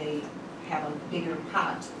 except for they have a bigger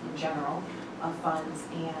pot in general of funds,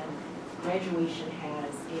 and graduation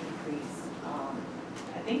has increased.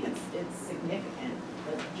 I think it's significant,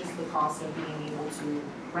 but just the cost of being able to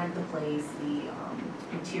rent the place, the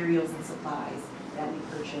materials and supplies that we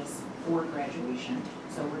purchase for graduation.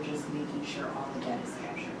 So we're just making sure all of that is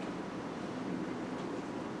captured.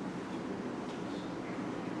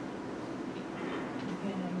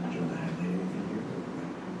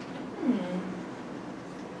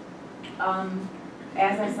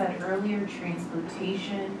 As I said earlier,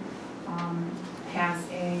 transportation has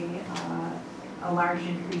a large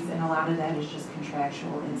increase, and a lot of that is just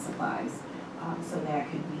contractual in supplies. So that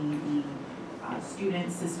could be the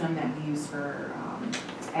student system that we use for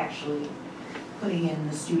actually putting in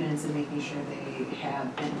the students and making sure they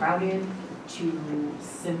have been routed, to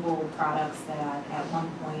simple products that at one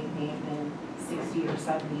point may have been $60 or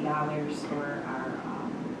 $70 for our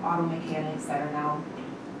auto mechanics that are now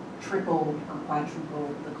triple or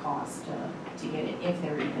quadruple the cost to get it, if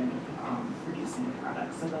they're even producing the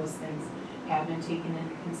product. So those things have been taken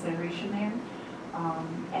into consideration there.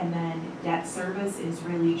 And then debt service is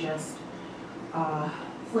really just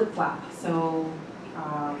flip-flop. So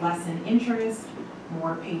less in interest,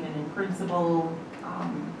 more payment in principal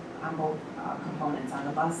on both components, on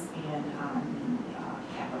the bus and on the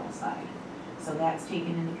capital side. So that's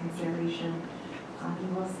taken into consideration.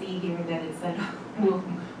 You will see here that it said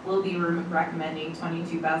we'll be recommending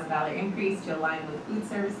 $22,000 increase to align with food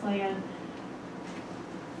service plan.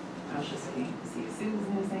 I was just waiting to see if Sue was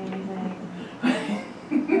going to say anything.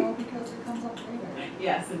 No, because it comes up later.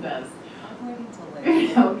 Yes, it does. I'm waiting till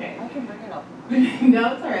later. Okay. I can bring it up.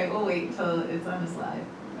 No, it's all right. We'll wait till it's on the slide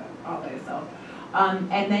all by itself.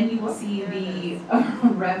 And then you will see the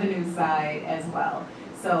revenue side as well.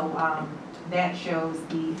 So that shows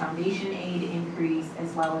the foundation aid increase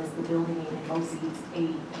as well as the building aid and BOCES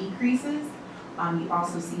aid decreases. You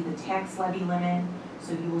also see the tax levy limit.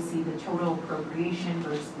 So you will see the total appropriation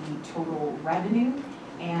versus the total revenue.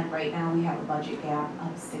 And right now we have a budget gap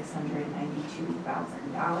of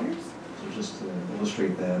 $692,000. So just to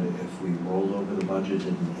illustrate that, if we rolled over the budget,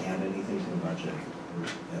 didn't add anything to the budget,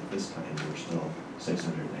 at this time, we're still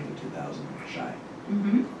 692,000 shy.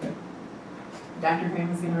 Mm-hmm. Okay. Dr.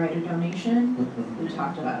 Graham is going to write a donation. We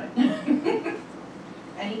talked about it.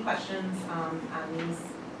 Any questions on these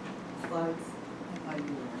slides?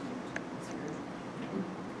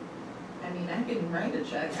 I mean, I can write a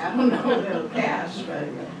check. I don't know if it'll cash, but,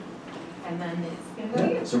 and then it's going to go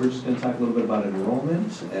Yeah, so we're just going to talk a little bit about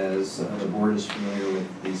enrollment. As the board is familiar with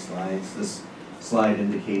these slides, this slide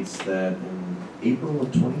indicates that in April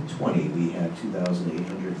of 2020, we had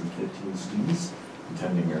 2,815 students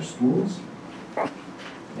attending our schools.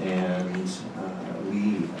 And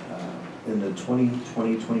we, in the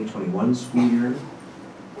 2020-2021 school year,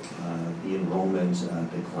 the enrollment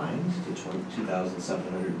declined to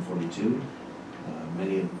 2,742.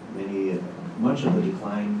 Much of the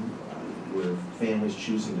decline were families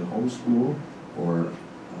choosing to homeschool or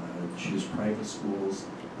choose private schools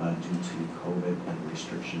due to COVID and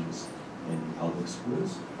restrictions in public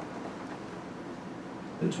schools.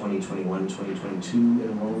 The 2021-2022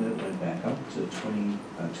 enrollment went back up to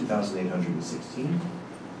 2,816.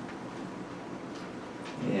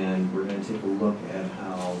 And we're going to take a look at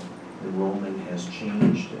how enrollment has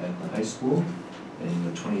changed at the high school. In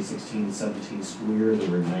the 2016-17 school year,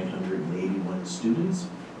 there were 981 students.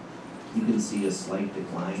 You can see a slight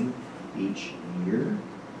decline each year.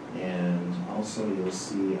 And also you'll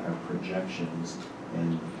see our projections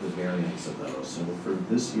and the variance of those. So for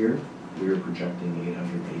this year, we are projecting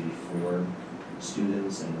 884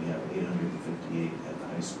 students, and we have 858 at the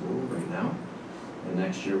high school right now. And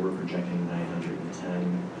next year, we're projecting 910,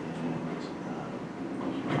 and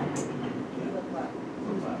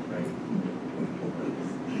right?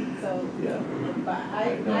 So, yeah. But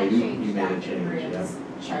I changed Dr. Graham's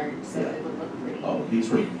chart so it would look pretty. Oh, these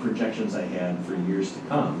were projections I had for years to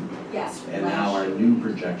come. Yes. And now our new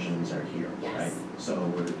projections are here, Yes. right? So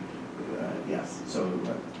we're, yes. So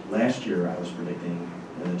last year I was predicting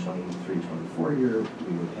in the 23-24 year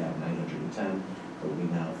we would have 910, but we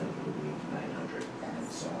now think it would be 900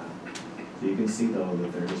 and so on. So you can see though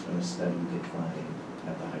that there has been a steady decline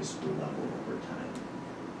at the high school level over time.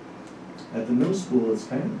 At the middle school, it's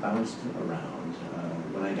kind of bounced around.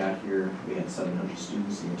 When I got here, we had 700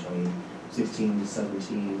 students in the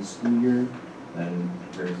 2016-17 school year, then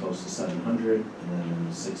very close to 700, and then in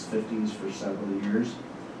the 650s for several years.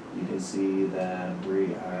 You can see that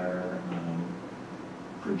we are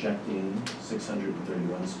projecting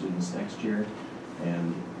 631 students next year,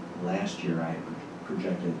 and last year I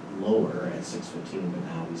projected lower at 615, but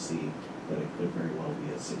now we see that it could very well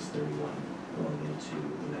be at 631 going into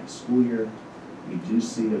the next school year. We do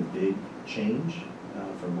see a big change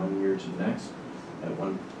from one year to the next. At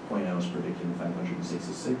one point I was predicting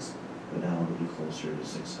 566, but now it'll be closer to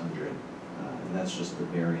 600. And that's just the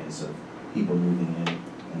variance of people moving in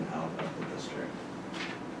and out of the district.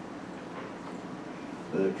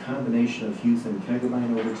 The combination of Huth and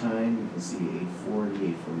Kegelbein over time, you can see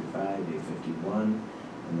 840, 845, 851,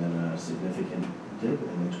 and then a significant dip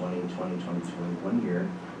in the 2020-2021 year,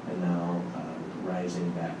 and now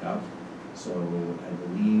rising back up. So I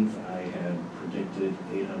believe I had predicted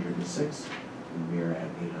 806, and we are at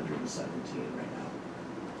 817 right now.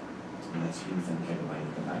 And that's Huth and Kegelbein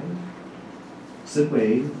combined.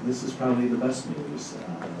 Sidway, this is probably the best news.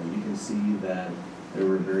 You can see that there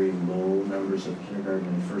were very low numbers of kindergarten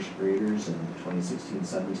and first graders in the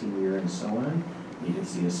 2016-17 year and so on. You can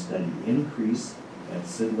see a steady increase at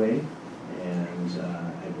Sidway, and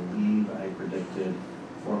I believe I predicted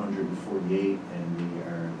 448, and we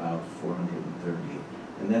are about 430.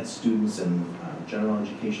 And that's students in general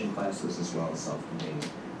education classes as well as self-contained,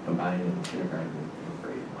 combined in kindergarten and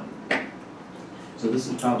grade 1. So this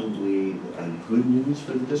is probably good news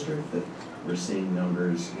for the district that we're seeing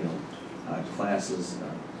numbers, classes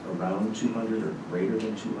around 200 or greater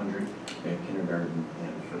than 200 at kindergarten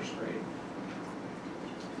and first grade.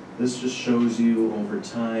 This just shows you over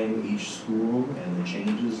time each school and the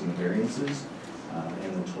changes and the variances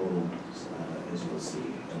and the total, as you'll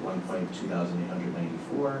see. At one point,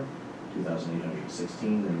 2,894,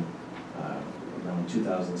 2,816, and around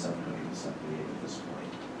 2,778 at this point.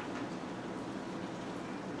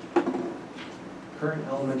 Current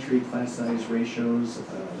elementary class size ratios,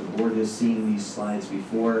 the board has seen these slides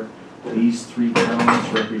before. These three columns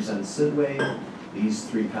represent Sidway, these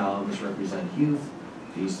three columns represent Huth,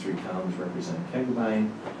 these three columns represent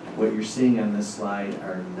Kegelbein. What you're seeing on this slide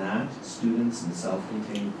are not students in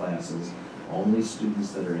self-contained classes, only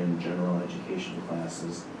students that are in general education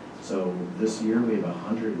classes. So this year we have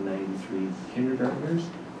 193 kindergartners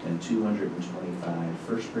and 225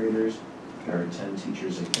 first graders. There are 10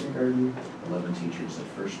 teachers at kindergarten, 11 teachers at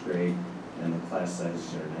first grade, and the class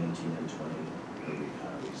sizes are 19 and 20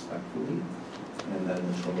 respectively. And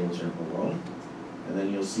then the totals are below. And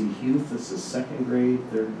then you'll see youth. This is second grade,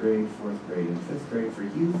 third grade, fourth grade, and fifth grade for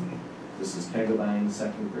youth. This is Kegabyne,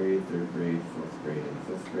 second grade, third grade, fourth grade, and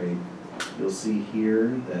fifth grade. You'll see here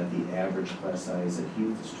that the average class size at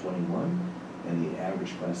youth is 21, and the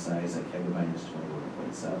average class size at Kegabyne is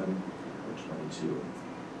 21.7 or 22.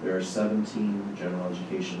 There are 17 general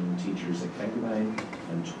education teachers at Kegabyne,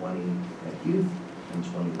 and 20 at youth, and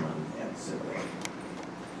 21 at civil.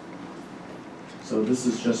 So this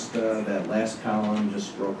is just that last column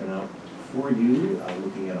just broken out for you,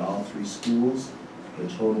 looking at all three schools, the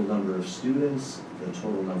total number of students, the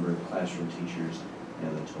total number of classroom teachers,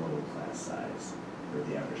 and the total class size, or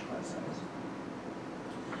the average class size.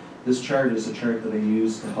 This chart is a chart that I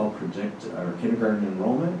use to help predict our kindergarten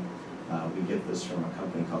enrollment. We get this from a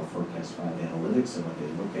company called Forecast 5 Analytics, and what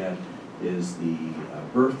they look at is the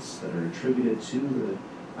births that are attributed to the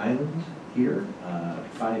island here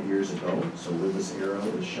 5 years ago. So where this arrow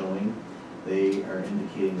is showing, they are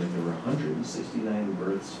indicating that there were 169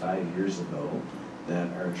 births 5 years ago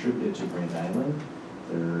that are attributed to Grand Island.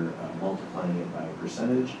 They're multiplying it by a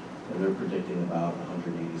percentage, and they're predicting about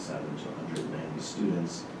 187 to 190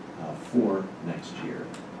 students for next year.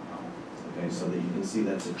 Okay, so that you can see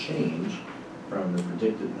that's a change from the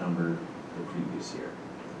predicted number the previous year.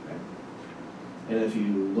 Okay? And if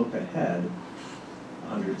you look ahead,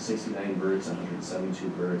 169 births, 172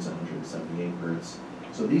 births, 178 births.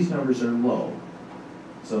 So these numbers are low.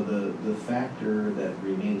 So the factor that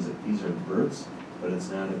remains that these are births, but it's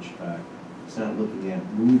not looking at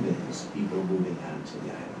move-ins, people moving onto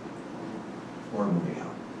the island or moving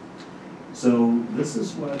out. So this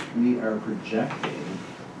is what we are projecting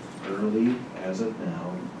early as of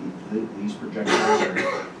now. These projections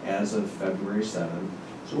are as of February 7th.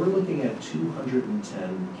 So we're looking at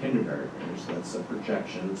 210 kindergartners. That's a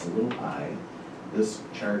projection. It's a little high. This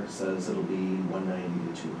chart says it'll be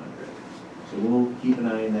 190 to 200. So we'll keep an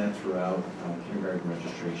eye on that throughout kindergarten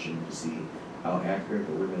registration to see how accurate,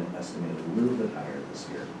 but we're going to estimate a little bit higher this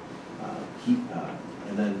year.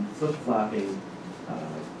 And then flip-flopping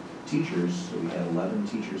teachers. So we had 11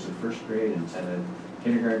 teachers in first grade and 10 at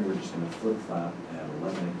kindergarten. We're just going to flip-flop at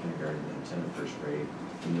 11 at kindergarten and 10 at first grade,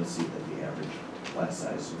 and you'll see that the average class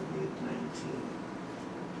size will be at 19.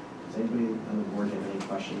 Does anybody on the board have any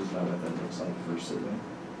questions about what that looks like for survey?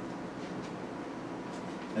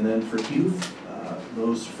 And then for youth,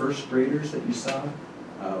 those first graders that you saw,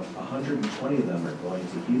 120 of them are going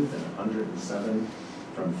to youth, and 107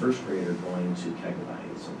 from first grade are going to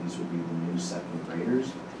Kegabyne. So these would be the new second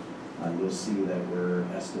graders. You'll see that we're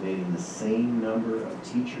estimating the same number of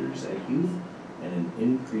teachers at youth and an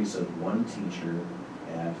increase of one teacher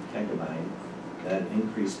at Kegabyne. That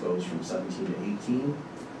increase goes from 17 to 18.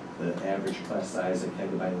 The average class size at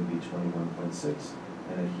Kegabyne would be 21.6,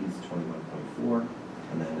 and at youth 21.4,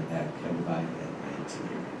 and then at Kegabyne at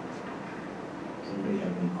 19. Does anybody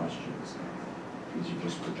have any questions? These are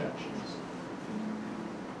just projections.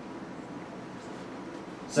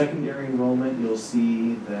 Secondary enrollment, you'll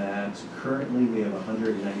see that currently we have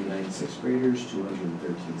 199 sixth graders,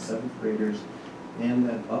 213 seventh graders, and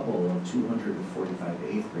that bubble of 245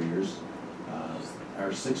 eighth graders.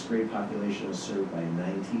 Our sixth grade population is served by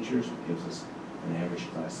 9 teachers, which gives us an average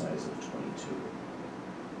class size of 22.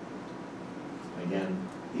 Again,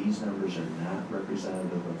 these numbers are not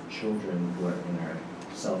representative of children who are in our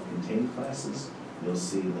self-contained classes. You'll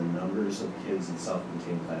see the numbers of kids in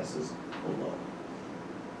self-contained classes below.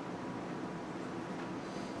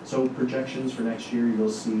 So projections for next year, you'll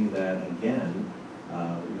see that again,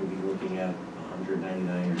 you'll be looking at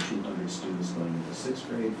 199 or 200 students going into sixth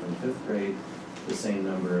grade from fifth grade. The same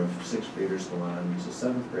number of sixth graders go on to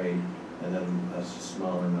seventh grade, and then a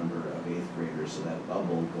smaller number of eighth graders. So that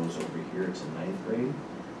bubble goes over here to ninth grade,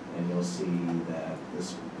 and you'll see that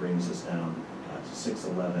this brings us down to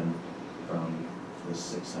 611 from the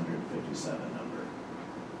 657 number.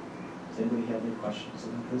 Does anybody have any questions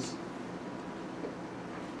about this?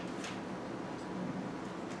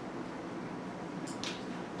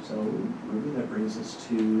 So really that brings us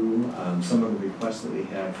to some of the requests that we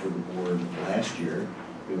have for the board last year.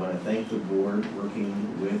 We want to thank the board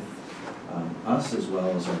working with us as well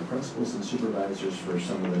as our principals and supervisors for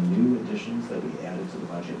some of the new additions that we added to the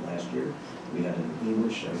budget last year. We had an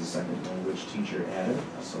English as a second language teacher added,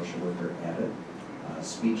 a social worker added, a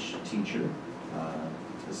speech teacher,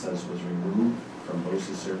 this says was removed from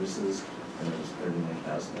BOCES services, and it was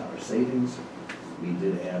 $39,000 savings. We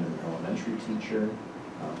did add an elementary teacher,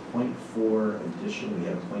 0.4 addition, we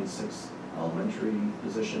had a 0.6 elementary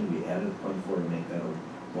position, we added 0.4 to make that a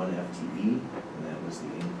 1 FTE, and that was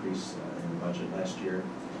the increase in the budget last year.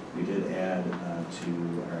 We did add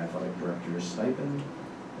to our athletic director's stipend,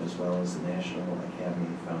 as well as the National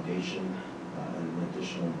Academy Foundation, an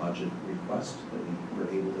additional budget request that we were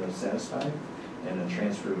able to satisfy, and a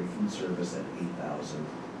transfer of food service at $8,000.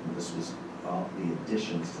 This was all the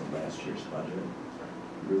additions to last year's budget.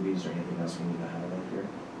 Ruby, is there anything else we need to highlight here?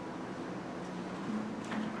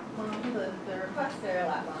 Well, the requests there are a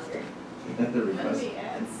lot longer. The request? The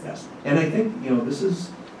ads. Yes, and I think, this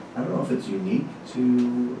is, I don't know if it's unique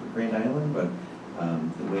to Grand Island, but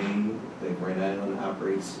the way that Grand Island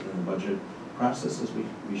operates in the budget process is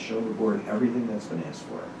we show the board everything that's been asked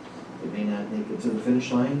for. It may not make it to the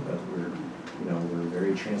finish line, but we're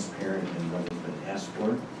very transparent in what has been asked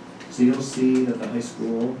for. So you'll see that the high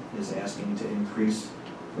school is asking to increase.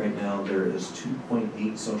 Right now, there is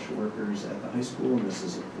 2.8 social workers at the high school, and this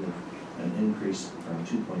is an increase from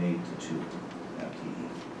 2.8 to 2 FTE.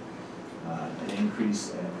 An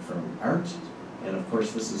increase from art, and of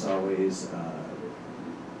course this is always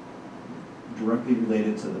directly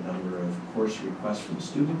related to the number of course requests from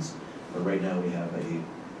students, but right now we have a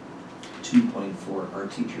 2.4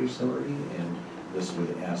 art teachers already, and this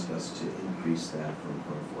would ask us to increase that from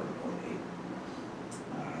 0.4 to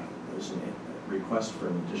 0.8. There's a request for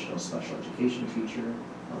an additional special education teacher,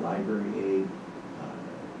 a library aide,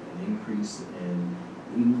 an increase in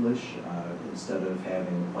English, instead of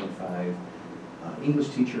having a 0.5 English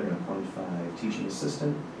teacher and a 0.5 teaching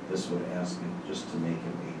assistant, this would ask just to make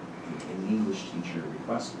an English teacher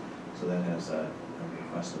request. So that has a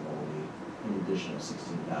request of only an additional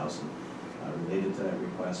 $16,000 related to that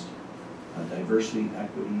request. Diversity,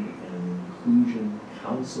 equity, and inclusion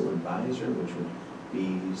council advisor, which would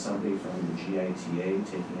be somebody from the GITA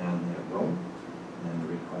taking on that role, and the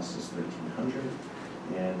request is $1,300.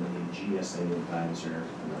 And a GSA advisor,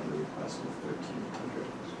 another request of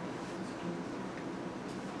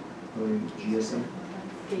 $1,300. GSA?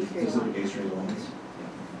 Is it the Gay Straight Alliance?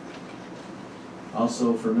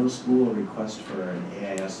 Also, for middle school, a request for an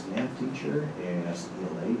AIS math teacher, AIS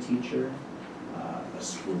ELA teacher, a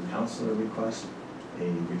school counselor request, a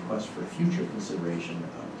request for future consideration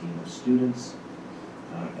of dean of students,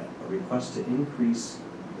 a request to increase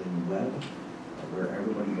the web where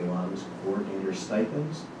everybody belongs coordinator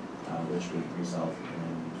stipends, which would result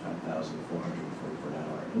in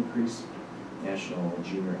 $5,444 increase. National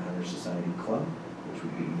Junior Honor Society Club, which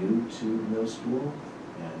would be new to middle school,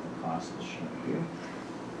 and the cost is shown here.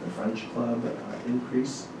 The French Club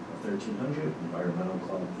increase of $1,300, Environmental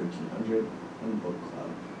Club $1,300, and Book Club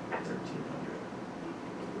 $1,300.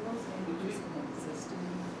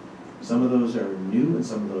 Some of those are new and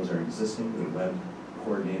some of those are existing. The web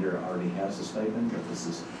coordinator already has a stipend, but this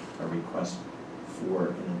is a request for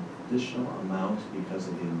an additional amount because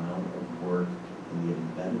of the amount of work and the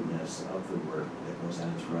embeddedness of the work that goes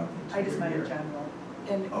on throughout the entire year. I just meant in general.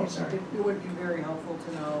 And Oh, sorry. it would be very helpful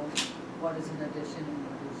to know what is an addition and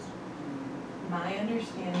what is. My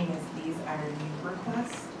understanding is these are new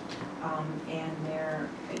requests, and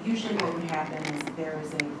usually what would happen is if there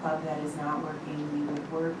is a club that is not working, we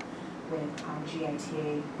would work with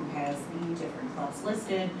GITA, who has the different clubs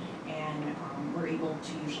listed, and we're able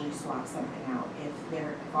to usually swap something out.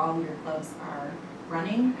 If all your clubs are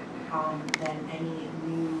running, then any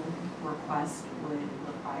new request would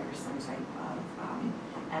require some type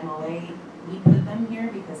of MOA. We put them here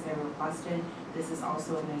because they're requested. This is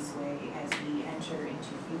also a nice way as we enter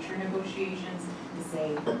into future negotiations to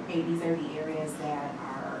say, hey, these are the areas that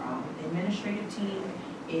our administrative team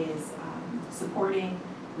is supporting.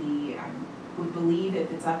 We would believe if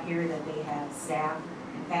it's up here that they have staff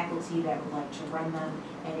and faculty that would like to run them,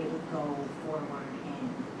 and it would go forward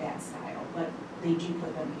in that style. But they do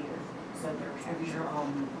put them here, so these are all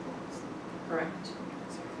new. Correct.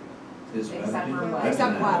 Except for what?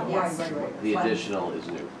 Except what? Yes. Right. The additional is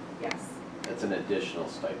new. Yes. That's an additional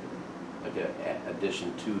stipend, like an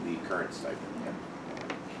addition to the current stipend.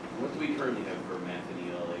 What do we currently have for math and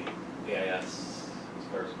ELA, AIS, as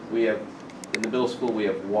far as? We have, in the middle school, we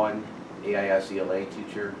have one AIS ELA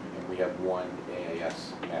teacher, and we have one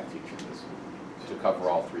AIS math teacher to cover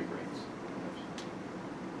all 3 grades.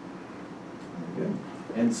 Very good.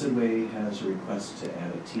 And Sidway has a request to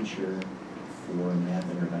add a teacher for math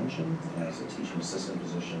intervention as a teaching assistant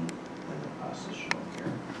position, and the cost is shown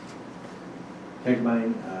here.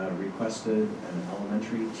 Kegbine requested an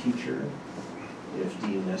elementary teacher if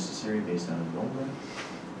deemed necessary based on enrollment,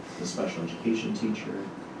 the special education teacher,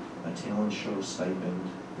 a talent show stipend,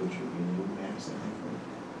 which would be new, Max, I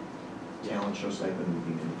think. Talent show stipend would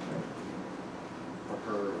be new, right? For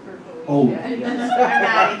her. Oh, I'm nodding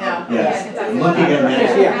now. yes. Yeah, I'm looking at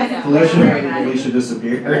Max. Yeah. Felicia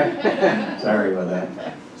disappeared. Sorry about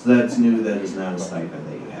that. So that's new, that is not a stipend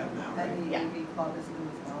that you have now, right? And the AV club is new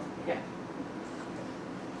as well. Yeah.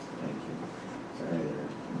 Thank you. Sorry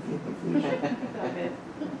there, Felicia.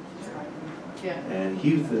 Yeah. And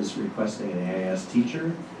Heath is requesting an AIS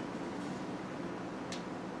teacher,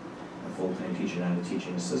 a full-time teacher, not a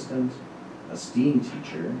teaching assistant, a STEAM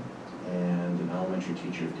teacher, and an elementary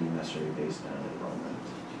teacher if deemed necessary based on enrollment.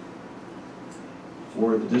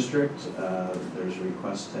 For the district, there's a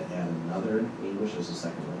request to add another English as a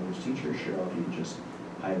second language teacher. Cheryl, if you could just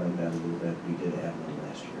highlight that a little bit. We did add one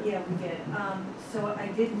last year. Yeah, we did. So I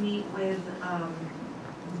did meet with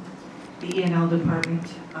the E&L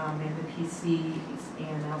department and the PCs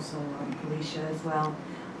and also Felicia as well.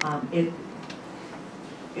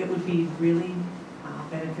 It would be really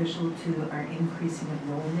beneficial to our increasing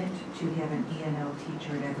enrollment to have an E&L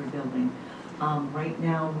teacher at every building. Right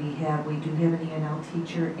now we do have an E&L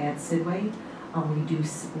teacher at Sidway. We do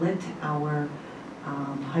split our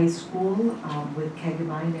high school with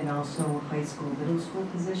Kegamine and also high school, middle school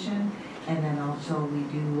position. And then also we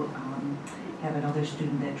do have another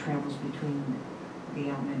student that travels between the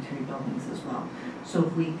elementary buildings as well. So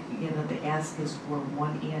if we, the ask is for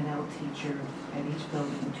one E&L teacher at each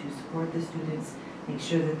building to support the students, make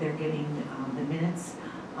sure that they're getting the minutes,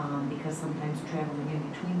 because sometimes traveling in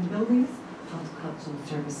between the buildings cuts some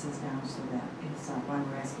services down, so that it's why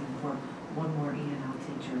we're asking for one more E&L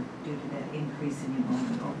teacher due to that increase in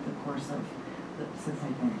enrollment over the course of since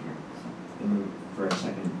I've been here. So. And for our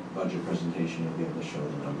second budget presentation, you'll be able to show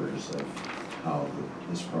the numbers of how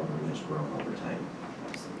this program has grown over time.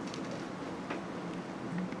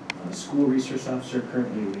 School resource officer,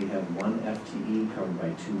 currently we have one FTE covered by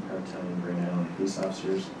 2 part-time Grand Island police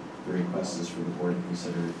officers. The request is for the board to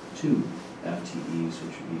consider 2 FTEs,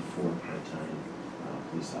 which would be 4 part-time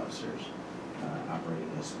police officers operating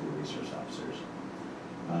as school resource officers.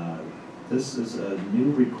 This is a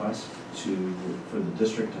new request for the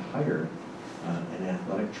district to hire an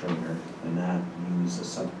athletic trainer and not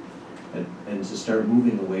use and to start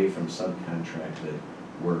moving away from subcontracted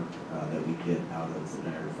work that we get out of the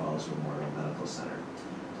Niagara Falls Memorial Medical Center.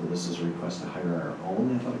 So this is a request to hire our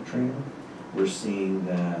own athletic trainer. We're seeing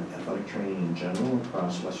that athletic training in general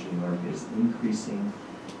across Western New York is increasing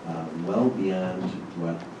well beyond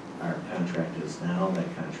what our contract is now.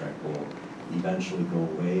 That contract will eventually go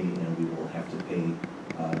away, and we will have to pay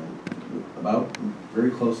about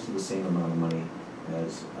very close to the same amount of money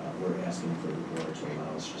as we're asking for the board to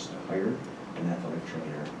allow us just to hire an athletic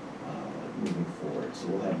trainer moving forward. So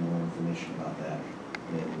we'll have more information about that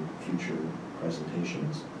in future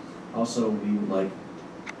presentations. Also, we would like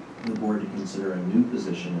the board to consider a new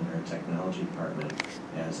position in our technology department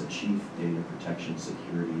as a chief data protection,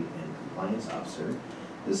 security, and compliance officer.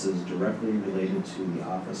 This is directly related to the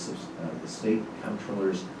Office of the State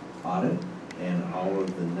Comptroller's audit and all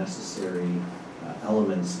of the necessary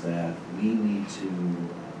elements that we need to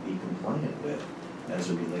be compliant with as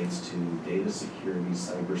it relates to data security,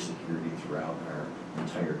 cyber security throughout our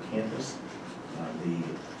entire campus. The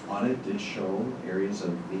audit did show areas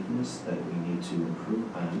of weakness that we need to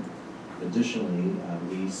improve on. Additionally,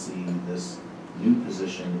 we see this new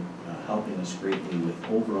position helping us greatly with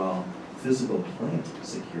overall physical plant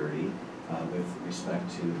security with respect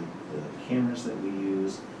to the cameras that we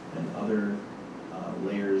use and other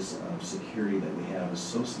layers of security that we have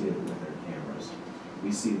associated with our cameras.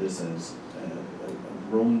 We see this as a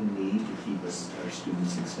growing need to keep our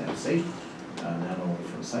students and staff safe, not only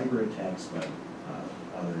from cyber attacks, but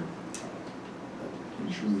other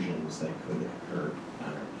intrusions that could occur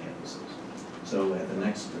on our campuses. So at the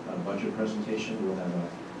next budget presentation, we'll have a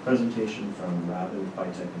presentation from Robin,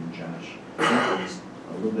 Vitek, and Josh,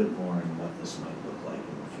 a little bit more on what this might look like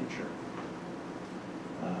in the future.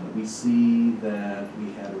 We see that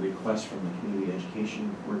we had a request from the community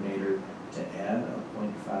education coordinator to add a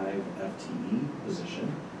 0.5 FTE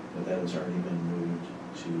position, but that has already been moved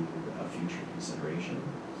to a future consideration.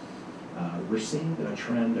 We're seeing a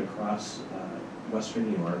trend across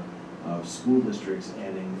Western New York of school districts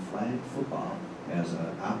adding flag football as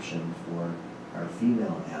an option for our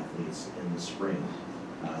female athletes in the spring.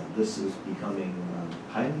 This is becoming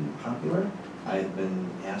highly popular. I've been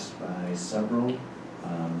asked by several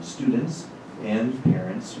students and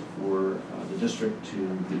parents for the district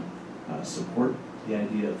to support the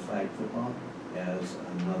idea of flag football as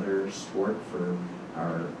another sport for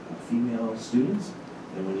our female students.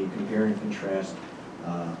 And when you compare and contrast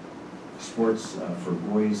sports for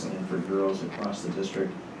boys and for girls across the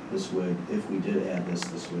district. This would, if we did add this,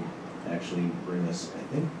 this would actually bring us, I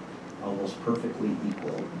think, almost perfectly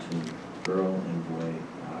equal between girl and boy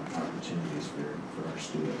opportunities for our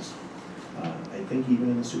students. I think even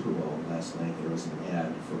in the Super Bowl last night, there was an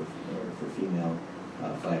ad for female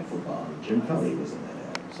flag football. Jim Kelly was in that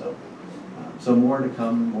ad. So more to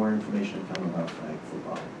come, more information to come about flag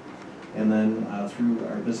football. And then through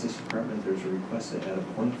our business department, there's a request to add a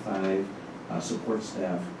 0.5 support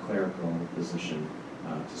staff clerical position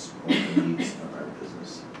to support the needs of our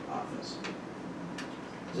business office.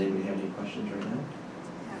 Does anybody have any questions right now?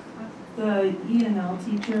 The E&L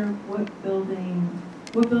teacher, what building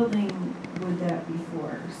would that be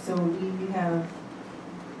for? So we have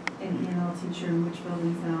an E&L teacher in which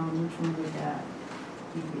buildings now, and which one would that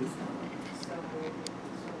be based on? So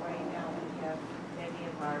right now we have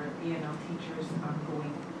many of our E&L teachers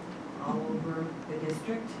going all over the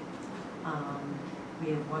district.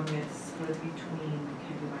 We have one that's split between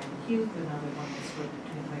kindergarten and youth, another one that's split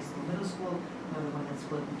between high school and middle school, another one that's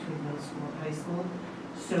split between middle school and high school.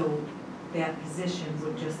 So that position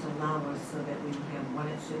would just allow us so that we have one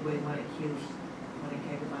at Sidway, one at Hughes, one at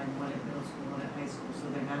Kagerbein, one at middle school, one at high school, so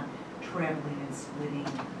they're not traveling and splitting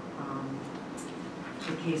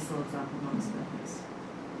the caseloads up amongst buildings.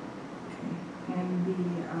 Okay. And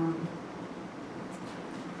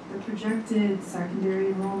the projected secondary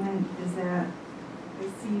enrollment, is that, I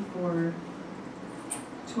see for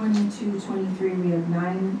 22-23 we have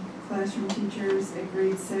 9 classroom teachers at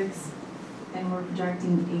grade 6, and we're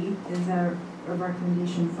projecting 8. Is that a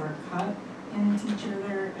recommendation for a cut in a teacher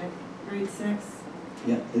there at grade 6?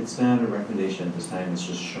 Yeah, it's not a recommendation at this time. It's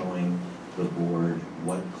just showing the board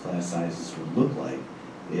what class sizes would look like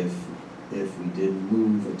if we did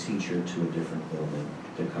move a teacher to a different building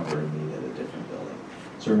to cover a need at a different building.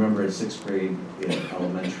 So remember, at 6th grade, we have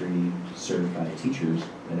elementary certified teachers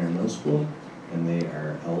in our middle school, and they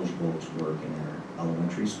are eligible to work in our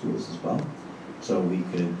elementary schools as well. So we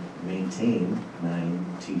could maintain 9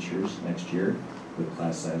 teachers next year with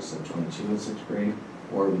class size of 22 in 6th grade,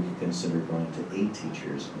 or we could consider going to 8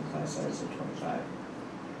 teachers in class size of 25.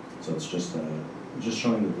 So it's just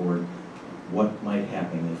showing the board what might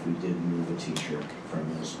happen if we did move a teacher from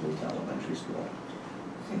middle school to elementary school.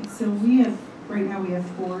 Okay, so we have, right now we have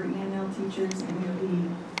 4 E&L teachers, and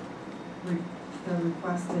the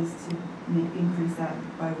request is to increase that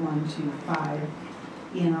by 1 to 5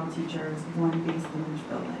 E&L teachers, 1 based in each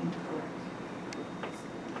building.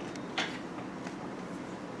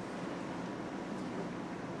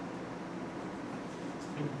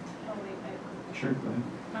 Oh, wait, I have a quick Sure, go ahead.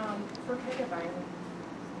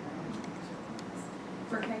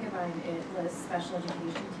 For Kagerbein, it lists special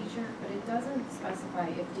education teacher, but it doesn't specify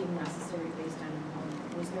if deemed necessary based on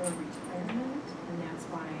enrollment. Was there a requirement, and that's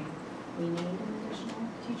why we need an additional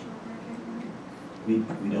teacher over at Kagerbein?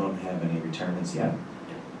 We don't have any retirements yet,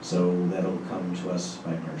 so that'll come to us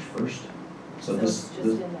by March 1st. So it's just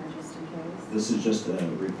in there just in case? This is just a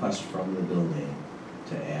request from the building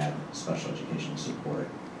to add special education support.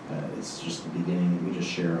 It's just the beginning. We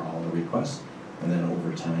just share all the requests, and then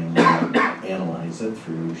over time we analyze it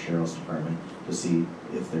through Cheryl's department to see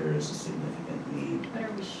if there is a significant need. But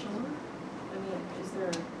are we sure? I mean,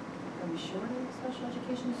 are we sure of special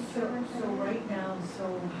education teacher? So right now,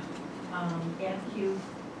 at Hugh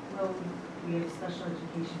Road, we have special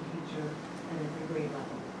education teacher at every grade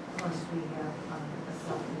level. Plus we have a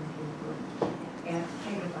self-contained room. At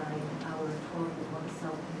Kagerbein, our 12-1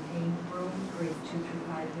 self-contained room, grades 2 through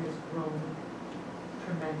 5, has grown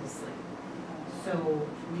tremendously. So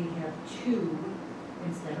we have 2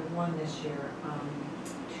 instead of 1 this year. 2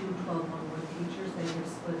 12-1-1 teachers. They have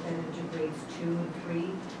split that into grades 2 and 3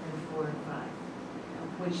 and 4 and 5,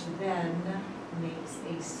 which then makes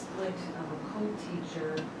a split of a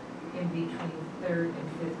co-teacher in between 3rd and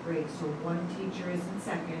 5th grade. So 1 teacher is in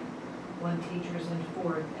 2nd, 1 teacher is in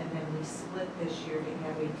 4th, and then we split this year to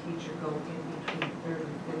have a teacher go in between 3rd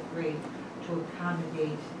and 5th grade to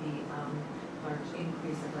accommodate the large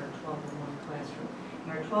increase of our 12-1 classroom.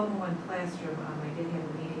 In our 12-1 classroom, I did have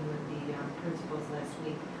a meeting with the principals last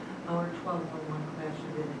week. Our 12-1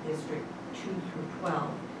 classroom in the district 2 through 12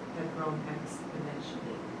 have grown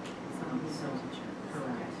exponentially. So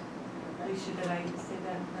correct. Alicia, did I say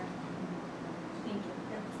that correct? Thank you.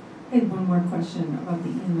 I had one more question about the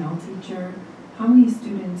E&L teacher. How many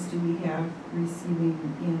students do we have receiving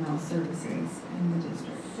E&L services in the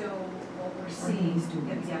district? So what we're seeing,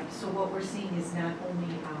 so what we're seeing is not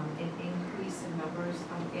only an increase in numbers,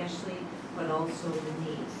 Ashley, but also the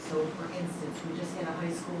needs. So for instance, we just had a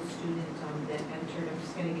high school student that entered. I'm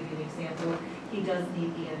just going to give you an example. He does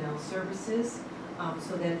need E&L services.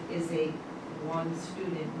 So that is a one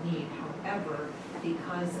student need. However,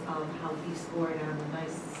 because of how he scored on the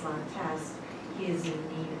nice test, he is in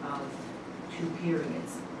need of 2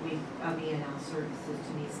 periods of ENL services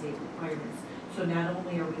to meet state requirements. So not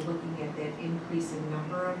only are we looking at that increasing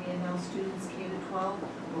number of ENL students K-12, but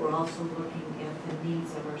we're also looking at the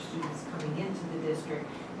needs of our students coming into the district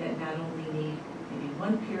that not only need maybe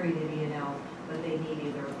 1 period of ENL, but they need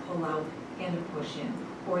either a pull-out and a push-in,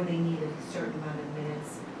 or they need a certain amount of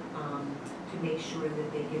minutes to make sure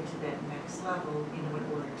that they get to that next level in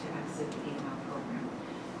order to exit the ENL program.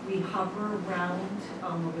 We hover around,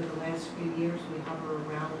 over the last few years, we hover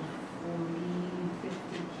around 40,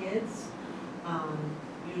 50 kids,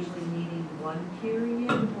 usually needing 1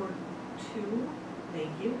 period or 2.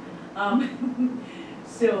 Thank you.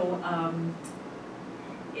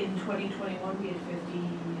 In 2021, we had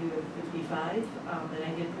 55, and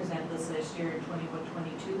I did present this last year in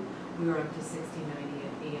 21-22. We were up to 69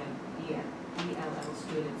 ELL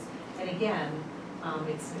students. And again,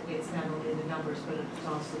 it's not only the numbers, but it's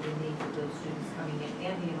also the need for those students coming in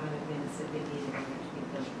and the amount of minutes that they need in order to meet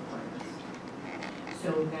those requirements. So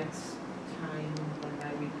next time when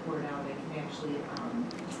I report out, I can actually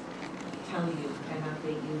tell you and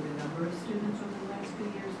update you the number of students over the last few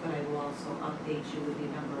years, but I will also update you with the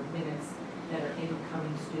number of minutes that our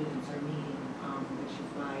incoming students are needing, which is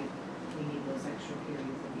why we need those extra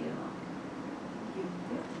periods of ELL. Thank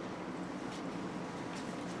you.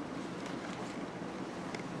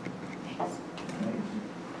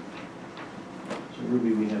 So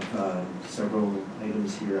Ruby, we have several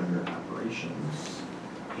items here under operations,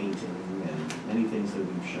 painting, and many things that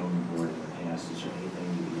we've shown the board in the past. Is there anything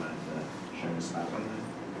you want to shine a spotlight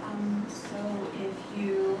on? So if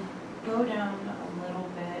you go down a little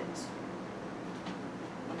bit,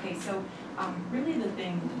 okay, so really the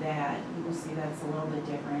thing that you will see that's a little bit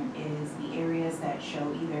different is the areas that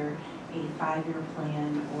show either a 5-year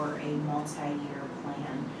plan or a multi-year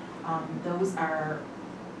plan. Those are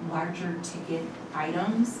larger ticket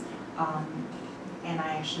items, and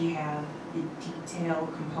I actually have the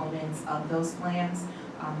detailed components of those plans.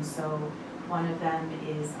 So one of them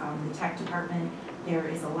is the tech department. There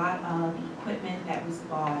is a lot of equipment that was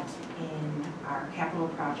bought in our capital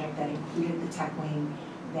project that included the tech wing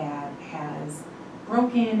that has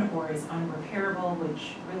broken or is unrepairable,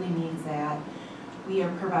 which really means that we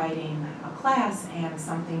are providing a class and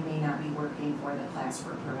something may not be working for the class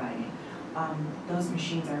we're providing. Those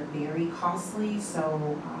machines are very costly,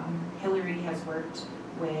 so Hillary has worked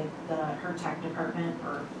with her tech department,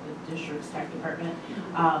 or the district's tech department,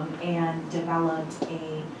 and developed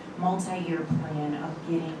a multi-year plan of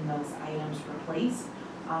getting those items replaced.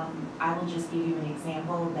 I will just give you an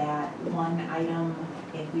example that one item,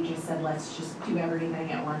 if we just said let's just do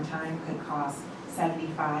everything at one time, could cost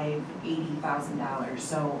 $75,000, $80,000.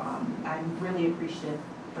 So I'm really appreciative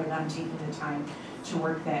for them taking the time to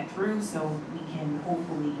work that through, so we can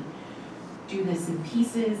hopefully do this in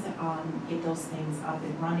pieces, get those things up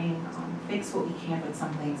and running, fix what we can, but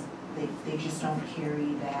some things they just don't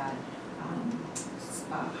carry that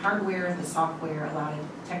hardware, the software. A lot of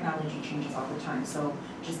technology changes all the time, so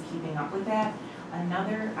just keeping up with that.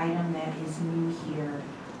 Another item that is new here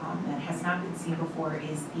that has not been seen before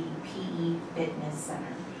is the PE Fitness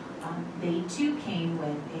Center. They too came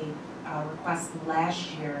with a request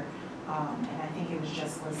last year, and I think it was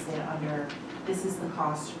just listed under, this is the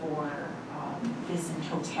cost for this in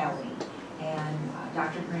totality. And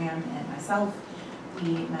Dr. Graham and myself, we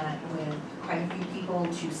met with quite a few people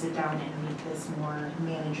to sit down and make this more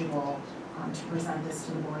manageable, to present this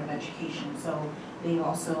to the Board of Education. So they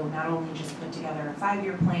also not only just put together a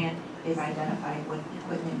 5-year plan, they've identified what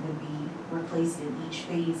equipment would be replaced in each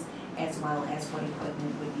phase, as well as what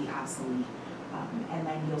equipment would be obsolete. And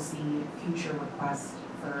then you'll see future requests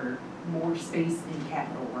for more space in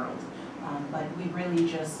Capital World. But we really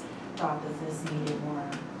just thought that this made it more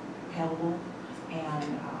palatable,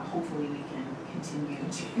 and hopefully we can continue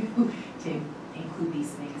to include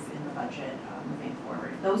these things in the budget moving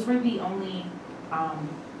forward. Those were the only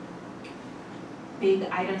big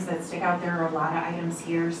items that stick out. There are a lot of items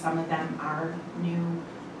here. Some of them are new,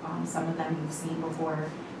 some of them you've seen before.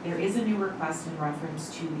 There is a new request in reference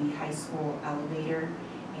to the high school elevator,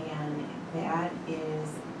 and that is,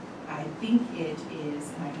 I think it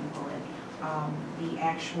is, and I can pull it, the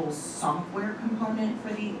actual software component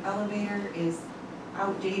for the elevator is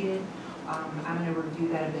outdated. I'm going to review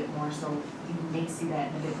that a bit more, so you may see that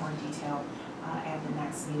in a bit more detail at the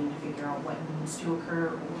next meeting to figure out what needs to occur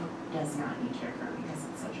or does not need to occur, because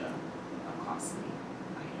it's such a costly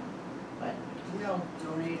item. But we don't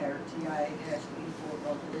donate our TI-84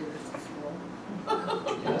 elevators to school.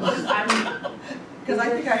 I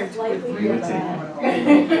think I have two or Slightly three of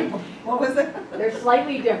different. them. What was it? They're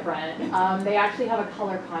slightly different. They actually have a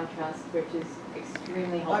color contrast, which is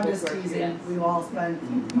extremely helpful I'm to just our teasing, students. we all spent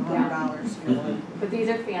 $100 together. But these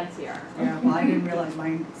are fancier. Yeah, well, I didn't realize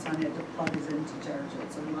my son had to plug his in to charge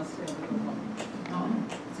it, so he must have a good one.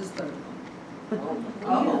 It's his third one.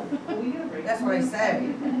 Oh, That's what I said.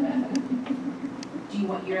 do you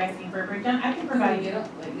want, you're asking for a breakdown? I can provide you.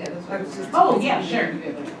 I was just. Oh, yeah, sure.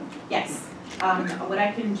 Yes. What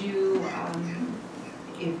I can do,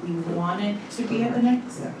 if we want it to be at the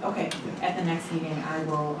next, okay, at the next meeting, I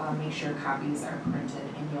will make sure copies are printed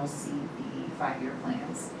and you'll see the 5-year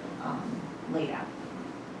plans laid out.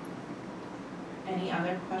 Any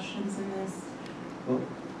other questions in this? Well,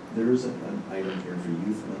 there is an item here for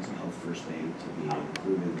youth mental health first aid to be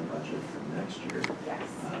included in the budget for next year. Yes.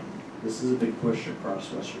 This is a big push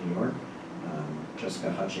across Western New York.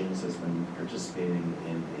 Jessica Hutchings has been participating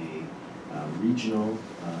in a regional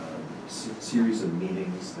series of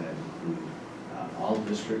meetings that include all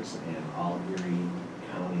districts and all Erie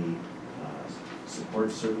County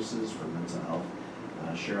support services for mental health.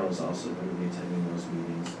 Cheryl is also going to be attending those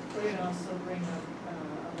meetings. We're going to also bring up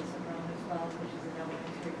Alyssa Brown as well, which is an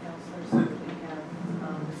elementary counselor, so that we have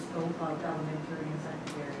the scope of elementary and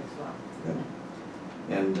secondary as well. Yep.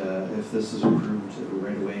 And if this is approved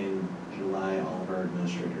right away in July, all of our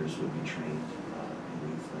administrators would be trained in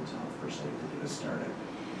youth mental health first aid to get us started.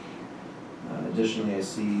 Additionally, I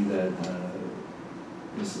see that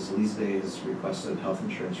Mrs. Leesday has requested health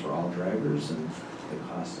insurance for all drivers, and the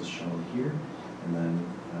cost is shown here. And then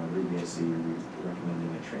Ruby, I see you're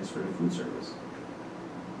recommending a transfer to food service.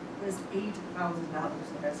 It was $8,000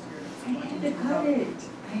 last year. I had to cut it.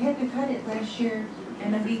 I had to cut it last year,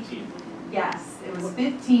 and I think, yes, it was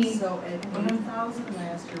 15. So at 8,000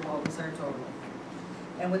 last year, what was our total?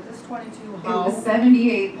 And with this 22, It how? was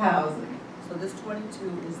 78,000. So this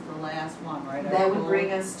 22 is the last one, right? That would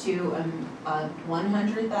bring us to a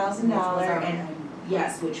 $100,000, and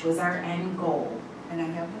yes, which was our end goal. And I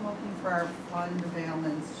have been looking for our fund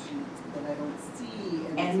balance sheet, but I don't see.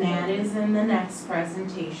 And that is in the next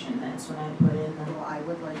presentation. That's when I put in the. Well, I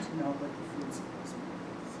would like to know what the food service is.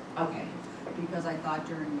 Okay. Because I thought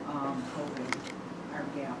during COVID, our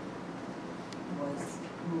gap was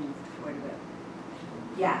moved quite a bit.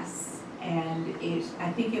 Yes, and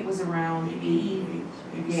I think it was around 80.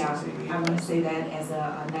 Yeah, I want to say that as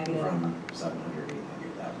a negative. From 700,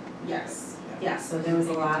 800,000. Yes, yes, so there was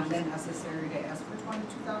a lot. Is it necessary to ask for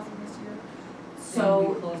 22,000 this year? So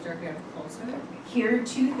we closed our gap closer? Here are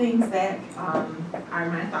two things that are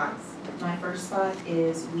my thoughts. My first thought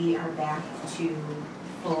is we are back to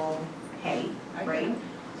full pay, right?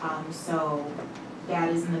 So that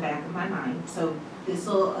is in the back of my mind. So this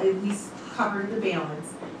will at least cover the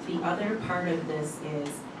balance. The other part of this is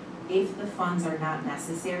if the funds are not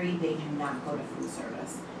necessary, they do not go to food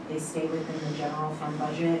service. They stay within the general fund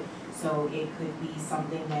budget. So it could be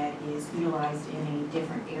something that is utilized in a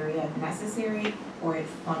different area if necessary, or it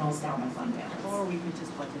funnels down the fund balance. Or we could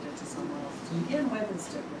just budget it to somewhere else to begin with and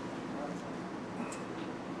stick with it.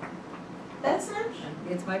 That's an option.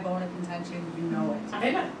 It's my bone of contention, you know it. I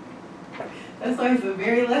know. That's why it's the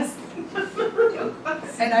very last thing on the real question.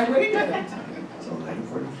 And I waited. So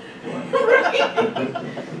 9:44.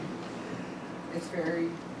 It's very.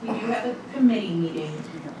 We do have a committee meeting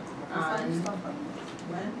on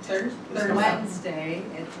Wednesday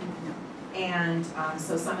at 2 p.m. And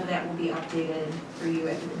so some of that will be updated for you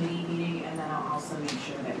at the committee meeting, and then I'll also make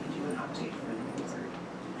sure that we do an update for the board.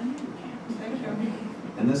 I know you can. Thank you.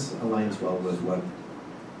 And this aligns well with what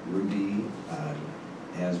Ruby,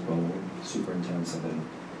 as both superintendents have been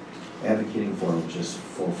advocating for, which is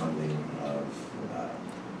full funding of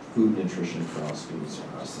food nutrition for all students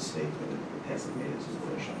across the state, but it hasn't made it to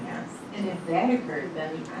official. Yes, and if that occurred,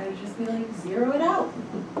 then I would just be like, zero it out.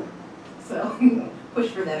 So push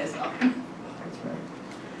for that as well. That's right.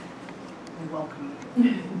 We welcome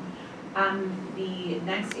you. The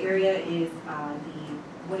next area is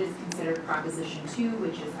what is considered Proposition 2,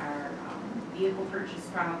 which is our vehicle purchase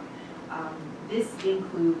prop. This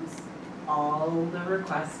includes all the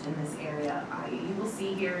requests in this area. You will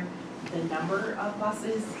see here the number of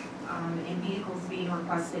buses and vehicles being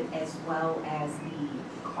requested, as well as the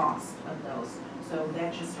cost of those. So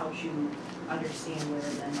that just helps you understand where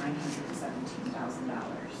the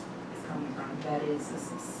 $917,000 is coming from. That is a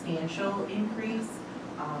substantial increase.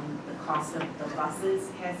 The cost of the buses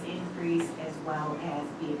has increased, as well as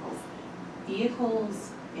vehicles.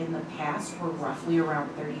 Vehicles in the past were roughly around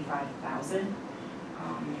 35,000,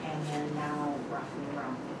 and then now roughly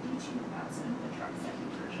around 52,000 the trucks that we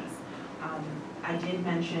purchase. I did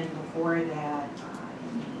mention before that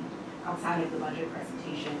in the outside of the budget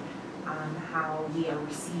presentation on how we are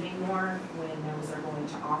receiving more when those are going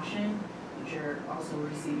to auction, which are also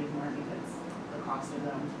receiving more because the cost of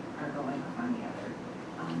them are going up on the other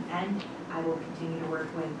end. I will continue to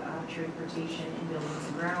work with transportation and buildings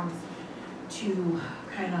and grounds to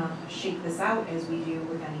kind of shake this out as we do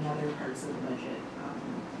with any other parts of the budget.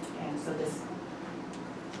 And so this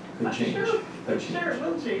Could change. Could change. Sure, it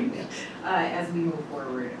will change as we move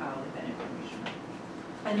forward with that information.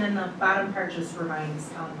 And then the bottom part just reminds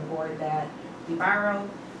the board that we borrow,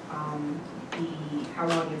 how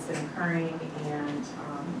long it's been occurring, and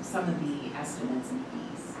some of the estimates and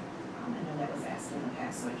fees. I know that was asked in the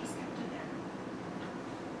past, so I just kept it there.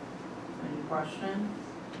 Any questions?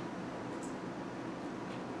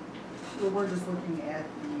 So we're just looking at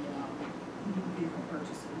the new vehicle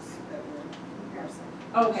purchases that were absent.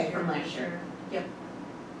 Okay, from last year. Yep.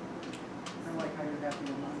 I like how you're happy with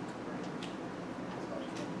them.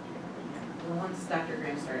 Well, once Dr.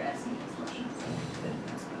 Graham started asking these questions,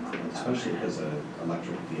 that's what I'm on top of my Especially head. because an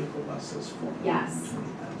electric vehicle bus is Yes.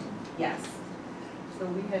 $420,000. Yes. So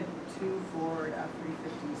we had 2 Ford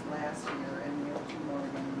F-350s last year, and we have 2 more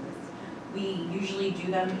again this. We usually do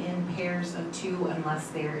them in pairs of 2 unless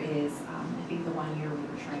there is, I think the one year we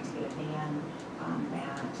were trying to get a van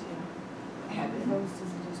that had been. Proposed as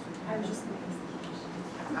a district. I was just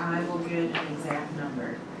I will get an exact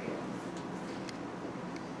number for you.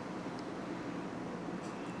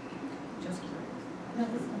 Just curious. No,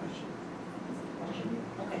 this is a question.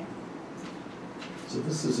 Okay. So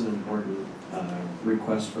this is an important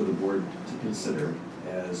request for the board to consider,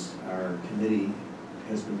 as our committee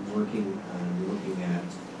has been working on looking at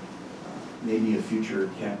maybe a future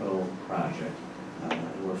capital project.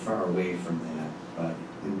 And we're far away from that, but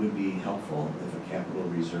it would be helpful if a capital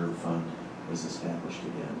reserve fund was established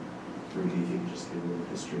again. Rudy, if you could just give a little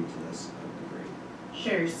history to this, that would be great.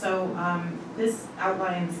 Sure, so this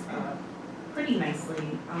outlines pretty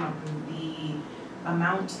nicely the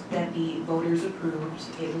amount that the voters approved.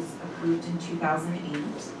 It was approved in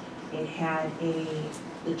 2008. It had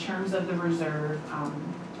the terms of the reserve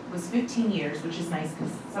was 15 years, which is nice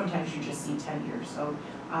because sometimes you just see 10 years. So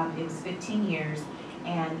it was 15 years,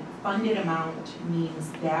 and funded amount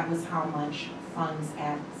means that was how much funds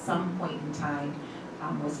at some point in time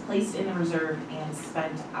was placed in the reserve and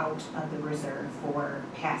spent out of the reserve for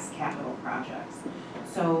past capital projects.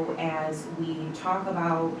 So as we talk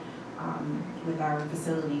about with our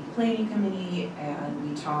facility planning committee, and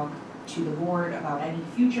we talk to the board about any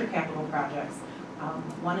future capital projects,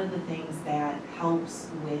 one of the things that helps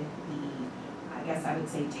with the, I guess I would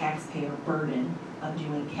say, taxpayer burden of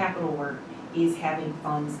doing capital work is having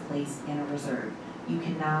funds placed in a reserve. You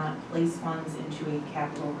cannot place funds into a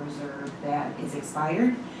capital reserve that is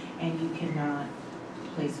expired, and you cannot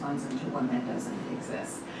place funds into one that doesn't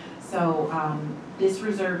exist. So this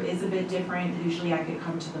reserve is a bit different. Usually I could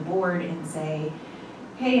come to the board and say,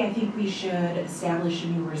 hey, I think we should establish a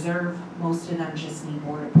new reserve. Most of them just need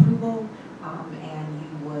board approval, and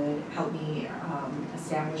you would help me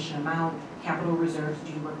establish an amount. Capital reserves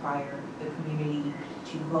do require the community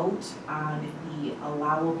to vote on the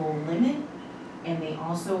allowable limit, and they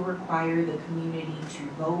also require the community to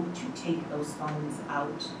vote to take those funds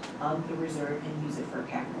out of the reserve and use it for a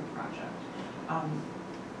capital project.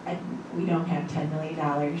 We don't have $10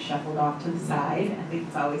 million shuffled off to the side. I think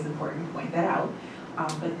it's always important to point that out.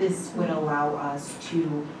 But this would allow us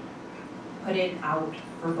to put it out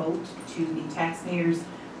for vote to the taxpayers,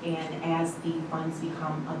 and as the funds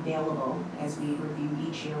become available, as we review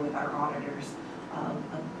each year with our auditors,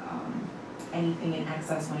 anything in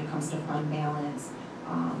excess when it comes to fund balance,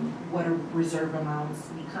 what are reserve amounts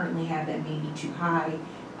we currently have that may be too high,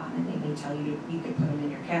 and they may tell you you could put them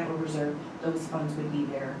in your capital reserve. Those funds would be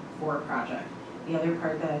there for a project. The other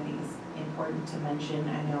part that I think is important to mention,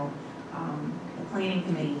 I know the planning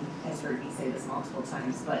committee has heard me say this multiple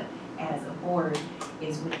times, but as a board,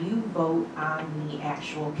 is when you vote on the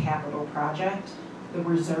actual capital project, the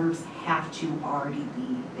reserves have to already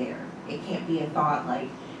be there. It can't be a thought like,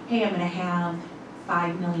 hey, I'm gonna have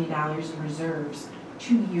 $5 million in reserves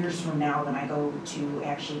 2 years from now when I go to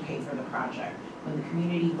actually pay for the project. When the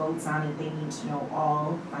community votes on it, they need to know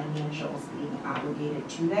all financials being obligated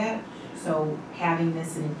to that. So having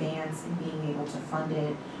this in advance and being able to fund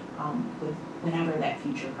it with whenever that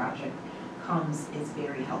future project comes is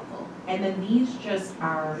very helpful. And then these just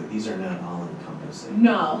are. These are not all encompassing.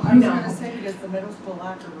 No, I was no. gonna say, because the middle school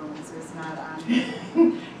locker rooms is not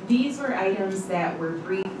on. These were items that were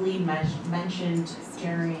briefly mentioned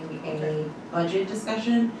during a budget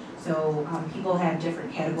discussion. So people have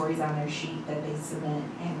different categories on their sheet that they submit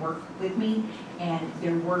and work with me, and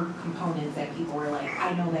there were components that people were like,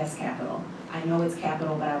 I know that's capital. I know it's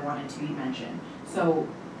capital, but I want it to be mentioned. So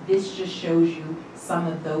this just shows you some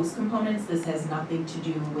of those components. This has nothing to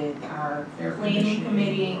do with our planning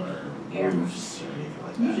committee. Roofs or anything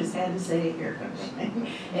like You that. just had to say air conditioning.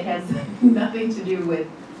 It has nothing to do with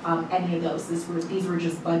any of those. These were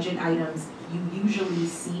just budget items. You usually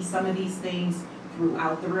see some of these things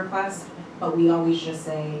throughout the request, but we always just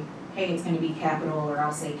say, hey, it's gonna be capital, or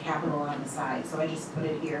I'll say capital on the side. So I just put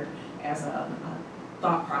it here as a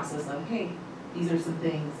thought process of, hey, these are some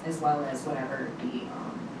things, as well as whatever the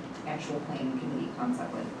actual planning committee comes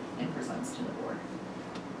up with and presents to the board.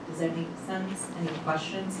 Does that make sense? Any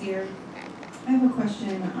questions here? I have a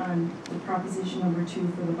question on the proposition number 2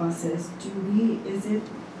 for the buses. Is it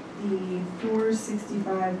the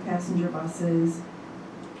 465 passenger buses,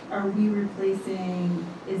 are we replacing,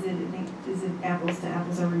 is it apples to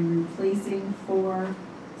apples, are we replacing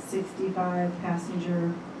 465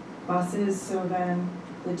 passenger buses? So then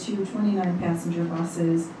the 229 passenger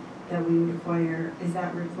buses that we require, is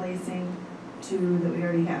that replacing 2 that we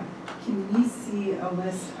already have? Can we see a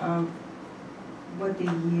list of what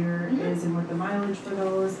the year is and what the mileage for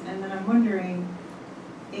those? And then I'm wondering,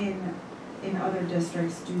 in other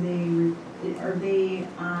districts, are they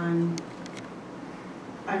on,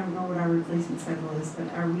 I don't know what our replacement schedule is,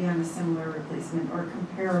 but are we on a similar replacement or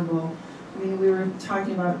comparable? I mean, we were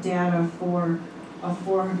talking about data for a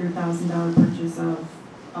 $400,000 purchase of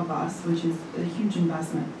a bus, which is a huge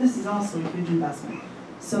investment. This is also a huge investment.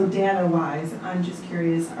 So data-wise, I'm just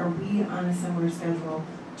curious, are we on a similar schedule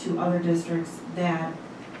to other districts that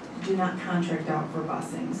do not contract out for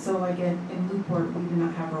busing? So like in Newport, we do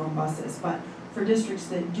not have our own buses, but for districts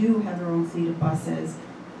that do have their own fleet of buses,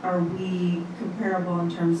 are we comparable in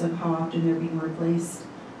terms of how often they're being replaced?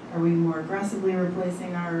 Are we more aggressively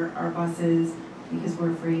replacing our buses because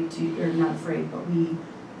we're afraid to, or not afraid, but we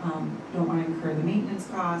don't want to incur the maintenance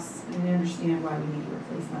costs, and we understand why we need to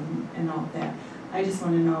replace them and all of that. I just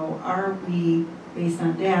want to know, are we, based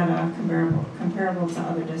on data, comparable to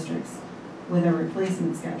other districts with a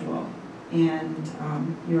replacement schedule? And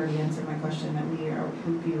you already answered my question that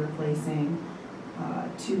would be replacing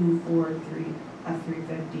 2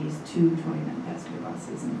 F-350s, 2 29 passenger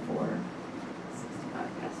buses, and 4 65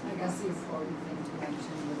 passenger I guess the buses. important thing to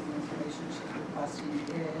mention with the information she's requesting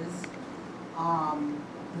is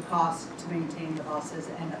the cost to maintain the buses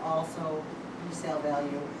and also resale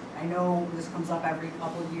value. I know this comes up every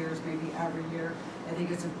couple of years, maybe every year. I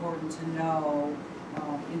think it's important to know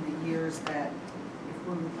in the years that if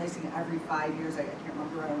we're replacing every 5 years, I can't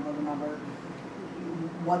remember, I don't know the number,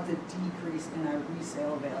 what the decrease in our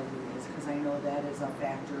resale value is, because I know that is a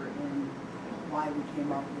factor in why we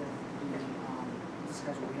came up with the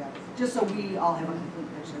schedule we have. Just so we all have a complete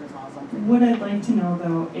picture is all something. What I'd like to know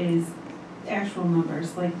though is actual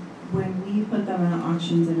numbers, like when we put them on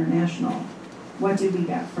Auctions International, what did we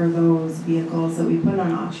get for those vehicles that we put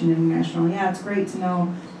on Auction International? Yeah, it's great to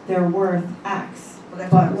know they're worth X, Well,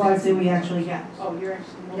 but what did we actually get? Oh, you're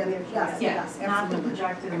actually, yes, Not the absolutely.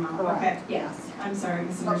 projected amount. Okay, Correct, yes. I'm sorry, I No,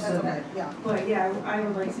 that's misunderstood that. okay, yeah. But yeah, I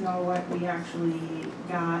would like to know what we actually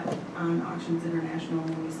got on Auctions International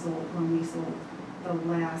when we sold the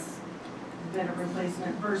last bit of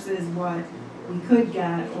replacement versus what we could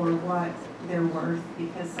get or what they're worth,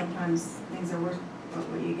 because sometimes things are worth, but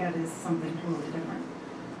what you get is something totally different.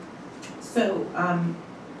 So,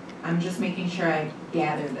 I'm just making sure I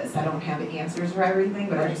gather this. I don't have answers for everything,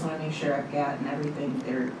 but I just want to make sure I've gotten everything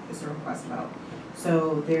there is a request about.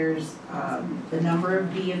 So there's the number of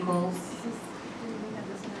vehicles.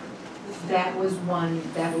 That was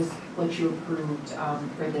what you approved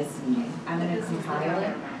for this meeting. I'm going to compile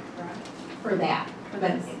it for that,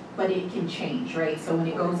 but it can change, right? So when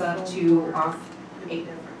it goes up to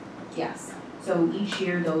yes. So each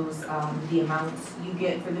year those, the amounts you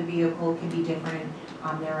get for the vehicle can be different.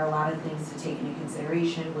 There are a lot of things to take into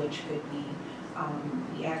consideration, which could be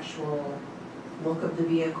the actual look of the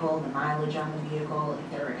vehicle, the mileage on the vehicle,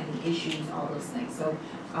 if there are any issues, all those things. So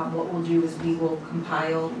what we'll do is we will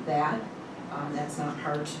compile that. That's not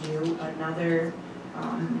hard to do. Another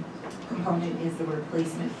component is the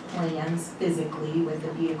replacement plans physically with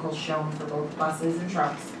the vehicles shown for both buses and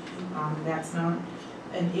trucks. That's not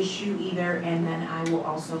an issue either, and then I will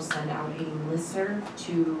also send out a listserv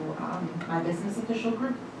to my business official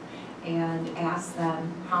group and ask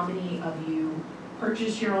them how many of you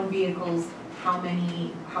purchase your own vehicles, how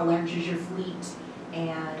large is your fleet,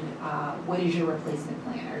 and what is your replacement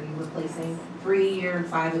plan? Are you replacing 3 a year,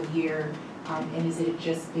 5 a year? And is it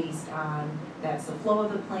just based on, that's the flow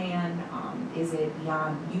of the plan? Is it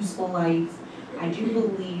beyond useful life? I do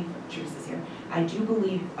believe, Teresa's here, I do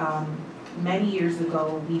believe many years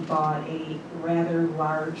ago, we bought a rather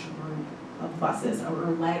large group of buses,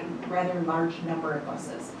 or rather large number of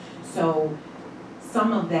buses. So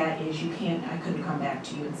some of that is I couldn't come back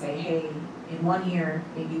to you and say, hey, in 1 year,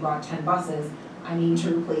 maybe you bought 10 buses, I need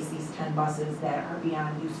to replace these 10 buses that are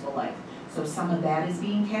beyond useful life. So some of that is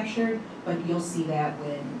being captured, but you'll see that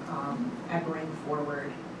when I bring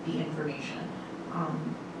forward the information.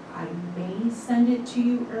 I may send it to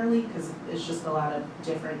you early because it's just a lot of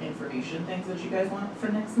different information things that you guys want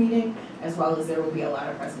for next meeting, as well as there will be a lot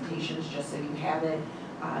of presentations just so you have it,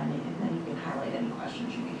 and then you can highlight any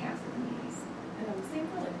questions you may have for the meetings. And I'm saying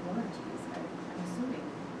for like warranties, I'm assuming.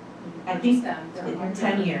 I think them, they're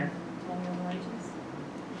 10-year. 10-year warranties.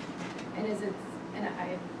 And is it, and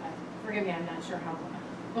I forgive me, I'm not sure how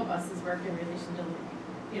buses work in relation to,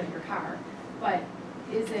 you know, your car, but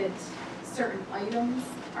is it certain items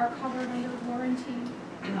are covered under warranty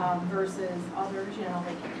versus others, you know,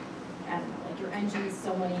 like, I don't know, like your engine's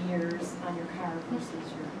so many years on your car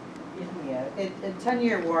versus your, you know. Yeah, a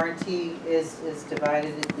 10-year warranty is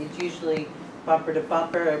divided, it's usually bumper to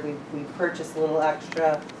bumper. We purchase a little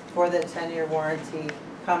extra for that 10-year warranty.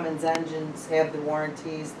 Cummins engines have the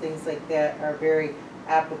warranties, things like that are very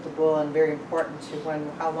applicable and very important to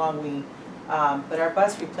how long we, but our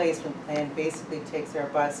bus replacement plan basically takes our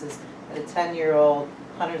buses at a 10-year-old,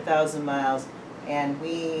 100,000 miles, and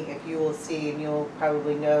if you will see, and you'll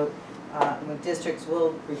probably note, when districts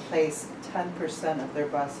will replace 10% of their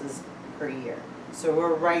buses per year. So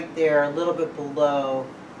we're right there, a little bit below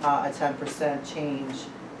a 10% change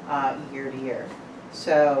year to year.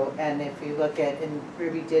 So, and if you look at, and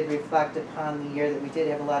Ruby did reflect upon the year that we did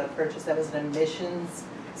have a lot of purchase, that was an emissions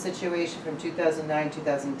situation from 2009,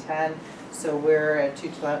 2010. So we're at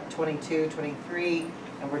 22, 23,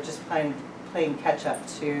 and we're just playing catch up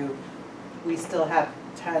to, we still have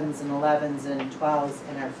 10s and 11s and 12s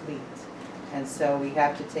in our fleet. And so we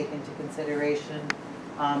have to take into consideration,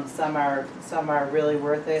 some are really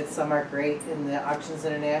worth it, some are great in the Auctions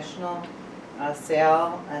International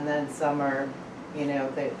sale, and then some are, you know,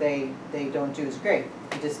 they don't do as great.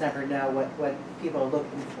 You just never know what people are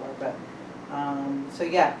looking for. But so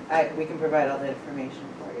yeah, we can provide all that information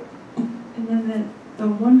for you. And then the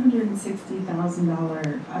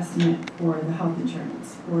 $160,000 estimate for the health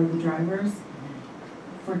insurance for the drivers,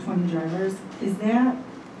 for 20 drivers, is that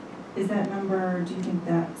number, do you think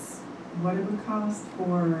that's what it would cost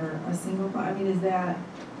for a single, I mean,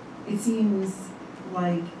 it seems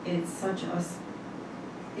like it's such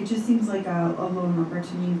it just seems like a low number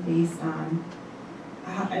to me based on,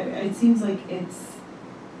 it seems like it's,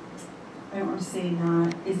 I don't want to say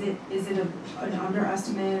not, is it an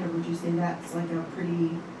underestimate, or would you say that's like a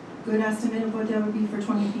pretty good estimate of what that would be for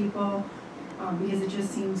 20 people? Because it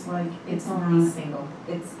just seems like it's not only single.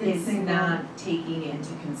 It's single. not taking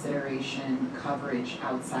into consideration coverage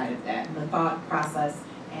outside of that. And the thought process,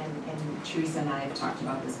 and Teresa and I have talked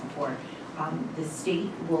about this before, the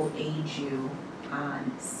state will aid you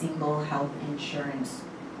on single health insurance.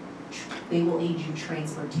 They will aid you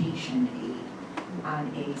transportation aid on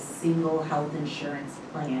a single health insurance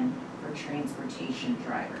plan for transportation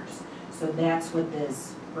drivers. So that's what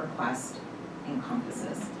this request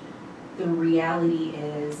encompasses. The reality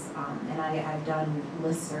is, and I've done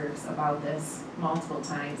listservs about this multiple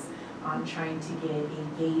times, trying to get a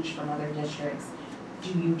gauge from other districts.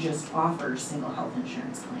 Do you just offer single health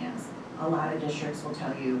insurance plans? A lot of districts will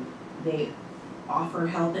tell you they offer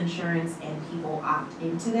health insurance and people opt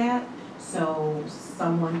into that. So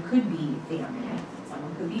someone could be family,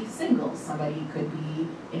 someone could be single, somebody could be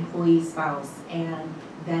employee spouse, and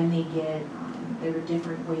then they get, there are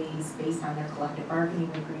different ways based on their collective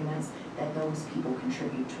bargaining agreements that those people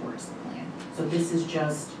contribute towards the plan. So this is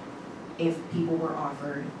just, if people were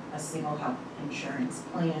offered a single health insurance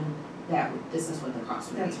plan, this is what the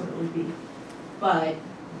cost would be. That's what it would be. But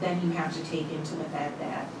then you have to take into the fact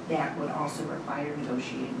that that would also require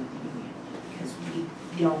negotiating with the union, because we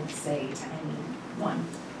don't say to anyone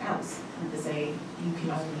else to say you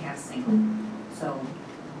can only have single. So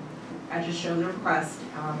I just show the request,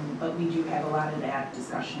 but we do have a lot of that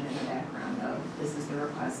discussion in the background of this is the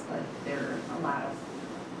request, but there are a lot of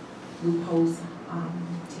loopholes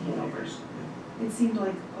to get over. It seemed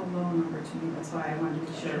like a low number to me, that's why I wanted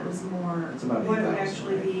to be sure it was more It's about what it would 8,000,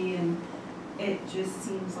 actually right? be, and it just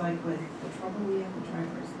seems like with the trouble we have with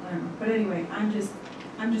drivers, I don't know. But anyway, I'm just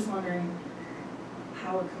wondering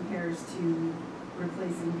how it compares to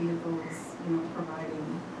replacing vehicles, you know,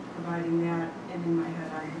 providing that, and in my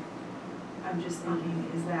head I'm just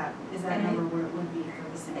thinking, is that number where it would be for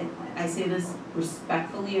the single plan? I say this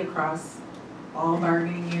respectfully across all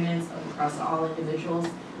bargaining units, across all individuals,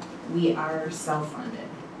 we are self-funded,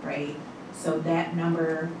 right? So that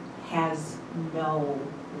number has no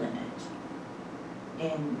limit.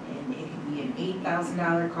 And it could be an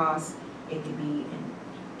 $8,000 cost, it could be an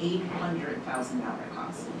 $800,000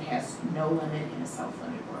 cost. It has no limit in a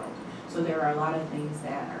self-funded world. So there are a lot of things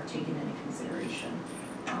that are taken into consideration.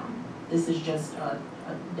 This is just a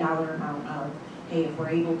dollar amount of, hey, if we're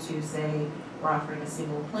able to say we're offering a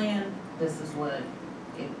single plan, this is what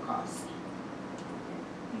it would cost.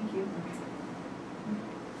 Thank you.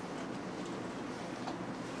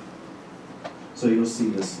 So you'll see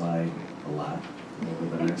this slide a lot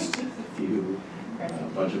over the next few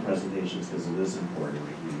budget presentations, because it is important.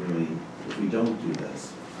 We really, if we don't do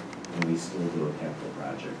this, and we still do a capital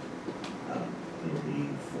project, it'll be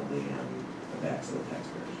fully on the backs of the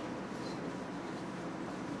taxpayers.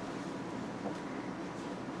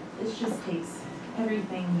 This just takes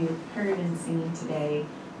everything you've heard and seen today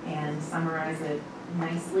and summarize it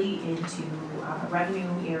nicely into revenue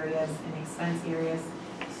areas and expense areas.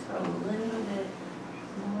 Scroll a little bit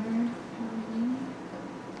more.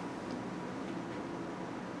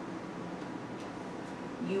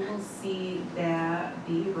 You will see that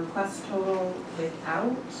the request total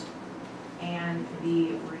without and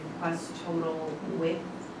the request total with.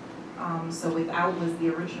 So without was the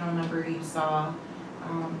original number you saw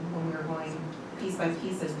when we were going piece by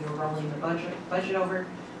piece as we were rolling the budget over.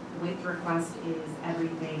 With request is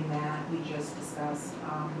everything that we just discussed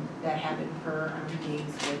that happened per our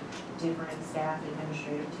meetings with different staff,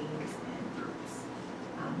 administrative teams, and groups.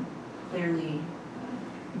 Clearly,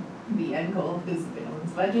 the end goal is a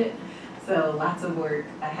balanced budget, so lots of work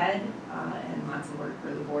ahead and lots of work for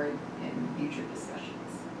the board in future discussions.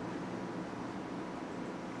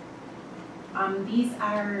 These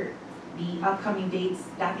are the upcoming dates.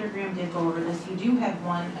 Dr. Graham did go over this. You do have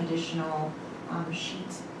one additional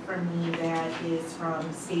sheet from me that is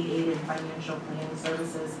from State Aid and Financial Planning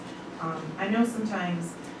Services. I know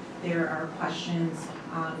sometimes there are questions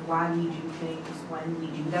on why we do things when we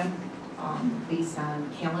do them based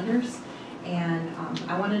on calendars. And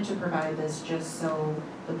I wanted to provide this just so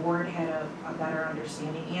the board had a better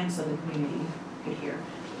understanding and so the community could hear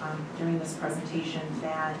during this presentation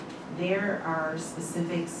that there are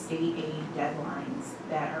specific state aid deadlines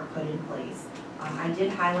that are put in place. I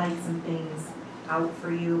did highlight some things out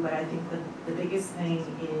for you, but I think the biggest thing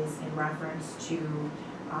is in reference to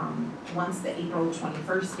once the April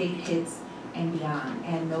 21st date hits and beyond.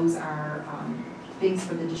 And those are things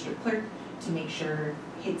for the district clerk to make sure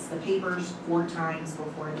hits the papers 4 times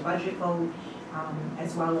before the budget vote,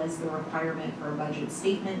 as well as the requirement for a budget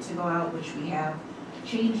statement to go out, which we have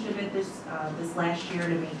changed a bit this last year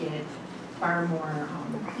to make it far more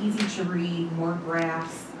easy to read, more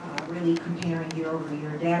graphs, really comparing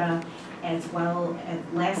year-over-year data, as well as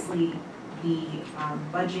lastly the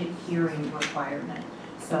budget hearing requirement.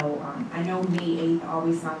 So I know May 8th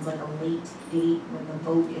always sounds like a late date when the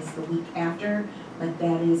vote is the week after, but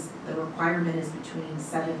that is, the requirement is between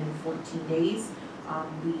 7 and 14 days.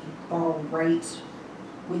 We fall right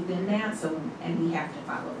within that, so, and we have to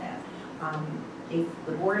follow that. If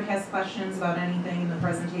the board has questions about anything in the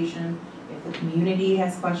presentation, if the community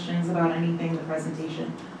has questions about anything in the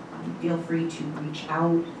presentation, feel free to reach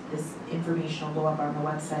out. This information will go up on the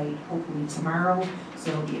website hopefully tomorrow,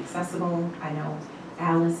 so it'll be accessible. I know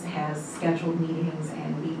Alice has scheduled meetings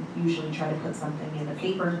and we usually try to put something in the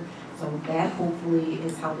paper, so that hopefully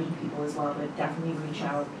is helping people as well, but definitely reach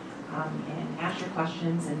out and ask your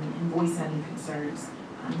questions and voice any concerns.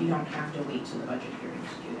 You don't have to wait till the budget hearing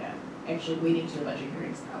to do that. Actually, waiting till the budget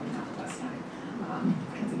hearing is probably not the best time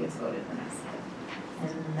because it gets voted the next day.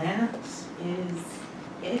 And that is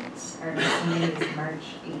it. Our next meeting is March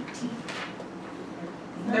 18th.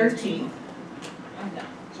 13th. I'm done.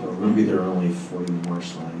 So Ruby, there are only 40 more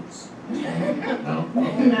slides. No?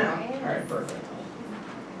 Okay. No. All right, perfect.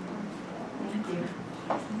 Thank you.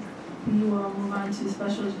 We will move on to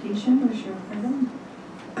special education, where Cheryl Cardone.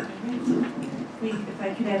 If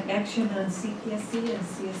I could have action on CPSC and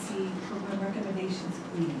CSC program recommendations,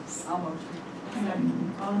 please. I'll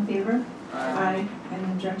motion. All in favor? Aye. Any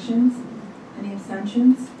objections? Any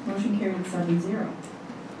abstentions? Motion carried 7-0. Thank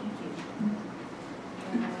you.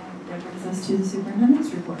 And that brings us to the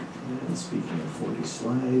superintendent's report. And speaking of 40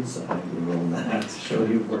 slides, I will not show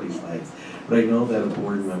you 40 slides. But I know that a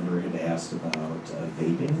board member had asked about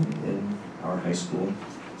vaping in our high school.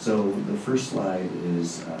 So the first slide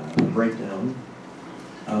is a breakdown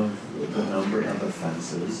of the number of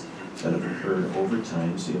offenses that have occurred over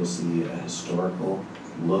time. So you'll see a historical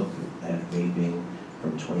look at vaping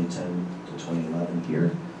 2010 to 2011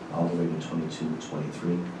 here, all the way to 22 to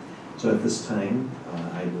 23. So at this time,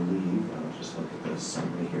 I believe, I'll just look at the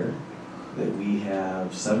summary here, that we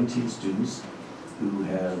have 17 students who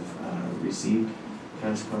have received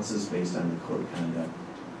consequences based on the code of conduct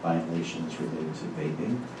violations related to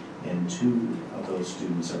vaping, and 2 of those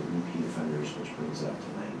students are repeat offenders, which brings it up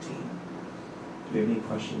to 19. Do we have any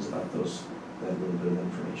questions about that little bit of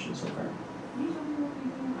information so far? Can you tell me what we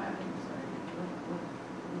do? I'm sorry.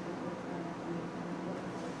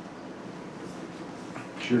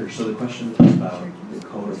 Sure, so the question is about the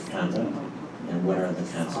code of conduct and what are the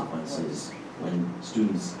consequences when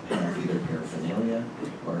students have either paraphernalia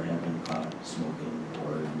or have been caught smoking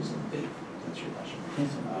or using vape. That's your question.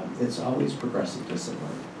 It's always progressive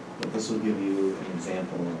discipline, but this will give you an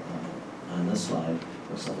example on this slide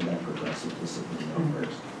of some of that progressive discipline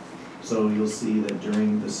first. So you'll see that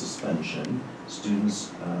during the suspension,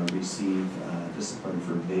 students receive discipline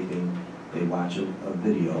for vaping. They watch a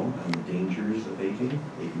video on the dangers of vaping.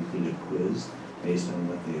 They complete a quiz based on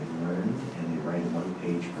what they've learned, and they write a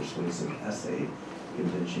one-page persuasive essay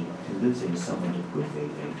convincing someone to quit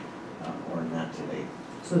vaping or not to vape.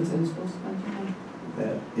 So it's in school suspension?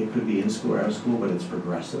 That it could be in school or out of school, but it's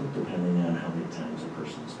progressive depending on how many times a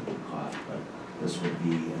person's been caught. But this would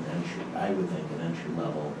be an entry, I would think, an entry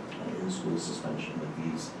level in-school suspension with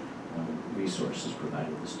these resources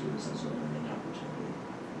provided to students as a learning opportunity.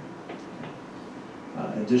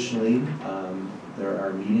 Additionally, there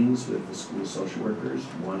are meetings with the school social workers,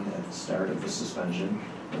 one at the start of the suspension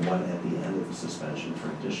and one at the end of the suspension for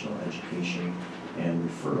additional education and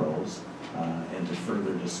referrals and to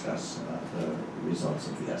further discuss the results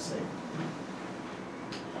of the essay.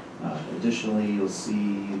 Additionally, you'll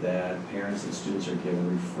see that parents and students are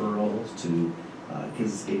given referrals to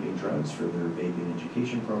Kids Escaping Drugs for their vaping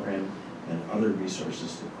education program and other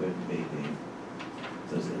resources to quit vaping.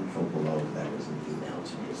 There's info below, that was an email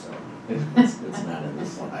to me, so it's not in the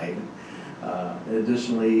slide.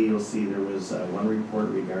 Additionally, you'll see there was one report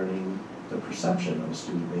regarding the perception of a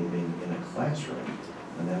student vaping in a classroom,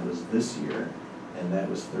 and that was this year, and that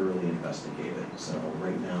was thoroughly investigated. So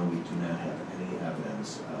right now, we do not have any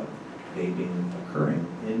evidence of vaping occurring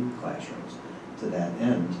in classrooms. To that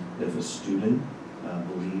end, if a student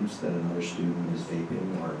believes that another student is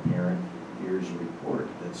vaping or a parent hears a report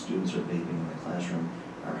that students are vaping in the classroom,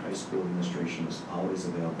 our high school administration is always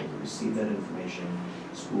available to receive that information.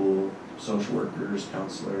 School, social workers,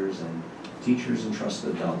 counselors, and teachers and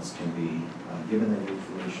trusted adults can be given that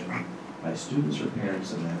information by students or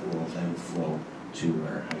parents, and that will then flow to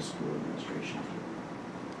our high school administration team.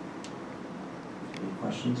 Any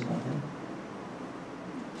questions about that?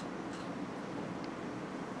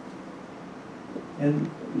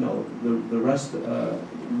 And you know, the rest, the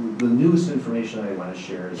newest information I want to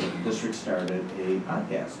share is that the district started a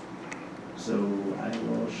podcast. So I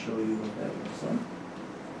will show you what that looks like.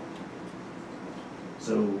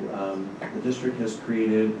 So the district has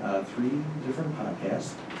created 3 different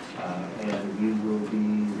podcasts, and we will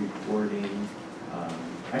be recording,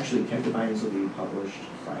 actually Kekavines will be published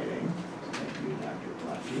Friday. Thank you, Dr.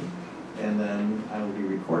 Plaffy. And then I will be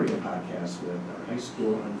recording a podcast with our high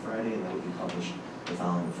school on Friday, and that will be published the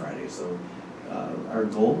following Friday. So our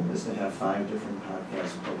goal is to have 5 different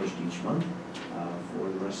podcasts published each month for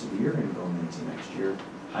the rest of the year and going into next year,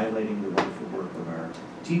 highlighting the wonderful work of our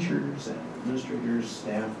teachers and administrators,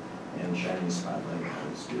 staff, and shining a spotlight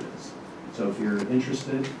on students. So if you're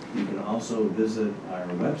interested, you can also visit our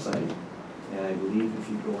website, and I believe if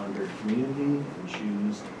you go under Community and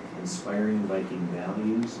choose Inspiring Viking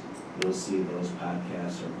Values, you'll see those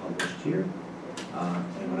podcasts are published here.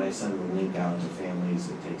 And when I send the link out to families,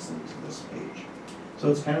 it takes them to this page. So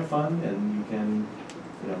it's kind of fun, and you can,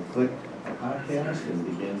 click a podcast and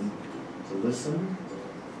begin to listen.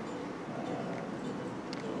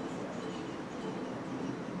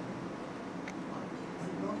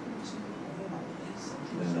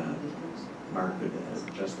 Then Mark could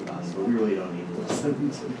adjust the volume, but we really don't need to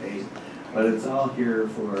listen today. But it's all here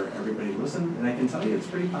for everybody to listen, and I can tell you it's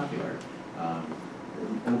pretty popular.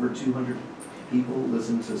 Over 200 people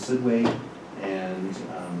listen to Sidway, and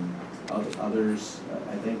others,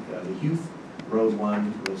 I think the Youth Road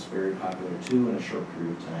one was very popular too in a short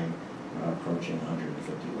period of time, approaching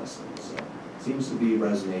 150 listens. So it seems to be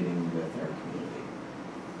resonating with our community.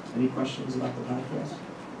 Any questions about the podcast?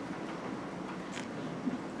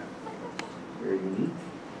 Very unique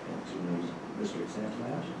to district's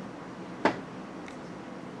Appalachia.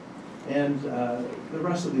 And the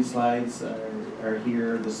rest of these slides are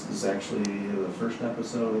here. This is actually the first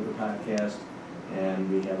episode of the podcast, and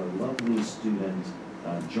we had a lovely student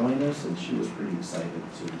join us, and she was pretty excited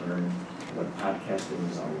to learn what podcasting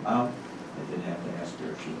is all about. I did have to ask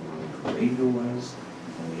her if she knew what radio was,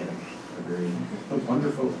 and we had a very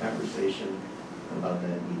wonderful conversation about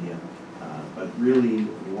that medium. But really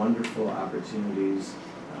wonderful opportunities.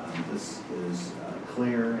 This is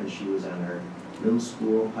Claire, and she was on our middle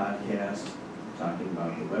school podcast talking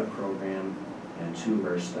about the web program, and two of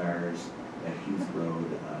our stars at Heath Road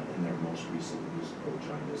in their most recent musical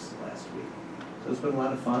joined us last week. So it's been a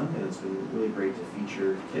lot of fun, and it's been really great to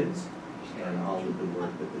feature kids and all the good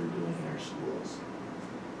work that they're doing in our schools.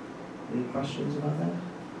 Any questions about that?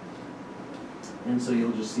 And so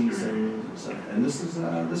you'll just see some and this is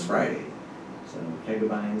this Friday. So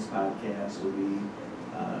Kegabine's podcast will be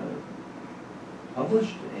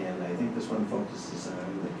published, and I think this one focuses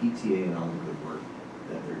on the PTA and all the good work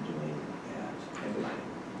that they're doing at Kegabine.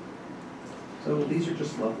 So these are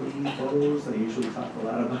just lovely photos. I usually talk a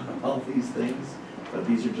lot about all these things, but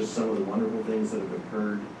these are just some of the wonderful things that have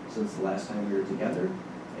occurred since the last time we were together.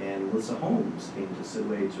 And Melissa Holmes came to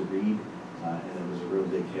Sidway to read, and it was a real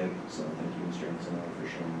big hit. So thank you, Mr. Antonelli, for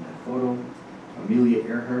showing that photo. Amelia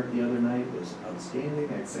Earhart the other night was outstanding.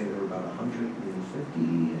 I'd say there were about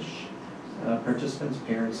 150-ish participants,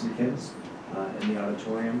 parents and kids, in the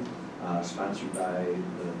auditorium, sponsored by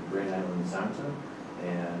the Grand Island Zanta.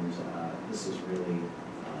 And this is really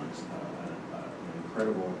an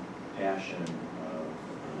incredible passion of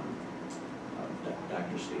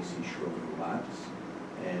Dr. Stacy Schroeder-Watts.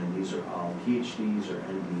 And these are all PhDs or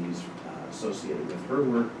MDs associated with her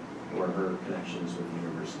work or her connections with the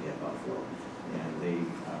University at Buffalo. And they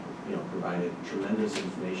provided tremendous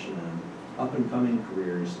information on up-and-coming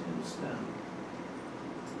careers in STEM.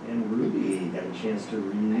 And Ruby got a chance to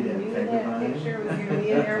read at Kegabyne. Picture was going to be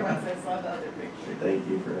in there once I saw the other picture. Thank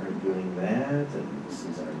you for doing that. And this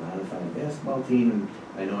is our modified basketball team. And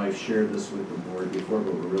I know I've shared this with the board before,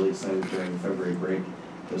 but we're really excited during February break.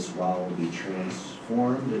 This wall will be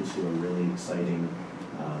transformed into a really exciting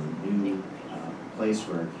new place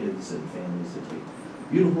for our kids and families to take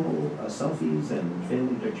beautiful selfies and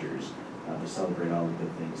family pictures to celebrate all the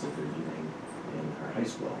good things that they're doing in our high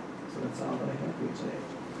school. So that's all that I have for you today.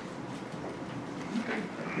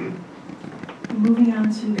 Thank you. Moving on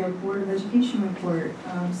to the Board of Education report.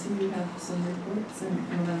 So we have some reports and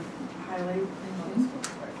I'm going to highlight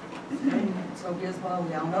anything. So Gizmo,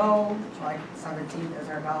 we all know, July 17th is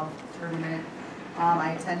our golf tournament.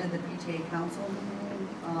 I attended the PTA council meeting,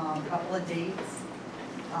 a couple of dates.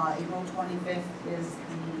 April 25th is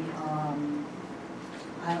the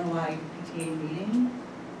Iowa PTA meeting,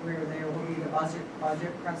 where there will be the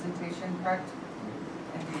budget presentation, correct?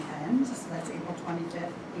 At the end, so that's April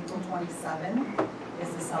 25th. April 27th is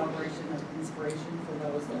the celebration of inspiration for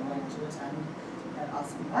those that like to attend that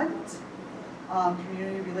awesome event.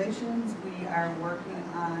 Community relations, we are working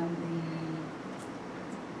on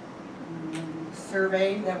the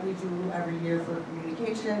survey that we do every year for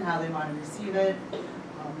communication, how they want to receive it,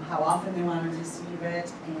 how often they want to receive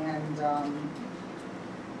it, and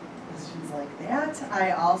questions like that.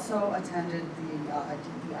 I also attended the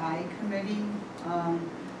DEI committee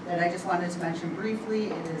that I just wanted to mention briefly.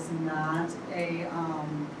 It is not a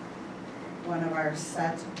one of our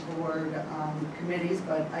set board committees,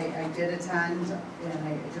 but I did attend, and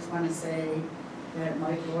I just want to say that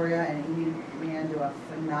Mike, Gloria, and Amy McMahon do a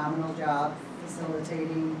phenomenal job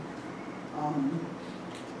facilitating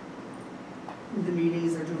the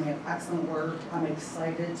meetings. They're doing excellent work. I'm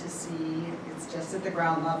excited to see, it's just at the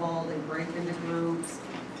ground level. They break into groups.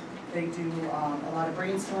 They do a lot of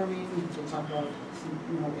brainstorming. They talk about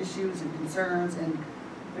some, issues and concerns, and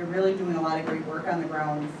they're really doing a lot of great work on the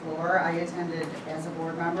ground floor. I attended as a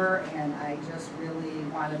board member, and I just really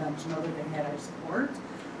wanted them to know that they had our support.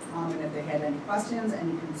 And if they had any questions,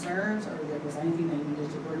 any concerns, or there was anything they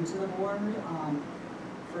needed to bring to the board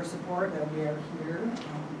for support, that we are here.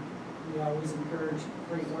 We always encourage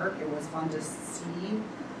great work. It was fun to see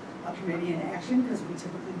a committee in action because we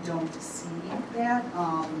typically don't see that.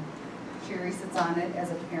 Sherry sits on it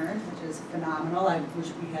as a parent, which is phenomenal. I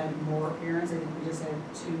wish we had more parents. I think we just had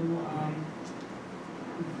two,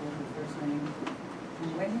 first name,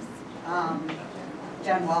 anyways.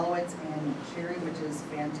 Jen Wallowitz and Sherry, which is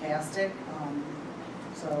fantastic.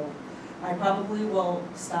 So I probably will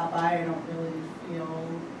stop by. I don't really feel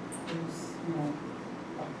there's,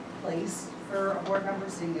 a place for a board member,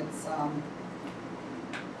 seeing it's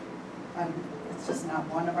just not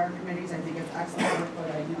one of our committees. I think it's excellent work, but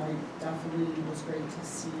I definitely was great to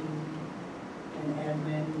see an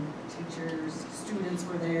admin, teachers, students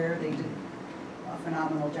were there. They did a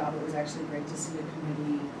phenomenal job. It was actually great to see a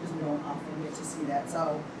committee because we don't often get to see that.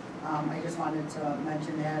 So I just wanted to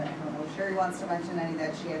mention that. I don't know if Sherry wants to mention any of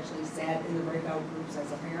that. She actually sat in the breakout groups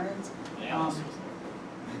as a parent. Alice was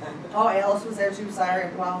Oh, Alice was there too, sorry,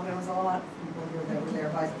 wow, there was a lot of people here that were there,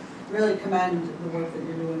 but really commend the work that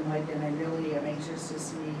you're doing, Mike, and I really am anxious to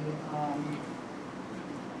see,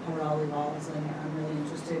 how it all evolves, and I'm really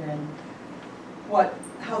interested in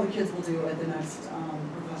how the kids will do at the next,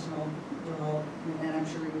 professional development, and I'm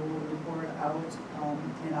sure you will report out,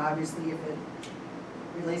 and obviously if it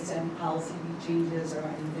relates to any policy changes or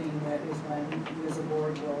anything, that is when you as a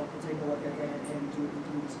board will take a look at that and do what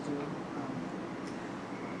you need to do.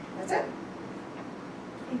 That's it.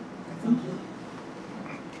 Thank you.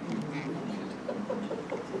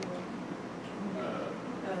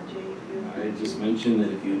 I just mentioned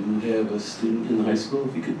that if you do have a student in the high school,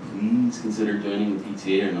 if you could please consider joining the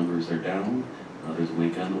PTA. Our numbers are down. There's a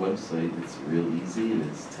link on the website. It's real easy and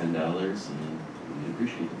it's $10 and we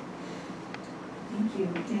appreciate it. Thank you.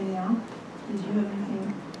 Danielle, did you have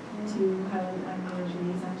anything to highlight on your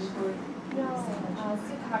liaison report? No,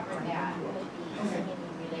 Sue covered that with the community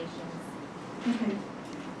relations. Okay.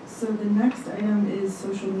 So the next item is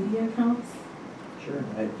social media accounts. Sure.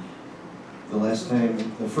 The last time,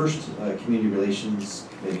 the first community relations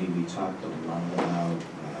committee, we talked a lot about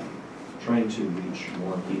trying to reach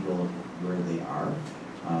more people where they are.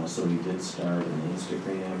 So we did start an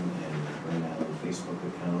Instagram and right now a Facebook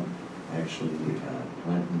account. Actually,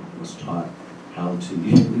 went and was taught how to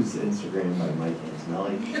use Instagram by Mike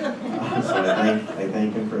Antonelli. So I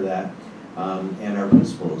thank him for that. And our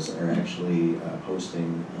principals are actually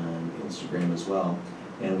posting on Instagram as well.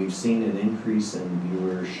 And we've seen an increase in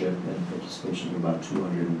viewership and participation of about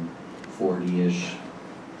 240-ish,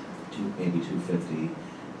 maybe 250,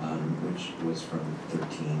 which was from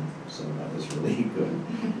 13, so that was really good.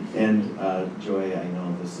 And Joy, I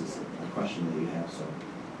know this is a question that you have, so.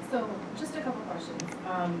 So, just a couple questions.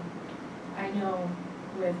 I know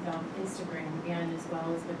with Instagram and as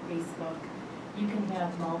well as with Facebook, you can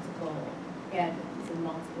have multiple admins and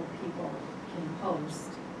multiple people can post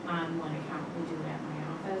on one account. We do it at my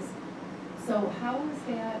office. So how is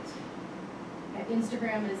that, at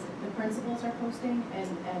Instagram is the principals are posting and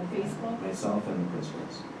Facebook? Myself and the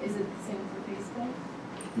principals. Is it the same for Facebook?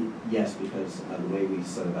 Yes, because the way we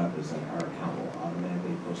set it up is that our account will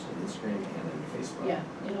automatically post to Instagram and then Facebook. Yeah,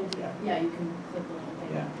 it'll do, yeah, you can click the little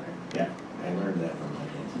thing over. Yeah, I learned that from my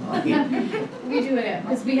We do it,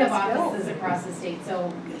 because we have offices across the state,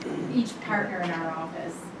 so each partner in our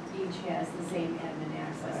office, each has the same admin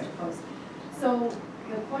access to post. So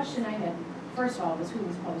the question I had, first of all, was who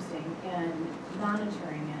was posting and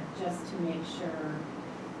monitoring it, just to make sure,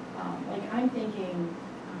 like I'm thinking,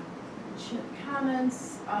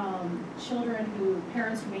 comments, children who,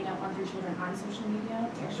 parents who may not want their children on social media,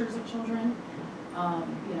 pictures of children,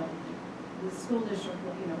 you know, the school district,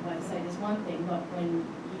 you know, website is one thing, but when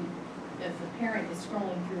if a parent is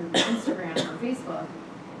scrolling through Instagram or Facebook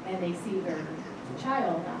and they see their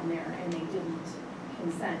child on there and they didn't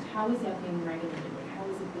consent, how is that being regulated? How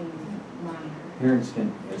is it being monitored? Parents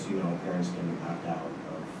can, as you know, parents can opt out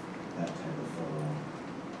of that type of photo.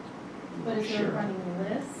 But is there a running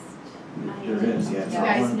list? There is, yes. You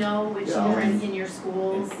guys know which children in your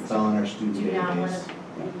schools? It's all in our student database. Do not want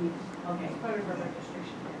to be, okay. Part of our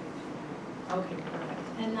registration. Okay, perfect.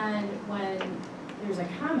 And then when there's a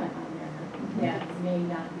comment on there that may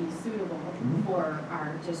not be suitable for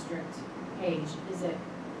our district page, is it,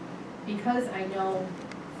 because I know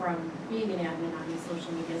from being an admin on these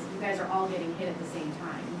social medias, you guys are all getting hit at the same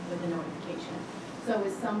time with the notification. So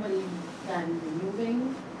is somebody then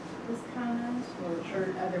removing this comment, or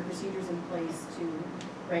are there procedures in place to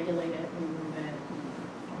regulate it, remove it?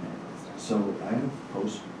 So I have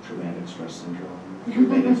post-traumatic stress syndrome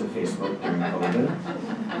related to Facebook during COVID.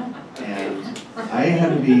 And I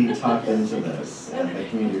had to be talked into this at the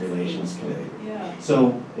Community Relations Committee. Yeah.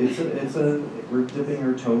 So we're dipping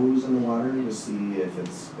our toes in the water to see if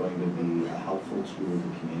it's going to be a helpful tool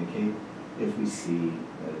to communicate. If we see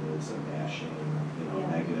that it is a bashing,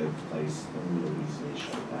 negative place, then we'll easily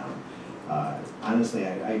shut down. Honestly,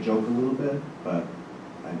 I joke a little bit, but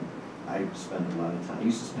I spend a lot of time, I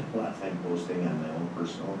used to spend a lot of time posting on my own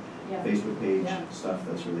personal Facebook page, stuff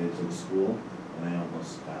that's related to the school, and I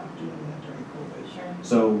almost stopped doing that during COVID. Sure.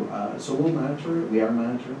 So we'll monitor it, we are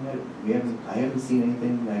monitoring it, I haven't seen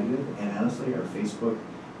anything negative, and honestly, our Facebook,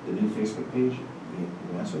 the new Facebook page, to be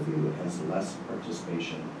honest with you, it has less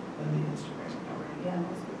participation than the Instagram account. Yeah,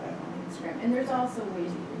 most people are on Instagram. And there's also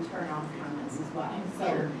ways you can turn off comments as well.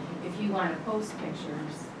 So if you want to post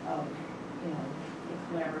pictures of,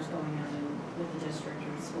 whatever's going on with the district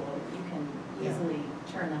or the school, you can easily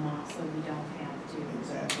turn them off so we don't have to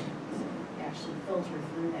actually filter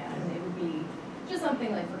through that. And it would be just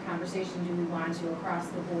something like for conversation, do we want to across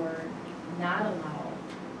the board not allow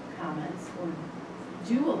comments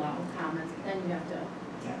do allow comments, but then you have to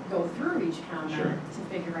go through each comment Sure. to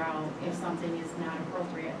figure out if something is not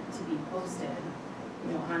appropriate to be posted,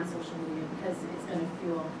 you know, on social media, because it's gonna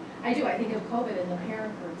fuel. I think of COVID and the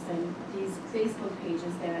parent groups and these Facebook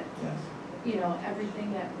pages that, you know,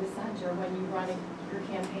 everything that was sent, or when you run your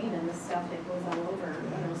campaign and the stuff that goes all over,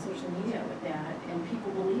 you know, social media with that, and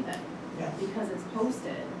people believe it. Because it's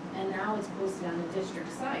posted, and now it's posted on the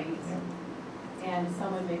district site. And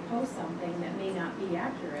someone may post something that may not be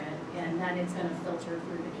accurate, and then it's gonna filter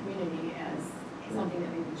through the community as something that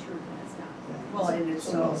may be true when it's not. Well, and it's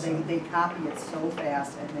so, they copy it so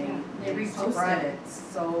fast and They they repost spread it. it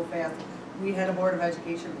so fast. We had a Board of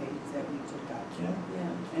Education page that we took out.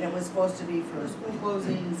 And it was supposed to be for school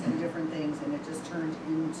closings and different things, and it just turned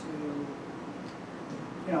into,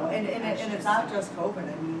 you know, and it's not just COVID,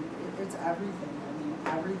 I mean, it's everything. I mean,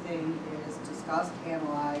 everything is discussed,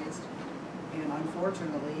 analyzed, and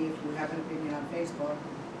unfortunately, if you have an opinion on Facebook,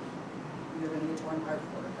 you're gonna get torn apart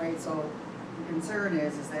for it, right? So the concern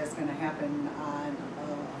is that it's gonna happen on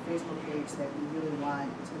a Facebook page that we really want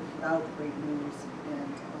to put out great news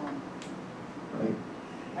and, Right.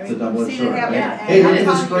 I It's a mean, double-edged we've seen sword, it happen. right? and Hey, look I'm at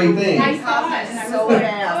this telling great you, thing. They copy it so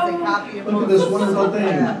fast, they copy and Look at this wonderful so thing.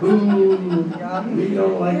 fast. Boom. Yeah. We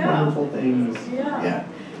don't like Yeah. wonderful things. Yeah.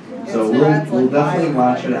 So It we'll spreads like definitely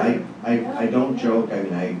watch it. wildfire. I don't joke. I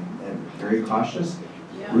mean, I am very cautious,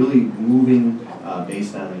 Yeah. really moving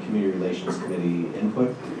based on the Community Relations Committee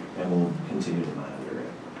input, and we'll continue to monitor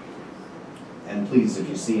it. And please, if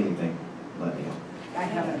you see anything, let me know. I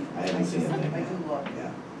haven't. I haven't seen anything I yet. do look.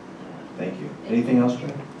 Yeah. Thank you. Anything else,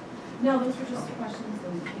 Jen? No, those were just questions,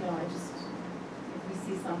 and, you know, if we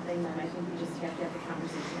see something, then I think we just have to have the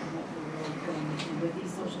conversation on what we're really going to do with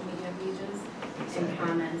these social media pages and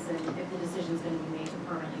comments, and if the decision's gonna be made to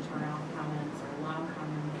permanently turn off comments or allow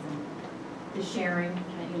comments, and the sharing,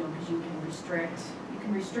 you know, because you can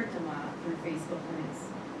restrict a lot through Facebook when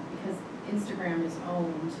because Instagram is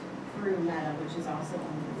owned through Meta, which is also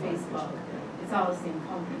owned through Facebook. It's all the same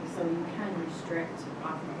company, so you can restrict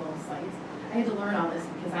off of both sites. I had to learn all this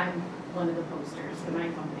because I'm one of the posters for my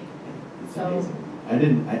company. It's So, amazing.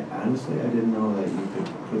 Honestly, I didn't know that you could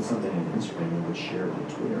put something on Instagram and would share it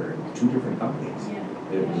with Twitter and two different companies. yeah.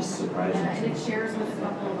 It was just surprising. Yeah, and to it me. shares with a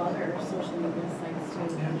couple of other social media sites too.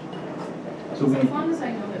 So So we, as long as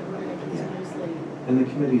I know that we're gonna continuously, and the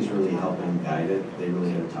committee's really helping guide it. They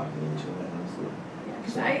really have talked me into it, honestly.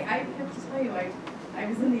 because I have to tell you, I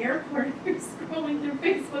was in the airport, I was scrolling through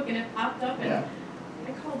Facebook and it popped up and Yeah.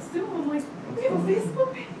 I called Sue, I'm like, we have a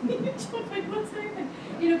Facebook page, I'm like, what's happening?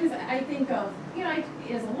 You know, because I think of, you know,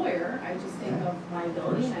 as a lawyer, I just think of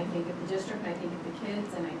liability, and I think of the district, and I think of the kids,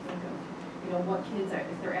 and I think of, you know, what kids are,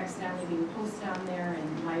 if they're accidentally being posted on there, and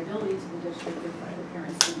liability to the district if the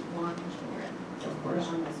parents didn't want the children Of or course.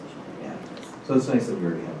 on the social media pages. So it's nice that we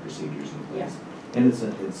already have procedures in place. And it's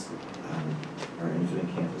our Infinite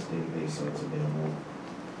Campus database, so it's available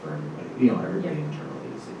for everybody, you know, everybody internally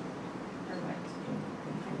to see. Perfect.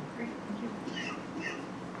 Great, thank you.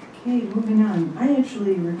 Okay, moving on. I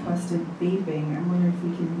actually requested vaping. I'm wondering if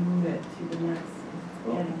we can move it to the next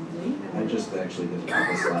item, I just actually did a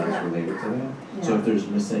couple slides related to that. So if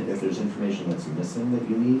there's information that's missing that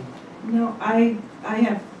you need, No, I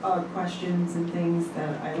have questions and things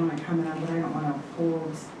that I want to comment on, but I don't want to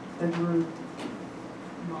hold the group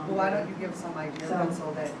longer. Well, why don't you give some idea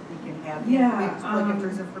so that we can have the Yeah, information, like if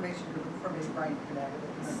there's information from his Brian could add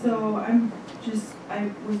it. So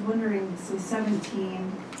I was wondering, so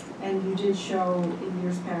 17, and you did show in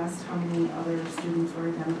years past how many other students were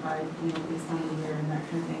identified, you know, based on the year and that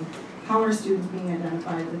kind of thing. How are students being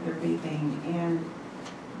identified with their vaping? And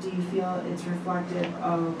do you feel it's reflective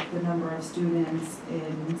of the number of students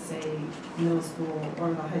in, say, middle school or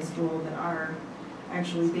the high school that are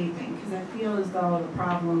actually vaping? Because I feel as though the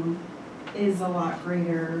problem is a lot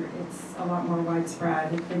greater, it's a lot more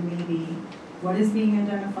widespread than maybe what is being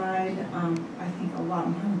identified. I think a lot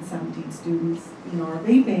more than 17 students, you know, are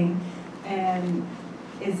vaping. And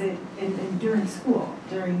is it during school,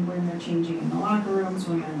 during when they're changing in the locker rooms,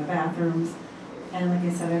 when they're in the bathrooms? And like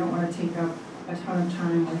I said, I don't want to take up a ton of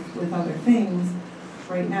time with other things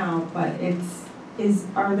right now, but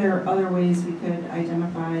are there other ways we could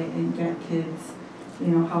identify and get kids, you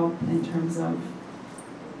know, help in terms of,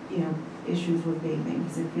 you know, issues with vaping?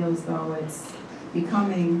 Because it feels though it's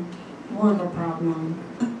becoming more of a problem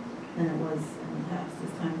than it was in the past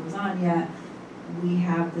as time goes on, yet we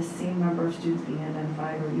have the same number of students being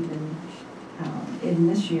identified, or even in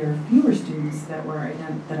this year, fewer students that are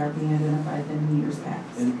being identified than in years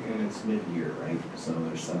past. and it's mid-year, right? So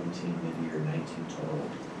there's 17 mid-year, 19 total.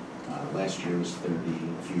 Last year was 30,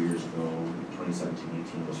 a few years ago,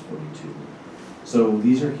 2017-18 was 42. So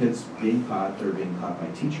these are kids being caught, they're being caught by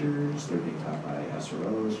teachers, they're being caught by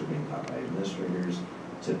SROs, they're being caught by administrators,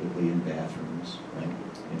 typically in bathrooms, right?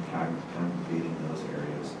 And congregating in those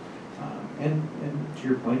areas. And to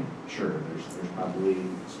your point, sure, there's probably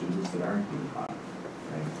students that aren't being caught,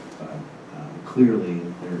 right? But clearly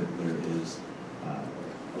there is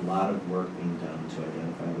a lot of work being done to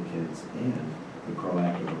identify the kids, and the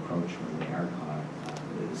proactive approach when they are caught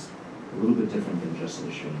is a little bit different than just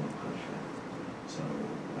issuing a punishment.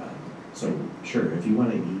 So sure, if you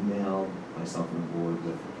want to email myself and the board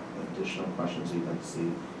with additional questions you'd like to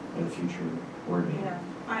see in a future board meeting. Yeah,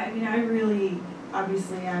 I mean, I really,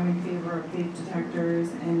 obviously, I'm in favor of vape detectors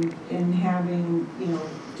and having, you know,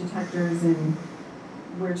 detectors in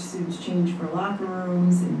where students change for locker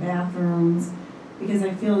rooms and bathrooms, because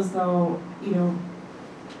I feel as though, you know,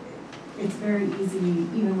 it's very easy,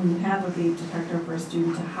 even when you have a vape detector, for a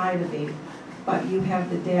student to hide a vape, but you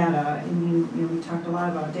have the data, and you know, we talked a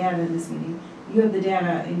lot about data in this meeting. You have the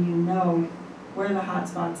data, and you know where the hot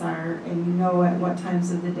spots are, and you know at what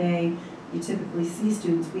times of the day you typically see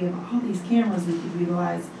students. We have all these cameras we could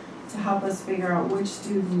utilize to help us figure out which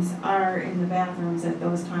students are in the bathrooms at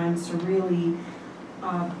those times, to really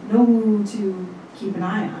know who to keep an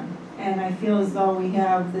eye on. And I feel as though we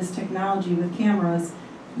have this technology with cameras,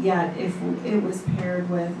 yet if it was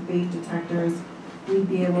paired with vape detectors, we'd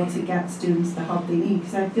be able to get students the help they need.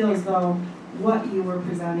 Because I feel as though what you were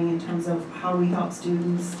presenting in terms of how we help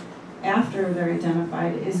students after they're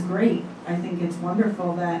identified is great. I think it's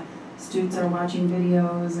wonderful that students are watching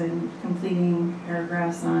videos and completing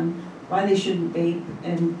paragraphs on why they shouldn't vape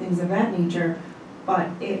and things of that nature. But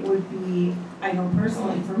it would be, I know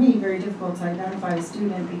personally for me, very difficult to identify a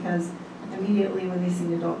student, because immediately when they see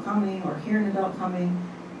an adult coming or hear an adult coming,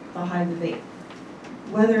 they'll hide the vape.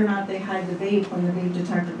 Whether or not they hide the vape when the vape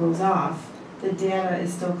detector goes off, the data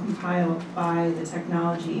is still compiled by the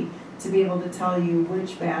technology to be able to tell you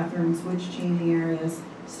which bathrooms, which changing areas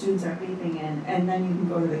students are vaping in, and then you can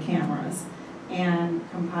go to the cameras and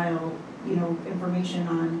compile, you know, information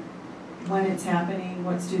on when it's happening,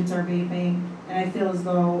 what students are vaping, and I feel as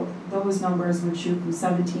though those numbers would shoot from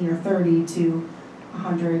 17 or 30 to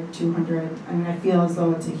 100, 200. I mean, I feel as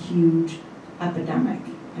though it's a huge epidemic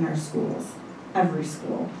in our schools, every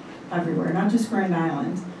school, everywhere, not just Grand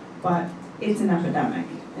Island, but it's an epidemic.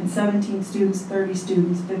 And 17 students, 30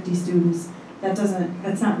 students, 50 students,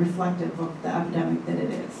 that's not reflective of the epidemic that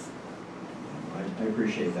it is. I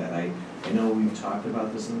appreciate that. I know we've talked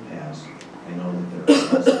about this in the past. I know that there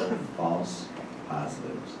are also false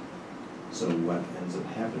positives. So what ends up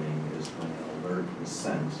happening is when an alert is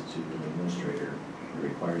sent to an administrator, it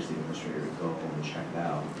requires the administrator to go and check it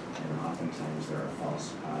out, and oftentimes there are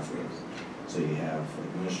false positives. So you have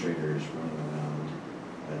administrators running around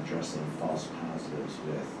addressing false positives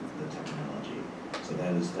with the technology. So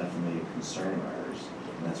that is definitely a concern of ours,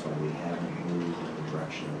 and that's why we haven't moved in the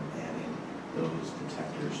direction of adding those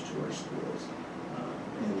detectors to our schools.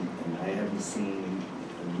 And I haven't seen,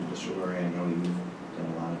 Mr. Laurie, I know you've done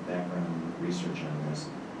a lot of background research on this.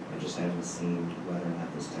 I just haven't seen whether or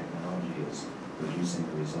not this technology is producing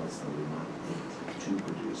the results that we want it to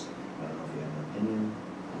produce. I don't know if you have an opinion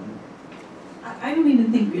on it. I don't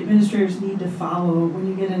even think administrators need to follow when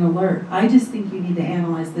you get an alert. I just think you need to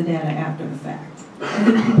analyze the data after the fact. I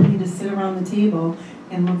think people need to sit around the table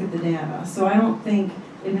and look at the data. So I don't think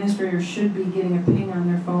administrators should be getting a ping on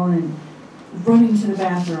their phone and running to the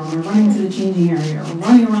bathroom or running to the changing area or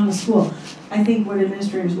running around the school. I think what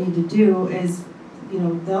administrators need to do is, you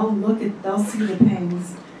know, they'll see the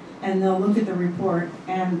pings and they'll look at the report,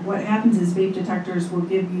 and what happens is vape detectors will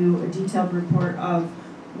give you a detailed report of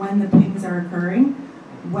when the pings are occurring,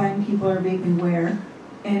 when people are vaping where,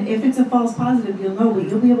 and if it's a false positive, you'll know, but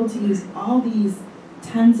you'll be able to use all these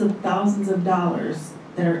tens of thousands of dollars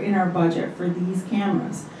that are in our budget for these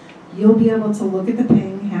cameras. You'll be able to look at the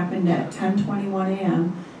ping happened at 10:21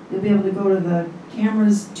 a.m. You'll be able to go to the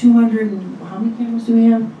cameras, 200 and how many cameras do we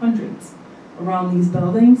have? Hundreds around these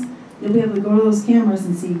buildings. You'll be able to go to those cameras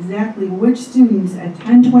and see exactly which students at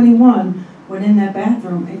 10:21 went in that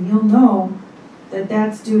bathroom, and you'll know that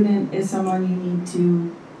that student is someone you need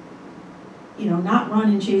to, you know, not run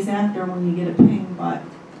and chase after when you get a ping, but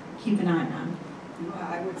keep an eye on.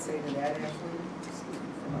 I would say to that, actually, speaking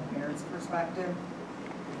from a parent's perspective,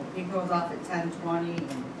 if it goes off at 10:20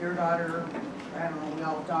 and your daughter, I don't know, we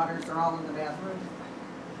all have daughters, they're all in the bathroom,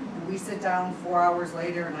 and we sit down 4 hours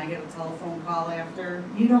later and I get a telephone call after.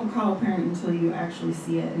 You don't call a parent until you actually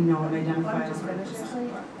see it and know and identify Let me just finish, 100%. actually.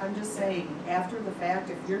 I'm just saying, after the fact,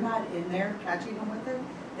 if you're not in there catching them with it,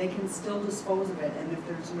 they can still dispose of it. And if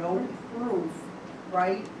there's no proof,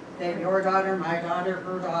 right, that your daughter, my daughter,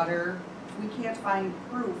 her daughter if we can't find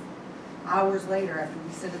proof hours later after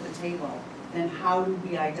we sit at the table, then how do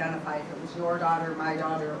we identify if it was your daughter, my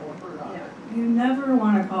daughter, or her daughter? You never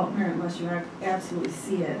want to call a parent unless you absolutely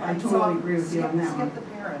see it. I totally agree with you on that one. Skip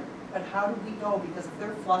the parent, but how do we go, because if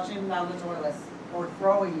they're flushing them down the toilet or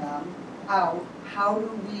throwing them out, how do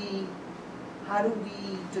we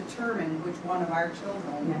determine which one of our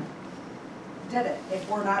children did it if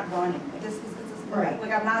we're not running? This is Right.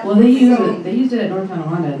 like I'm not. Well, they used it at North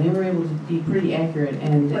Tonawanda, and they were able to be pretty accurate,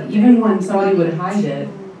 and even when somebody would hide it.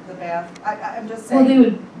 The bath, I'm just saying. Well, they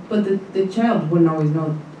would, but the child wouldn't always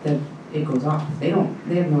know that it goes off. They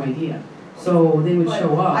have no idea. So they would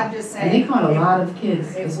show up. I'm just saying. And they caught a lot of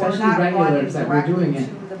kids, if especially we're not regulars, that were doing it.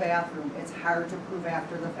 to the bathroom, it's hard to prove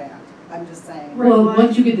after the fact. I'm just saying. Well,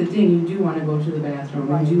 once you get the ding, you do want to go to the bathroom,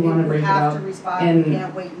 Right. you do want to break it up. You have to respond, you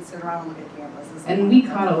can't wait and sit around and look at cameras. And we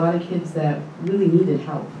caught a lot of kids that really needed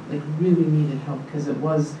help, because they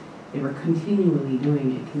were continually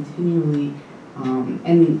doing it, continually,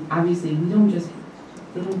 and obviously they don't just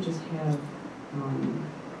have,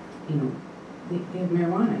 they have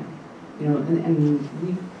marijuana, and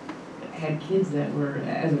we've had kids that were,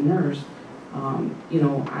 as a nurse, we've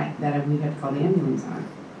had to call the ambulance on.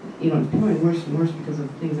 It's becoming worse and worse because of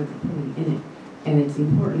things that they're putting in it, and it's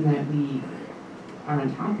important that we are on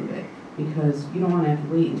top of it. Because you don't want to have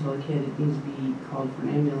to wait until a kid needs to be called for an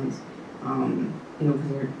ambulance,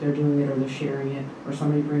 because they're doing it or they're sharing it, or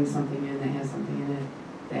somebody brings something in that has something in it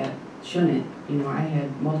that shouldn't. I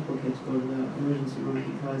had multiple kids go to the emergency room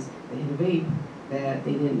because they had a vape that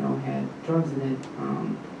they didn't know had drugs in it,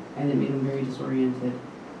 and it made them very disoriented.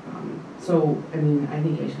 I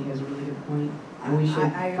think Ashley has a really good point, and we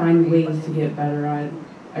should find ways to get better at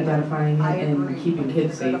identifying it and keeping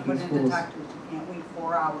kids safe in schools. You can't wait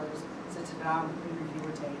 4 hours. Sit down and review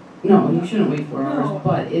a tape. No, you shouldn't wait 4 hours,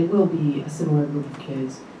 but it will be a similar group of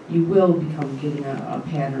kids. You will become getting a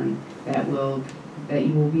pattern that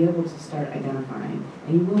you will be able to start identifying,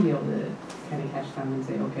 and you will be able to kind of catch them and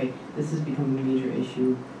say, okay, this is becoming a major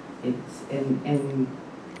issue. And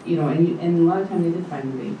a lot of times they did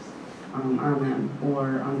find the vapes on them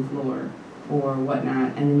or on the floor or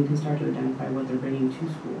whatnot, and then you can start to identify what they're bringing to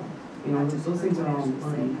school. Those things are all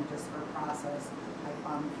important. Just for process, I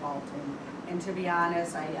found faulting. And to be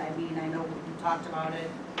honest, I know we talked about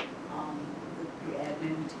it, the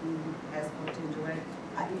admin team has looked into it.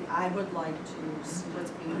 I would like to see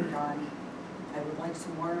what's being done. I would like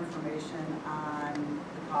some more information on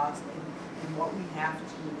the cost and what we have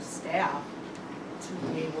to staff to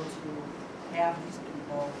be able to have these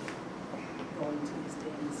people going to these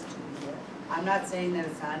things to be it. I'm not saying that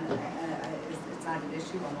it's not an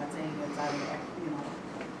issue. I'm not saying it's not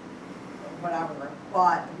whatever,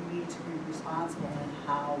 but we need to be responsible in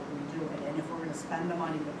how we do it. And if we're going to spend the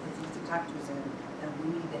money to put these detectors in, then we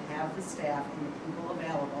need to have the staff and the people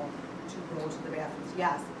available to go to the bathrooms.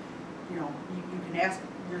 Yes, you can ask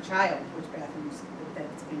your child which bathrooms that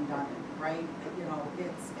it's being done in, right?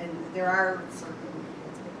 And there are certain,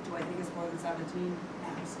 do I think it's more than 17?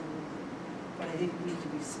 Absolutely. But I think we need to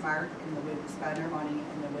be smart in the way we spend our money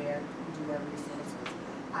and the way we do our resources.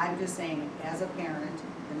 I'm just saying, as a parent,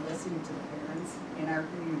 and listening to the parents in our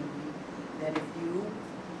community, that if you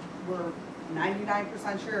were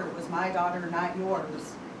 99% sure it was my daughter, not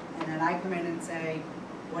yours, and then I come in and say,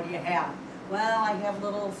 what do you have? Well, I have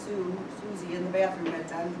little Susie in the bathroom at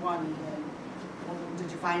 10:20, and well, did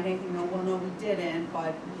you find anything? No, well, no, we didn't,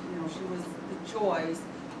 but she was the choice.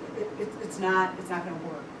 It's not going to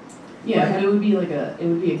work. Yeah, but it would be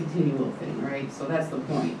a continual thing, right? So that's the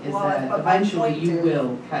point, is that eventually you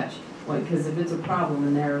will catch, because if it's a problem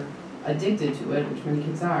and they're addicted to it, which many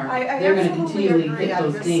kids are, they're going to continually get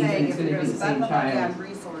those things, and it's going to be the same child. On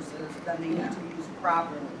resources, then they need to use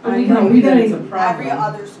properly. We know it's a problem. Every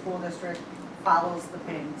other school district follows the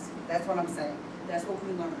PINGs. That's what I'm saying. That's what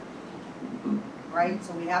we learned, right?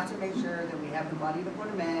 So we have to make sure that we have the money to put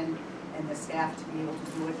them in and the staff to be able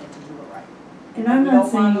to do it and to do it right. And I'm not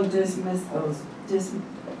saying dismiss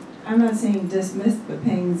I'm not saying dismiss the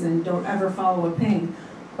PINGs and don't ever follow a PING,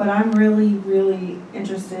 but I'm really, really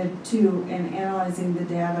interested too in analyzing the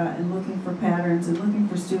data and looking for patterns and looking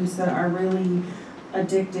for students that are really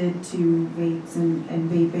addicted to vapes and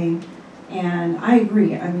vaping. And I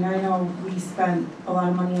agree. I mean, I know we spent a lot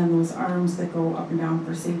of money on those arms that go up and down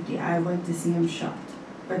for safety. I'd like to see them shut,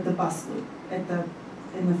 or at the bus loop, in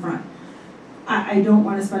the front. I don't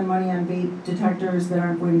want to spend money on vape detectors that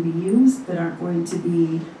aren't going to be used, that aren't going to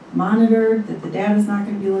be monitored, that the data's not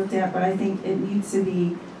going to be looked at, but I think it needs to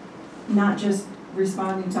be not just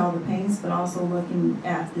responding to all the pings, but also looking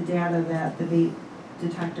at the data that the vape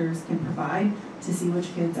detectors can provide to see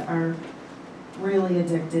which kids are really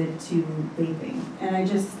addicted to vaping. And I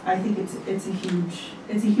think it's a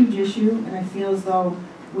huge issue, and I feel as though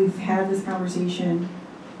we've had this conversation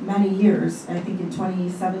many years. I think in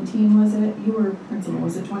 2017, was it? You were principal.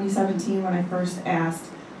 Was it 2017 when I first asked,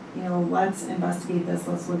 you know, let's investigate this,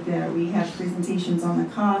 let's look at it. We had presentations on the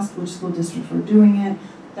cost, which school districts were doing it.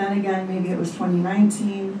 Then again, maybe it was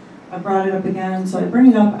 2019. I brought it up again, so I bring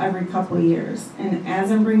it up every couple of years. And as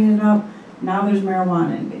I'm bringing it up, now there's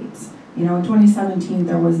marijuana in vapes. You know, in 2017,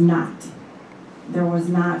 there was not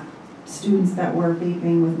students that were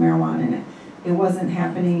vaping with marijuana in it. It wasn't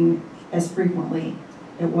happening as frequently.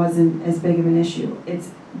 It wasn't as big of an issue.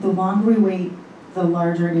 It's the longer we wait, the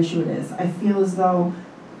larger an issue it is. I feel as though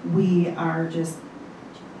we are just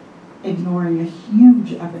ignoring a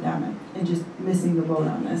huge epidemic and just missing the boat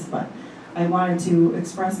on this. But I wanted to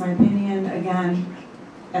express my opinion again,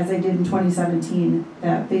 as I did in 2017,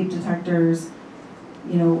 that vape detectors,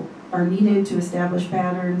 you know, are needed to establish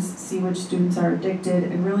patterns, see which students are addicted,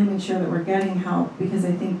 and really make sure that we're getting help, because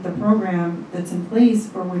I think the program that's in place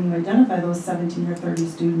for when you identify those 17 or 30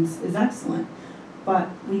 students is excellent. But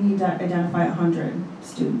we need to identify 100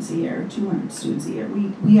 students a year, 200 students a year.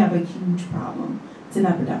 We have a huge problem. It's an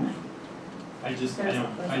epidemic. I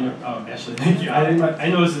know, oh, Ashley, thank you. I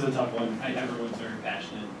know this is a tough one. Everyone's very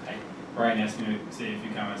passionate. Brian asked me to say a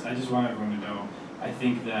few comments. I just want everyone to know, I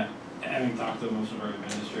think that, having talked to most of our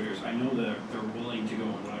administrators, I know that they're willing to go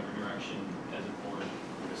in whatever direction as a board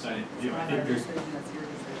decided to do. I think there's value.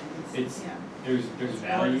 It's your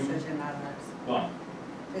decision, not ours. Well,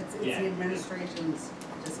 it's the administration's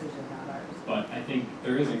decision, not ours. But I think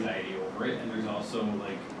there is anxiety over it, and there's also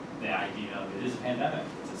like the idea of it is a pandemic.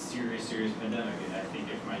 It's a serious, serious pandemic, and I think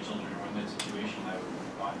if my children were in that situation, I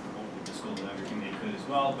would want the school to do everything they could as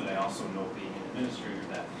well. But I also know, being an administrator,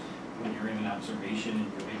 that when you're in an observation and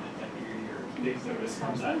you're making your big notice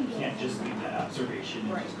comes out, you can't just leave that observation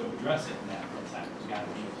and just go address it in that time. There's got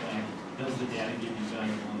to be a plan. Does the data give you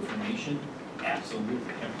valuable information?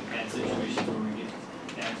 Absolutely. Have we had situations where we get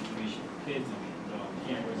bad information for kids and we can go on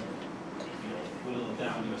cameras and whittle it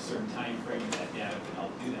down to a certain time frame, and that data can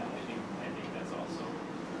help do that. I think that's also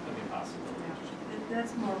a good possibility. Yeah.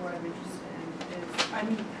 That's more what I'm interested in is, I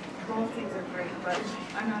mean, both things are great, but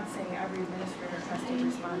I'm not saying every administrator has to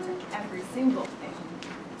respond to every single thing.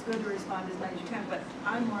 It's good to respond as many as you can, but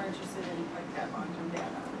I'm more interested in like that long-term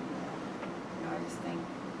data. You know, I just think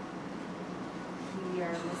we are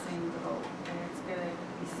missing the boat, and it's gonna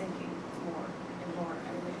be sinking more and more. I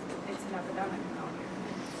mean, it's an epidemic out here.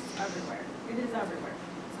 It's everywhere. It is everywhere.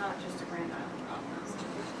 It's not just a Grand Island problem.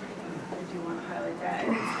 I do want to highlight that.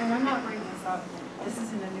 And I'm not bringing this up. This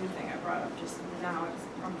isn't a new thing I brought up just now. It's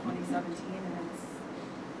from 2017, and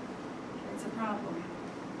it's a problem.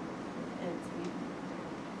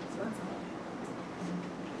 So that's all.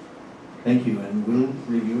 Thank you, and we'll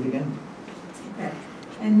review it again. Okay.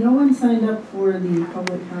 And no one signed up for the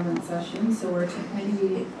public comment session, so we're to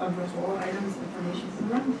committee of the whole items, information for the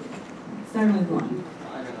round. Starting with one.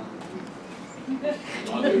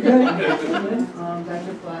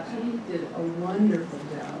 Dr. Flatchy did a wonderful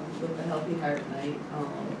job with the Healthy Heart Night.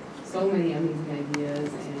 So many amazing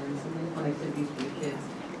ideas and so many fun activities for the kids.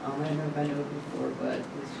 I've never been to it before, but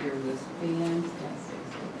this year was fantastic,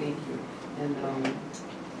 so thank you. And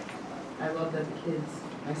I love that the kids,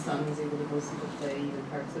 my son was able to go see the play, even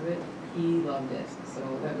parts of it. He loved it, so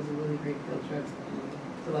that was a really great field trip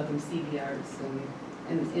to let them see the arts and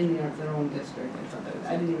in the arts, their own district. I thought that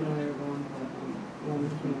I didn't even know they were going, but one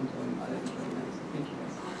came and told me about it. It was really nice. So thank you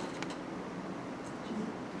guys.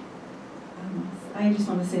 I just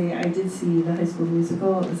want to say I did see the high school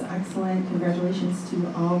musical. It was excellent. Congratulations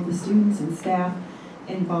to all the students and staff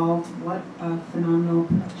involved. What a phenomenal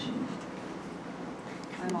production.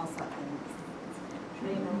 I'm all set.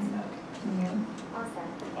 Name all set. Yeah. All set.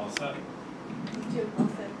 All set. You too. All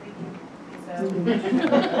set. Thank you.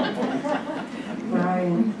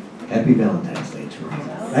 Brian. Happy Valentine's Day to you.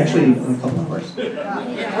 Actually, a couple of hours. We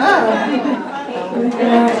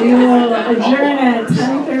will adjourn at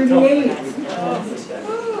 10:38.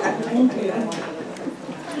 Thank you.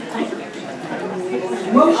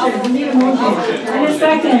 Motion, we need a motion. And a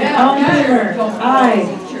second, all in favor? Aye.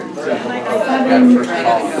 7,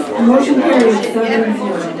 motion carries 7-0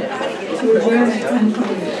 to adjourn at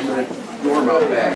 10:28.